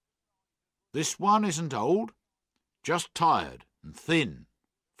 This one isn't old, just tired and thin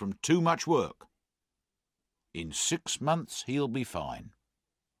from too much work. In 6 months he'll be fine."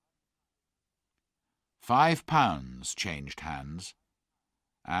 £5 changed hands,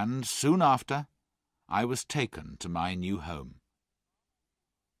 and soon after I was taken to my new home.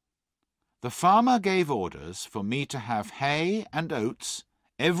 The farmer gave orders for me to have hay and oats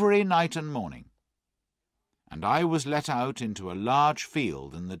every night and morning, and I was let out into a large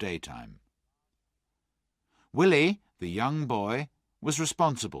field in the daytime. Willie, the young boy, was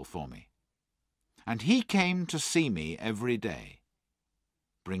responsible for me, and he came to see me every day.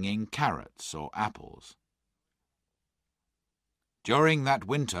 bringing carrots or apples. During that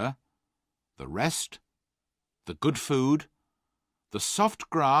winter, the rest, the good food, the soft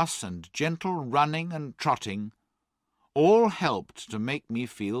grass and gentle running and trotting all helped to make me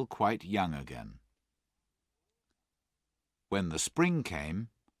feel quite young again. When the spring came,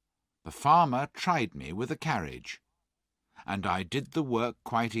 the farmer tried me with a carriage, and I did the work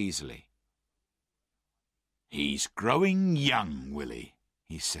quite easily. "He's growing young, Willie,"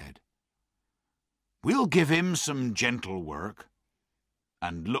 he said. "We'll give him some gentle work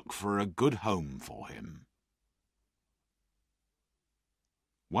and look for a good home for him."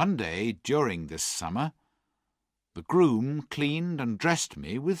 One day during this summer, the groom cleaned and dressed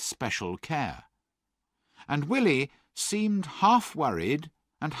me with special care, and Willie seemed half worried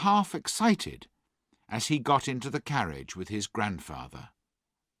and half excited as he got into the carriage with his grandfather.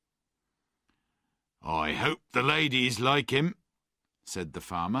 "I hope the ladies like him," said the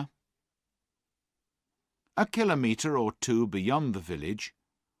farmer. A kilometre or two beyond the village,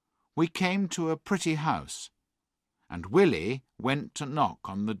 we came to a pretty house, and Willie went to knock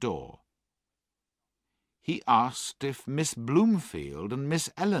on the door. He asked if Miss Bloomfield and Miss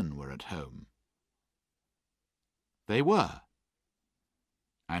Ellen were at home. They were,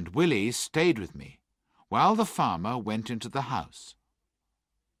 and Willie stayed with me while the farmer went into the house.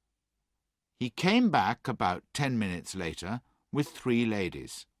 He came back about 10 minutes later with 3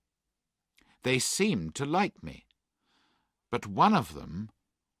 ladies. They seemed to like me, but one of them,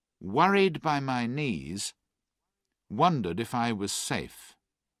 worried by my knees, wondered if I was safe.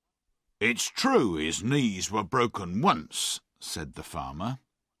 "It's true his knees were broken once," said the farmer,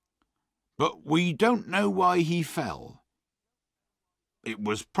 "but we don't know why he fell. It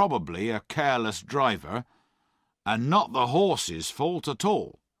was probably a careless driver, and not the horse's fault at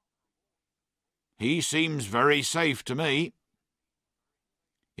all. He seems very safe to me.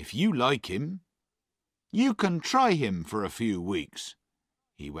 If you like him, you can try him for a few weeks,"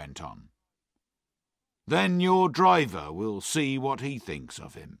 he went on. "Then your driver will see what he thinks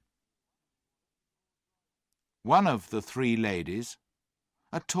of him." One of the 3 ladies,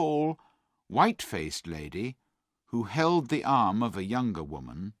 a tall, white-faced lady who held the arm of a younger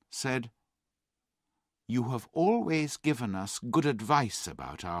woman, said, "You have always given us good advice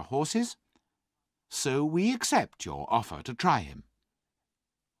about our horses, so we accept your offer to try him."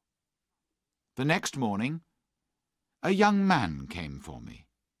 The next morning, a young man came for me.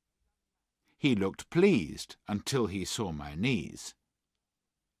 He looked pleased until he saw my knees.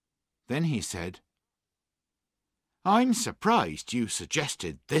 Then he said, "I'm surprised you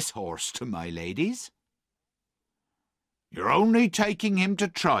suggested this horse to my ladies." "You're only taking him to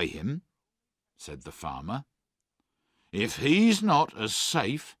try him," said the farmer. "If he's not as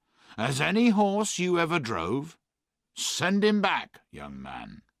safe as any horse you ever drove, send him back, young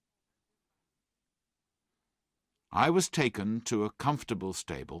man." I was taken to a comfortable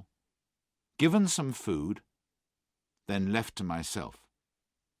stable, given some food, then left to myself.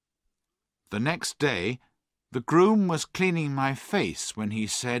 The next day, the groom was cleaning my face when he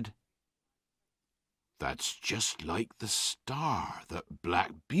said, "That's just like the star that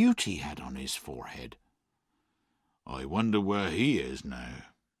Black Beauty had on his forehead. I wonder where he is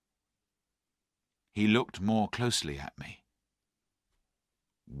now." He looked more closely at me.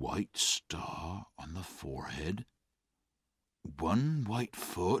 "White star on the forehead, 1 white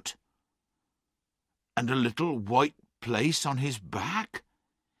foot, and a little white place on his back?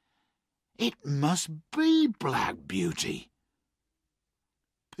 It must be Black Beauty.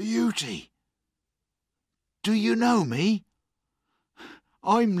 Beauty, do you know me?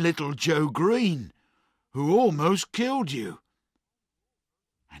 I'm little Joe Green, who almost killed you."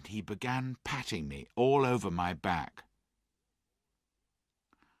 And he began patting me all over my back.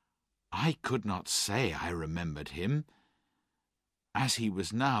 I could not say I remembered him, as he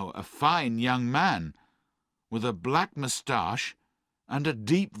was now a fine young man, with a black moustache and a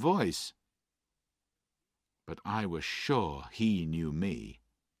deep voice. But I was sure he knew me,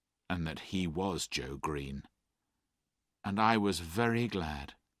 and that he was Joe Green, and I was very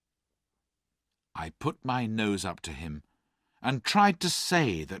glad. I put my nose up to him and tried to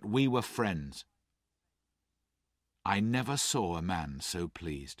say that we were friends. I never saw a man so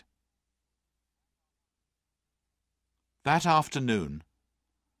pleased. That afternoon,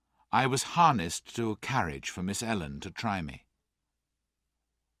 I was harnessed to a carriage for Miss Ellen to try me.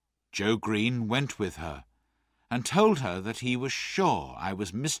 Joe Green went with her and told her that he was sure I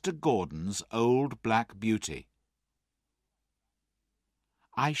was Mr. Gordon's old Black Beauty.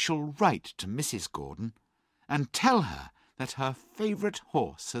 "I shall write to Mrs. Gordon and tell her that her favourite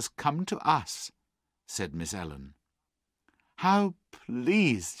horse has come to us," said Miss Ellen. How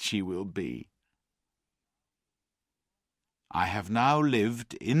pleased she will be! I have now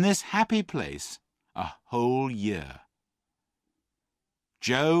lived in this happy place a whole year.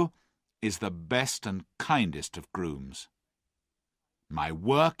 Joe is the best and kindest of grooms. My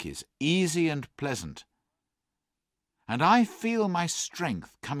work is easy and pleasant, and I feel my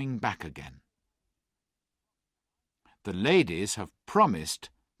strength coming back again. The ladies have promised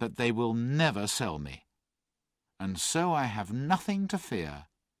that they will never sell me, and so I have nothing to fear.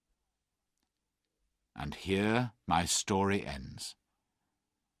 And here my story ends.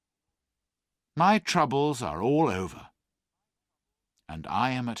 My troubles are all over, and I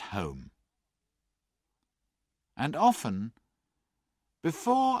am at home. And often,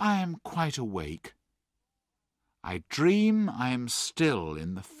 before I am quite awake, I dream I am still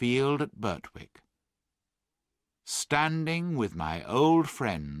in the field at Birtwick, standing with my old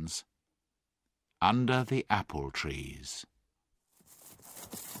friends under the apple trees.